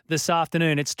this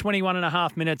afternoon. It's 21 and a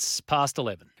half minutes past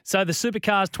 11. So the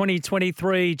Supercars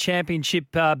 2023 Championship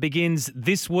begins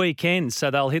this weekend,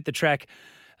 so they'll hit the track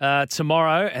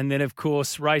tomorrow, and then, of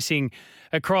course, racing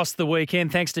across the weekend.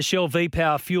 Thanks to Shell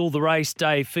V-Power Fuel the Race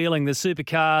Day feeling, the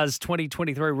Supercars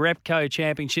 2023 Repco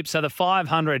Championship. So the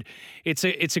 500, it's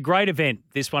a great event,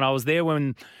 this one. I was there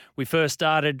when we first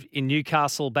started in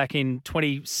Newcastle back in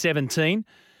 2017.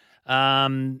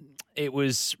 It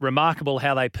was remarkable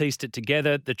how they pieced it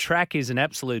together. The track is an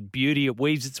absolute beauty. It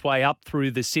weaves its way up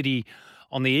through the city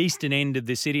on the eastern end of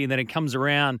the city, and then it comes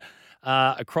around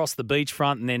across the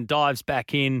beachfront and then dives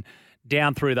back in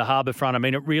down through the harbour front. I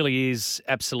mean, it really is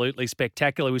absolutely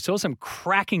spectacular. We saw some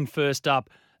cracking first up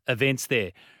events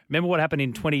there. Remember what happened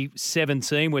in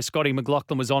 2017 where Scotty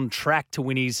McLaughlin was on track to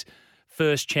win his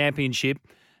first championship,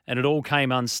 and it all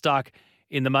came unstuck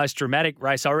in the most dramatic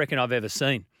race I reckon I've ever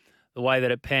seen. The way that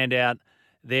it panned out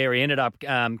there, he ended up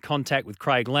contact with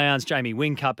Craig Lowndes. Jamie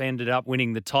Whincup ended up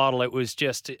winning the title. It was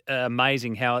just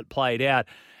amazing how it played out.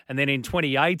 And then in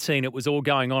 2018, it was all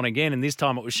going on again, and this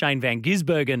time it was Shane Van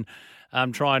Gisbergen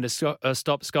trying to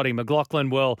stop Scotty McLaughlin.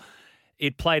 Well,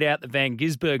 it played out that Van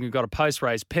Gisbergen got a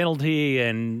post-race penalty,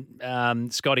 and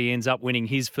Scotty ends up winning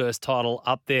his first title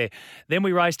up there. Then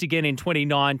we raced again in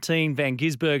 2019. Van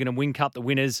Gisbergen and Whincup, the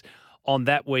winners on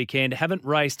that weekend, haven't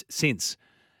raced since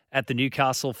at the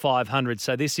Newcastle 500.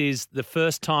 So this is the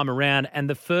first time around, and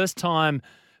the first time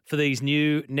for these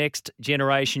new next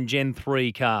generation Gen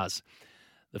 3 cars.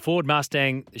 The Ford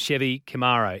Mustang, the Chevy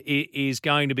Camaro. It is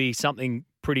going to be something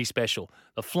pretty special.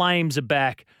 The flames are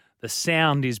back. The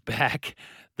sound is back.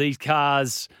 These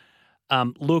cars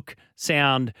look,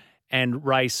 sound, and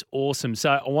race awesome. So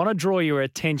I want to draw your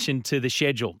attention to the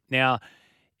schedule. Now,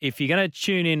 if you're going to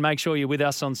tune in, make sure you're with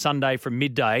us on Sunday from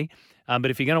midday.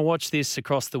 But if you're going to watch this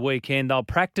across the weekend, they'll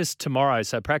practice tomorrow.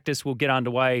 So practice will get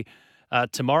underway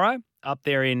tomorrow up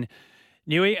there in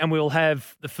Newey, and we'll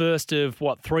have the first of,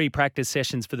 3 practice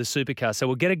sessions for the supercar. So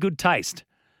we'll get a good taste.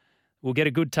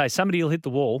 Somebody will hit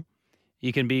the wall.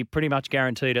 You can be pretty much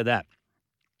guaranteed of that.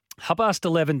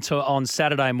 11:30 on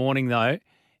Saturday morning, though,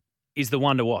 is the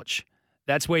one to watch.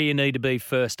 That's where you need to be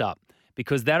first up,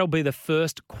 because that'll be the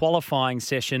first qualifying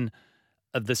session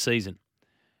of the season.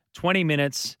 20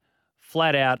 minutes,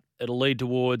 flat out, it'll lead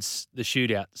towards the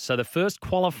shootout. So the first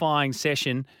qualifying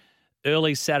session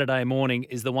early Saturday morning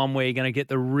is the one where you're going to get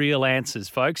the real answers,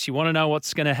 folks. You want to know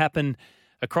what's going to happen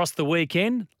across the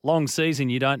weekend? Long season,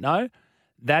 you don't know.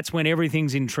 That's when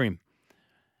everything's in trim.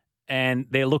 And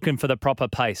they're looking for the proper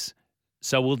pace.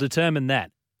 So we'll determine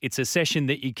that. It's a session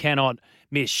that you cannot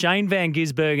miss. Shane Van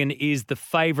Gisbergen is the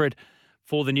favourite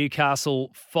for the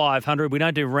Newcastle 500. We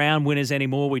don't do round winners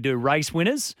anymore. We do race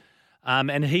winners.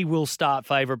 And he will start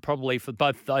favourite probably for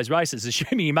both those races,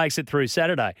 assuming he makes it through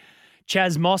Saturday.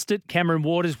 Chaz Mostert, Cameron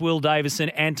Waters, Will Davison,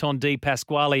 Anton De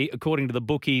Pasquale, according to the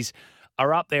bookies,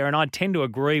 are up there, and I tend to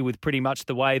agree with pretty much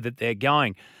the way that they're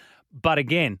going. But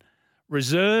again,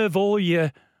 reserve all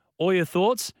your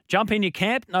thoughts. Jump in your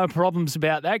camp, no problems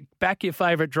about that. Back your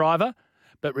favourite driver,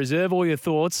 but reserve all your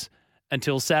thoughts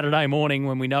until Saturday morning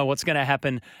when we know what's going to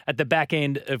happen at the back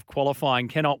end of qualifying.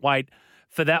 Cannot wait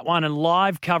for that one. And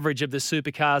live coverage of the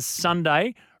Supercars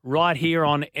Sunday right here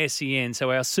on SEN.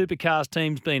 So our Supercars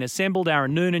team's been assembled.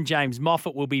 Aaron Noonan, James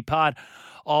Moffat will be part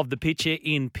of the picture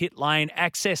in pit lane.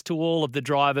 Access to all of the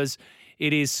drivers.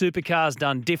 It is Supercars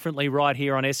done differently right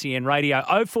here on SEN Radio.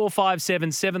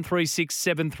 0457 736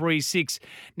 736.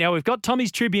 Now, we've got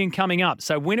Tommy's Tribune coming up.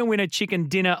 So winner chicken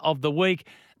dinner of the week.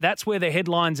 That's where the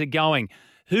headlines are going.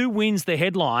 Who wins the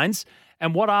headlines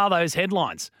and what are those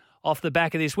headlines off the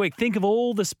back of this week? Think of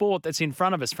all the sport that's in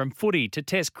front of us, from footy to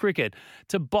test cricket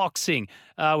to boxing.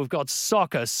 We've got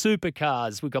soccer,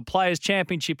 Supercars. We've got Players'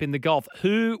 Championship in the golf.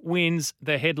 Who wins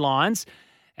the headlines?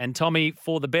 And Tommy,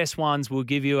 for the best ones, we'll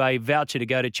give you a voucher to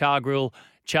go to Char Grill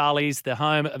Charlie's, the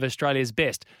home of Australia's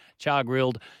best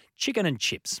char-grilled chicken and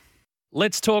chips.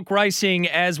 Let's talk racing,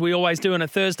 as we always do on a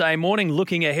Thursday morning,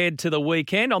 looking ahead to the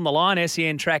weekend. On the line,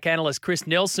 SEN track analyst Chris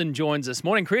Nelson joins us.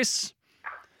 Morning, Chris.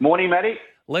 Morning, Matty.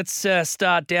 Let's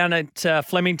start down at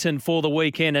Flemington for the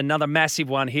weekend. Another massive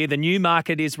one here. The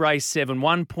Newmarket is race 7,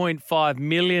 $1.5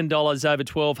 million over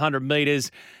 1,200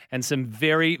 metres, and some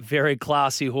very, very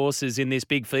classy horses in this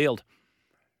big field.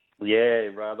 Yeah,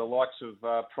 the likes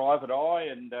of Private Eye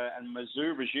and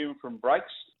Mizzou Resume from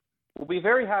Breaks will be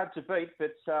very hard to beat,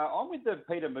 but I'm with the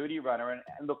Peter Moody runner, and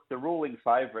look, the ruling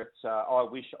favourite, I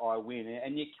Wish I Win,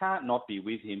 and you can't not be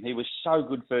with him. He was so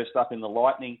good first up in the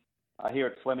Lightning here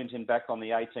at Flemington back on the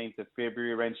 18th of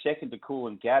February, ran second to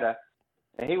Coolangatta.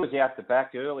 He was out the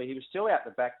back early. He was still out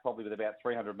the back probably with about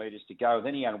 300 metres to go.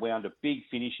 Then he unwound a big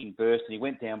finishing burst, and he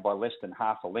went down by less than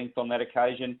half a length on that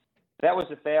occasion. That was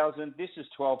 1,000. This is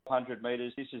 1,200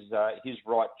 metres. This is his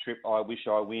right trip, I Wish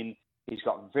I Win. He's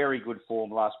got very good form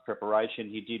last preparation.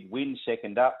 He did win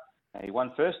second up. He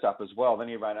won first up as well. Then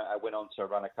he went on to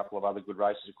run a couple of other good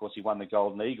races. Of course, he won the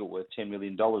Golden Eagle worth $10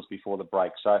 million before the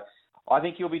break. So I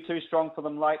think he'll be too strong for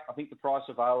them late. I think the price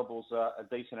available is a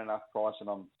decent enough price, and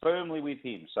I'm firmly with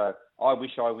him. So I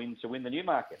Wish I Win to win the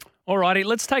Newmarket. All righty,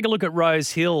 let's take a look at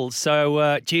Rose Hill.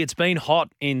 So, it's been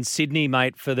hot in Sydney,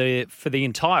 mate, for the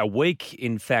entire week,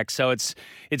 in fact. So it's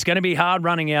going to be hard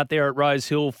running out there at Rose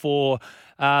Hill for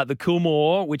the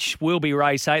Coolmore, which will be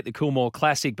race 8, the Coolmore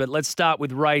Classic. But let's start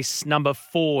with race number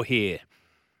 4 here.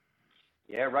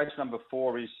 Yeah, race number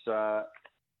 4 is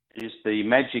the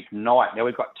Magic Night. Now,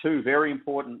 we've got 2 very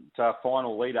important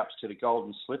final lead-ups to the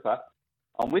Golden Slipper.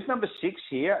 I'm with number 6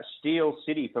 here, Steel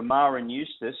City for Mara and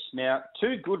Eustace. Now,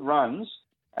 2 good runs,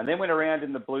 and then went around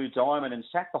in the Blue Diamond and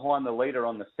sat behind the leader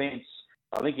on the fence.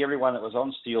 I think everyone that was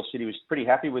on Steel City was pretty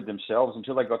happy with themselves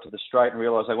until they got to the straight and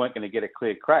realised they weren't going to get a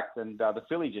clear crack. And the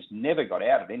filly just never got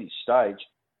out at any stage.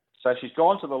 So she's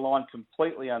gone to the line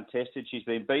completely untested. She's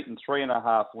been beaten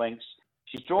 3.5 lengths.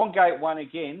 She's drawn gate 1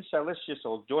 again, so let's just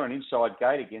draw an inside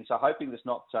gate again. So hoping there's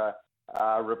not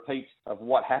a repeat of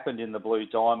what happened in the Blue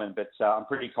Diamond, but I'm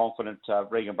pretty confident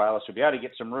Regan Bayliss will be able to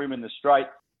get some room in the straight.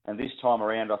 And this time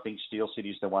around, I think Steel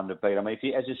City's the one to beat. I mean,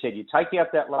 as I said, you take out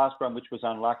that last run, which was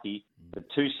unlucky, the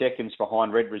 2 seconds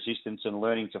behind Red Resistance and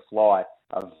Learning to Fly,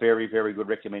 a very, very good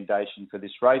recommendation for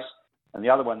this race. And the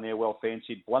other one there, well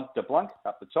fancied, Blunt de Blanc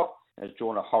up the top, has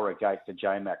drawn a horror gate for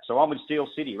J-Mac. So I'm with Steel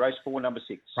City, race 4, number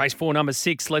 6. Race 4, number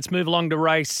 6. Let's move along to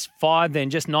race 5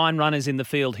 then. Just 9 runners in the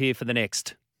field here for the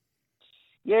next.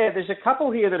 Yeah, there's a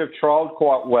couple here that have trialled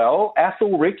quite well,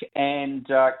 Athelrick and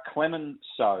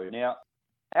Clemenceau. Now,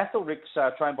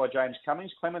 Athelrick's trained by James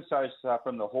Cummings. Clemenceau's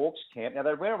from the Hawks camp. Now,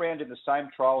 they went around in the same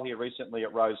trial here recently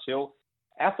at Rose Hill.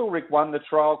 Athelrick won the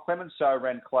trial. Clemenceau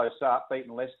ran close up,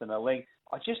 beaten less than a length.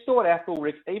 I just thought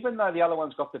Athelrick, even though the other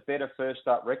one's got the better first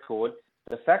up record,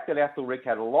 the fact that Athelrick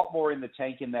had a lot more in the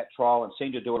tank in that trial and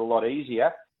seemed to do it a lot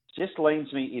easier just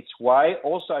leans me its way.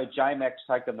 Also, J-Mac's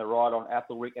taken the ride on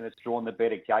Athelrick and it's drawn the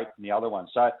better gate than the other one.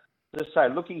 So, as I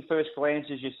say, looking first glance,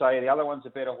 as you say, the other one's a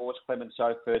better horse,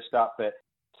 Clemenceau first up, but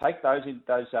take those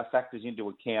factors into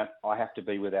account, I have to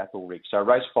be with Athelrick. So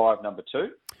race 5, number 2.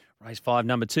 Race 5,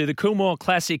 number 2. The Coolmore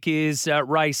Classic is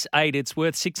race 8. It's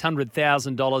worth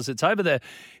 $600,000. It's over the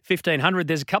 1,500.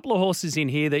 There's a couple of horses in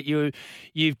here that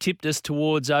you've tipped us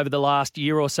towards over the last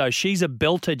year or so. She's a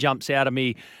Belter jumps out of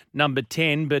me, number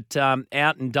 10, but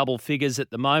out in double figures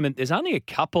at the moment. There's only a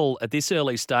couple at this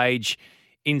early stage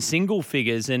in single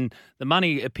figures, and the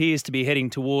money appears to be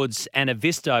heading towards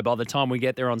Anavisto by the time we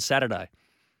get there on Saturday.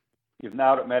 You've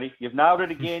nailed it, Matty. You've nailed it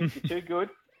again. You're too good.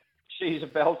 She's a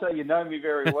belter. You know me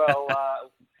very well.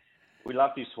 We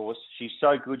love this horse. She's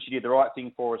so good. She did the right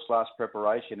thing for us last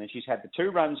preparation, and she's had the 2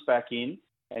 runs back in.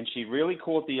 and she really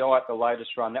caught the eye at the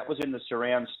latest run. That was in the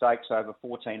Surround Stakes over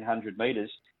 1,400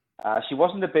 metres. She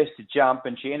wasn't the best to jump,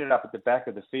 and she ended up at the back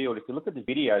of the field. If you look at the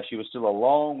video, she was still a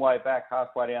long way back,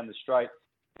 halfway down the straight,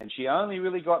 and she only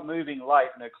really got moving late,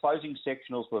 and her closing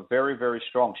sectionals were very, very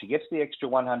strong. She gets the extra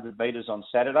 100 metres on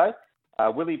Saturday.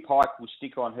 Willie Pike will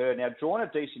stick on her. Now, drawn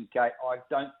a decent gate, I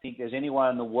don't think there's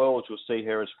anyone in the world who'll see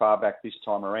her as far back this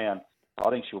time around. I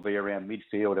think she'll be around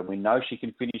midfield, and we know she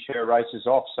can finish her races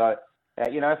off. So,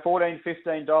 $14,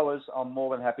 $15, I'm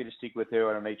more than happy to stick with her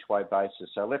on an each-way basis.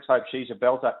 So let's hope she's a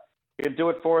belter. You can do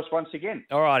it for us once again.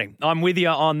 All righty. I'm with you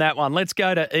on that one. Let's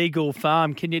go to Eagle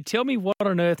Farm. Can you tell me what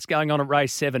on earth's going on at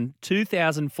race 7?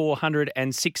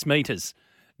 2,406 metres.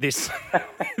 This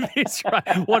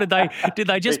what did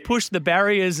they just push the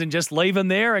barriers and just leave them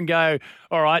there and go,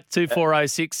 all right,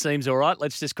 2,406 seems all right.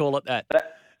 Let's just call it that.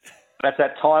 That's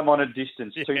that time-honoured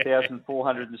distance,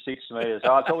 2,406 metres.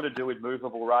 Oh, it's all to do with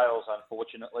movable rails,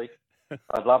 unfortunately.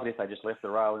 I'd love it if they just left the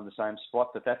rail in the same spot,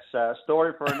 but that's a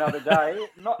story for another day.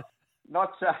 Not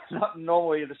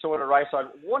normally the sort of race I'd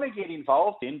want to get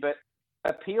involved in, but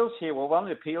appeals here. Well, one of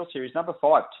the appeals here is number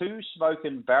 5, Two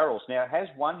Smoking Barrels. Now, it has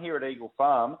won here at Eagle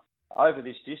Farm over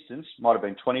this distance. Might have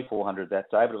been 2,400 that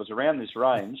day, but it was around this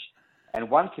range, and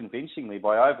won convincingly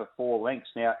by over 4 lengths.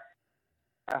 Now,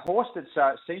 a horse that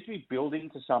seems to be building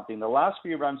to something. The last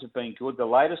few runs have been good. The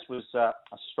latest was a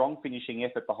strong finishing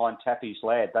effort behind Tappy's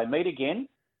Lad. They meet again.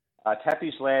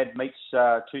 Tappy's Lad meets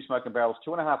Two Smoking Barrels,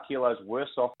 2.5 kilos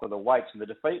worse off for the weights, and the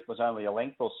defeat was only a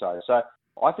length or so. So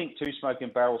I think Two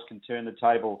Smoking Barrels can turn the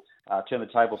tables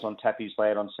on Tappy's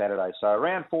Lad on Saturday. So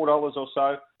around $4 or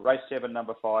so, race 7,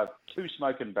 number 5, Two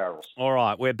Smoking Barrels. All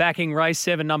right, we're backing race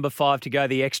 7, number 5 to go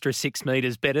the extra 6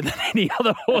 metres better than any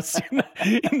other horse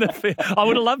in the field. I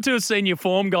would have loved to have seen your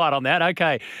form guide on that.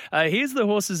 Okay, here's the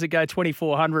horses that go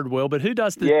 2,400, Will, but who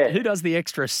does the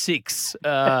extra 6?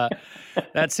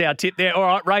 That's our tip there. All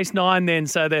right, race 9 then,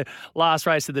 so the last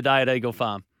race of the day at Eagle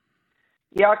Farm.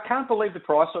 Yeah, I can't believe the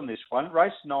price on this one.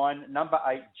 Race 9, number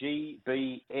 8,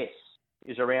 GBS,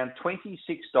 is around $26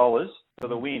 for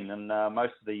the win, and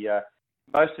most of the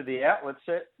outlets.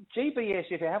 GBS,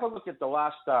 if you have a look at the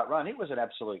last start run, it was an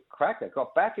absolute cracker.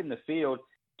 Got back in the field,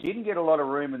 didn't get a lot of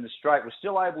room in the straight, was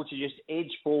still able to just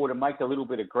edge forward and make a little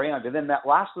bit of ground, and then that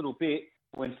last little bit,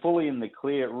 when fully in the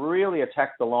clear, really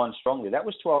attacked the line strongly. That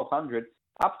was 1,200,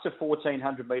 up to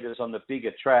 1,400 metres on the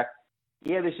bigger track.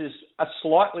 Yeah, this is a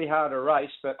slightly harder race,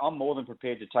 but I'm more than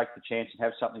prepared to take the chance and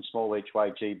have something small each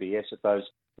way, GBS, at those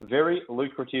very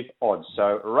lucrative odds.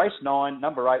 So race 9,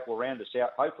 number 8 will round us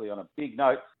out, hopefully on a big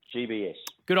note, GBS.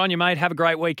 Good on you, mate. Have a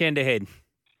great weekend ahead.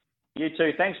 You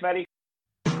too. Thanks, Matty.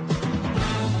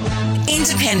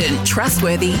 Independent,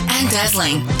 trustworthy and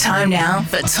dazzling. Time now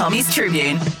for Tommy's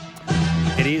Tribune.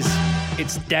 It is.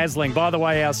 It's dazzling. By the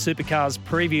way, our Supercars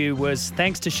preview was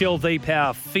thanks to Shell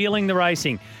V-Power, feeling the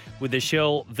racing with the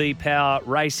Shell V-Power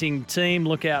racing team.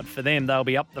 Look out for them. They'll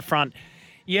be up the front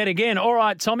yet again. All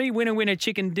right, Tommy, winner,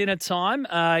 chicken dinner time.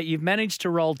 You've managed to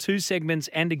roll 2 segments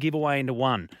and a giveaway into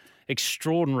one.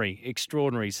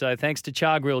 Extraordinary. So thanks to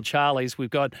Char Grill Charlie's, we've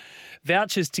got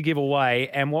vouchers to give away.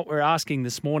 And what we're asking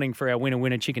this morning for our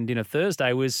winner, chicken dinner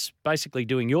Thursday was basically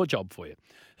doing your job for you.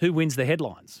 Who wins the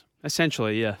headlines?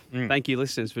 Essentially, yeah. Thank you,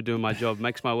 listeners, for doing my job.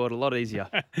 Makes my world a lot easier.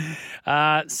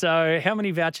 So how many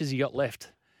vouchers you got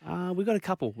left? We've got a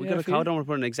couple. I don't want to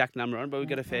put an exact number on, but we've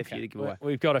got a fair few to give away.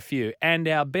 We've got a few. And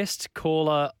our best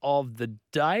caller of the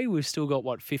day, we've still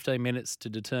got, 15 minutes to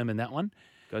determine that one?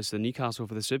 Goes to Newcastle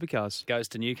for the Supercars. Goes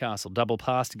to Newcastle. Double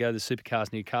pass to go to the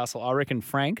Supercars Newcastle. I reckon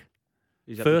Frank,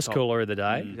 first caller of the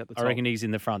day, I reckon he's in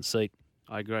the front seat.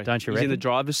 I agree. Don't you reckon? He's in the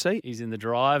driver's seat? He's in the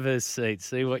driver's seat.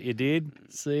 See what you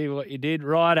did?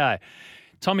 Righto.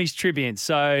 Tommy's Tribune.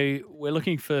 So we're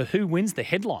looking for who wins the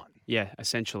headline. Yeah,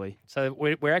 essentially. So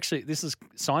we're actually, this is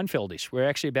Seinfeldish. We're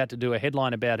actually about to do a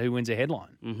headline about who wins a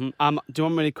headline. Mm-hmm. Do you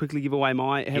want me to quickly give away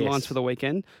my headlines for the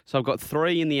weekend? So I've got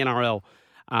 3 in the NRL.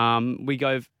 We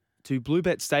go to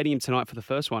Bluebet Stadium tonight for the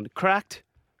first one. Cracked,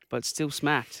 but still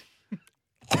smacked.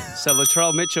 So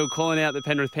Latrell Mitchell calling out the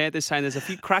Penrith Panthers, saying there's a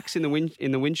few cracks in the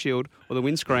windshield or the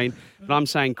windscreen, but I'm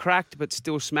saying cracked but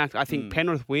still smacked. I think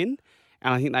Penrith win,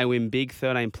 and I think they win big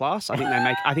 13 plus. I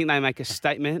think they make a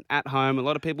statement at home. A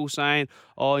lot of people saying,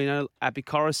 Api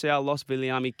Coruscant lost,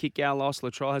 Viliami Kikau lost,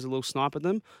 Latrell has a little snipe at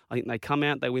them. I think they come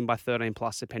out, they win by 13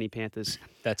 plus the Penny Panthers.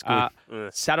 That's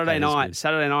good. Saturday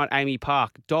night, Amy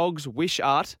Park. Dogs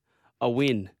Wishart a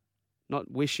win.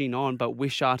 Not wishing on, but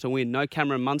Wishart a win. No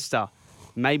Cameron Munster.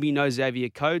 Maybe no Xavier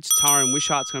Coates. Tyrone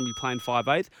Wishart's going to be playing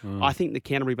 5/8. I think the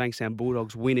Canterbury Bankstown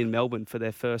Bulldogs win in Melbourne for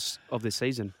their first of the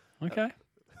season. Okay.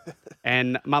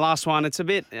 And my last one, it's a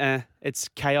bit, it's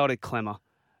chaotic Clemmer.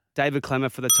 David Clemmer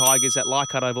for the Tigers at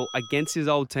Leichhardt Oval against his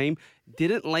old team.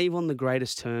 Didn't leave on the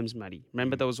greatest terms, Matty.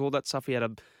 Remember, there was all that stuff. He had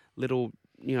a little,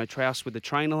 trouse with the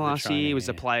trainer last year. He was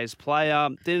a player's player.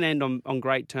 Didn't end on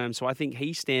great terms. So I think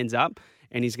he stands up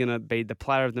and he's going to be the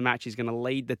player of the match. He's going to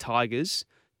lead the Tigers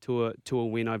to a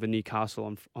win over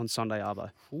Newcastle on Sunday,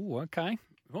 Arvo. Ooh, okay.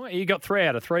 Well, you got 3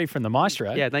 out of 3 from the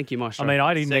Maestro. Yeah, thank you, Maestro. I mean,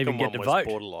 I didn't even get to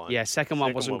vote. Yeah, second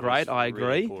one wasn't great. I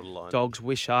agree. Dogs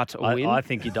wish Art a win. I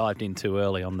think you dived in too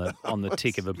early on the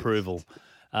tick of approval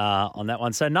on that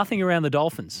one. So nothing around the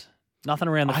Dolphins. Nothing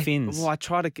around the Finns. Well, I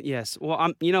try to, yes.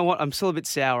 Well, you know what? I'm still a bit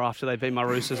sour after they beat my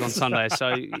Roosters on Sunday,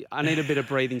 so I need a bit of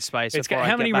breathing space.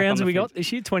 How many rounds have we got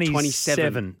this year?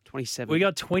 27. We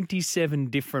got 27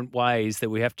 different ways that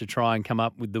we have to try and come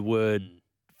up with the word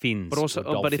Finns. But also,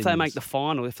 but if they make the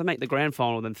final, if they make the grand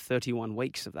final, then 31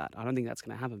 weeks of that. I don't think that's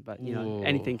going to happen, but,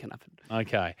 anything can happen.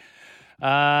 Okay.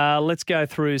 Let's go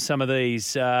through some of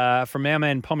these. From our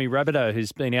man, Pommy Rabideau,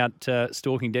 who's been out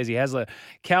stalking Desi Hasler.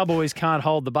 Cowboys can't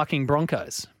hold the bucking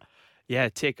Broncos. Yeah,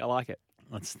 tick. I like it.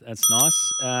 That's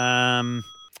nice.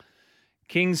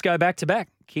 Kings go back-to-back.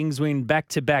 Kings win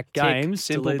back-to-back games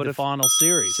to lead the final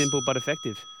series. Simple but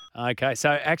effective. Okay,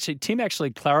 so actually, Tim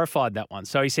actually clarified that one.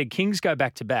 So he said Kings go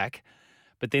back-to-back,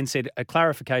 but then said a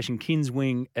clarification, Kings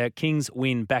win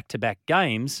back-to-back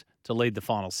games to lead the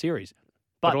final series.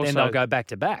 But then they'll go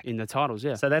back-to-back. In the titles,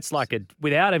 yeah. So that's like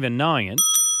without even knowing it.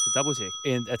 It's a double tick.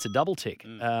 That's a double tick,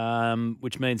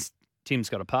 which means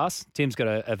Tim's got a pass. Tim's got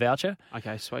a voucher.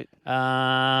 Okay, sweet. Okay,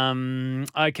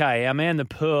 our man the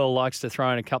Pearl likes to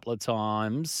throw in a couple of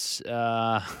times.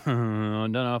 I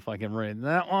don't know if I can read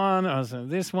that one. Also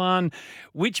this one.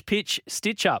 Which pitch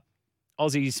stitch up?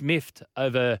 Aussies miffed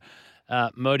over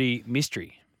Modi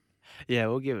Mystery. Yeah,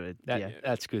 we'll give it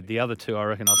That's good. The other two, I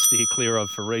reckon, I'll steer clear of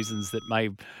for reasons that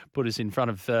may put us in front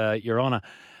of Your Honour.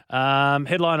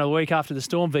 Headline of the week after the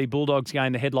Storm v Bulldogs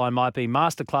game, the headline might be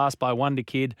Masterclass by Wonder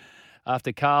Kid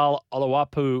after Carl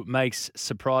Oluwapu makes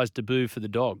surprise debut for the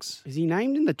Dogs. Is he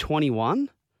named in the 21?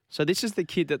 So this is the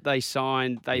kid that they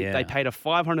signed. They paid a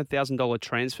 $500,000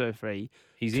 transfer fee.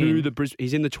 He's in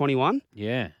the 21?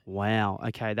 Yeah. Wow.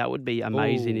 Okay, that would be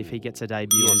amazing if he gets a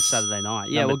debut on Saturday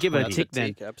night. Yeah, we'll give it a tick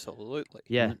then. Absolutely.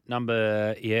 Yeah.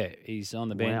 He's on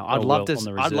the bench. Wow. I'd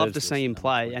love to see him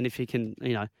play, and if he can,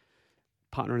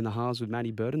 partner in the halves with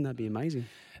Matty Burton, that'd be amazing.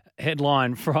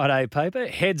 Headline Friday paper.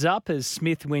 Heads up as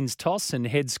Smith wins toss and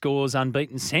Head scores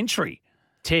unbeaten century.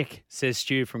 Tick, says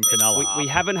Stu from Cronulla. We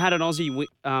haven't had an Aussie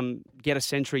get a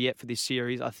century yet for this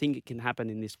series. I think it can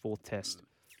happen in this fourth test.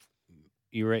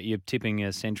 You're tipping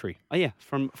a century. Oh yeah,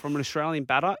 from an Australian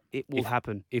batter, it will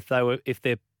happen. If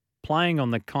they're playing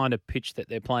on the kind of pitch that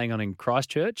they're playing on in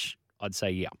Christchurch, I'd say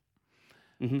yeah.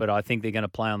 Mm-hmm. But I think they're going to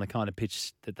play on the kind of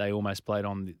pitch that they almost played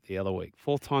on the other week.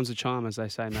 Fourth time's a charm, as they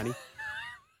say, Matty.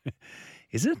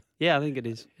 Is it? Yeah, I think it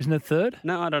is. Isn't it third?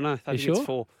 No, I don't know. I think sure? It's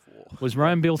 4. Was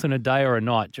Rome built in a day or a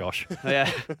night, Josh? Yeah.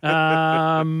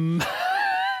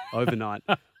 Overnight.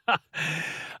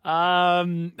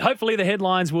 Hopefully the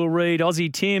headlines will read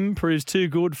Aussie Tim proves too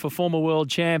good for former world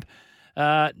champ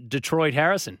Detroit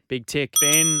Harrison. Big tick.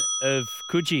 Ben of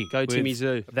Coogee. Go Timmy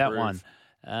Zoo. That one.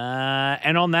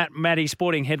 And on that, Matty,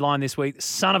 sporting headline this week,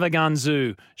 Son of a Gun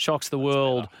Zoo shocks the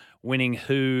world, winning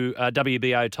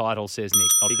WBO title, says Nick.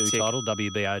 Not who title,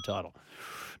 WBO title.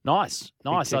 Nice.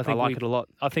 I like it a lot.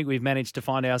 I think we've managed to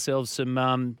find ourselves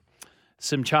some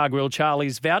Char Grill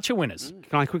Charlie's voucher winners.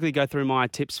 Can I quickly go through my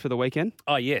tips for the weekend?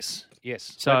 Oh yes.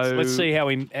 So let's see how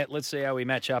we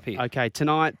match up here. Okay,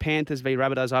 tonight Panthers v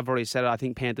Rabbitohs. I've already said it. I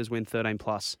think Panthers win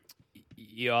 13+.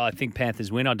 Yeah, I think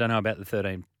Panthers win. I don't know about the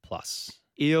 13+.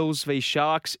 Eels v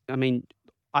Sharks. I mean,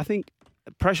 I think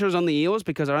pressure is on the Eels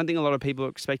because I don't think a lot of people are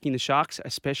expecting the Sharks,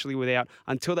 especially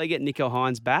until they get Nico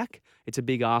Hines back. It's a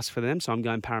big ask for them, so I'm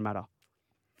going Parramatta.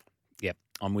 Yep,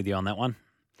 I'm with you on that one.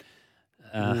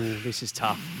 This is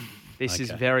tough. This is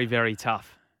very, very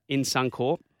tough. In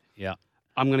Suncorp. Yeah.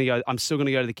 I'm still going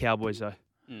to go to the Cowboys, though.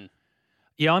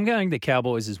 Yeah, I'm going to the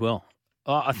Cowboys as well.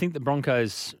 I think the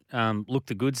Broncos look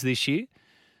the goods this year,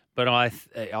 but I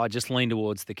just lean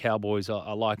towards the Cowboys.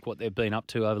 I like what they've been up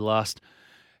to over the last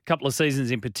couple of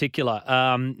seasons in particular.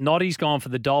 Noddy's gone for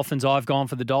the Dolphins. I've gone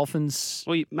for the Dolphins.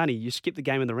 Well, Manny, you skipped the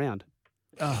game of the round.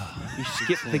 You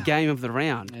skipped the game of the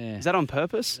round. Yeah. Is that on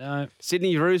purpose? No.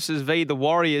 Sydney Roosters v the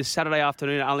Warriors, Saturday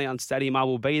afternoon at Allianz Stadium. I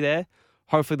will be there.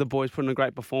 Hopefully the boys put in a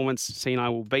great performance. I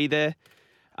will be there.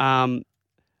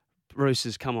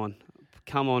 Roosters, come on.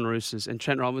 Come on, Roosters. And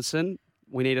Trent Robinson,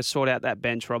 we need to sort out that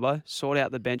bench, Robbo. Sort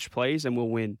out the bench, please, and we'll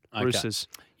win. Okay. Roosters.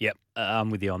 Yep, I'm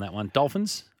with you on that one.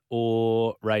 Dolphins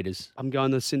or Raiders? I'm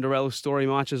going the Cinderella story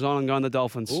marches on. I'm going the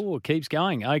Dolphins. Oh, it keeps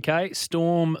going. Okay.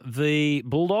 Storm v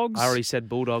Bulldogs. I already said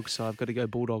Bulldogs, so I've got to go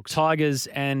Bulldogs. Tigers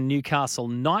and Newcastle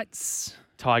Knights.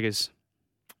 Tigers.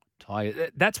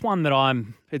 That's one that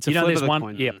I'm. It's a flip there's of the one.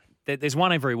 coin. Yeah, there's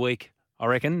one every week. I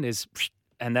reckon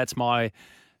and that's my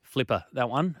flipper. That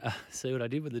one. See what I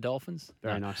did with the Dolphins?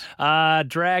 Very nice.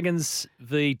 Dragons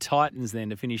v Titans then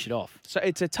to finish it off. So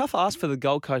it's a tough ask for the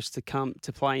Gold Coast to come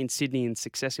to play in Sydney in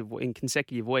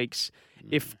consecutive weeks.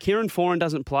 If Kieran Foran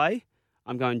doesn't play,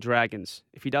 I'm going Dragons.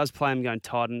 If he does play, I'm going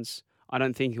Titans. I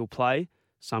don't think he'll play,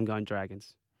 so I'm going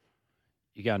Dragons.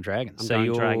 You're going Dragons. I'm so going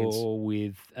you're Dragons.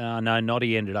 with no,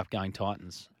 Noddy ended up going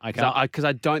Titans. Okay. Because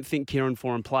I don't think Kieran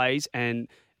Foran plays, and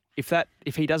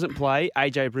if he doesn't play,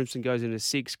 AJ Brimson goes into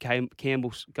 6.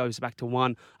 Campbell goes back to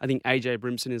 1. I think AJ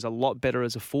Brimson is a lot better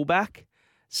as a fullback.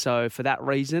 So for that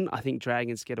reason, I think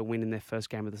Dragons get a win in their first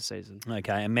game of the season.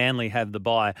 Okay, and Manly have the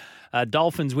bye.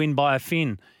 Dolphins win by a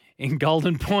fin in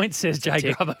Golden Point, says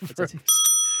Jay Grubber.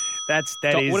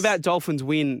 What about Dolphins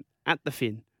win at the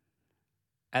fin?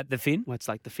 At the fin? Well, it's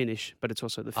like the finish, but it's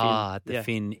also the fin. At the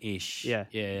fin-ish. Yeah.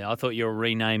 Yeah, I thought you were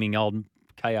renaming old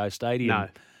KO Stadium. No.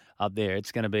 Up there.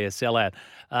 It's going to be a sellout.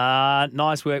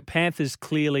 Nice work. Panthers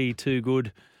clearly too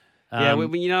good.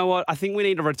 You know what? I think we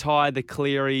need to retire the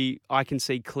Cleary. I can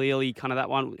see clearly kind of that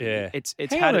one. Yeah. It's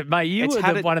Hang had on, it, mate. You it's were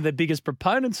had it- one of the biggest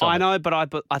proponents of I it. know,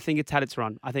 but I think it's had its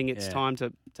run. I think it's time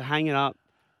to hang it up,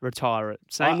 retire it.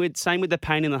 Same with the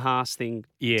pain in the Haas thing.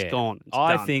 Yeah. It's gone. It's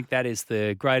I done. think that is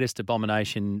the greatest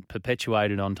abomination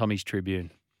perpetuated on Tommy's Tribune.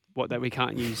 What, that we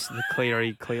can't use the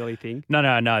clearly thing. No,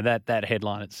 that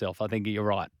headline itself. I think you're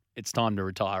right. It's time to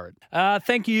retire it.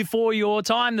 Thank you for your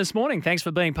time this morning. Thanks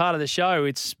for being part of the show.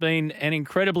 It's been an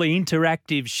incredibly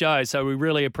interactive show, so we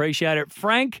really appreciate it.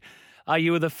 Frank,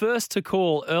 you were the first to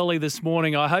call early this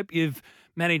morning. I hope you've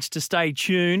managed to stay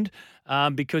tuned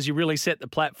because you really set the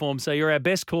platform. So you're our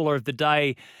best caller of the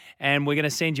day, and we're going to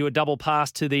send you a double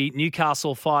pass to the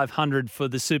Newcastle 500 for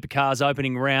the Supercars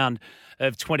opening round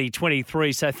of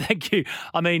 2023. So thank you.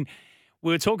 I mean,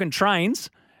 we were talking trains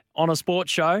on a sports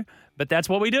show, but that's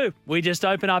what we do. We just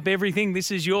open up everything.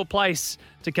 This is your place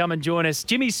to come and join us.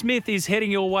 Jimmy Smith is heading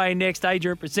your way next.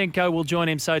 Adrian Presenko will join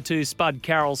him, so too Spud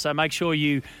Carroll. So make sure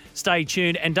you stay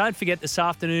tuned. And don't forget this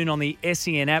afternoon on the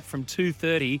SEN app from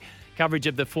 2:30, coverage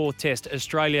of the fourth test,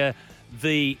 Australia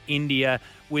v India,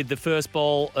 with the first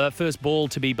ball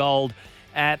to be bowled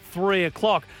at 3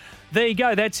 o'clock. There you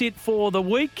go. That's it for the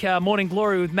week. Morning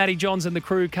Glory with Matty Johns and the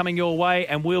crew coming your way,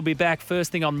 and we'll be back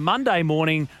first thing on Monday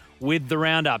morning with the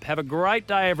Roundup. Have a great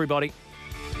day, everybody.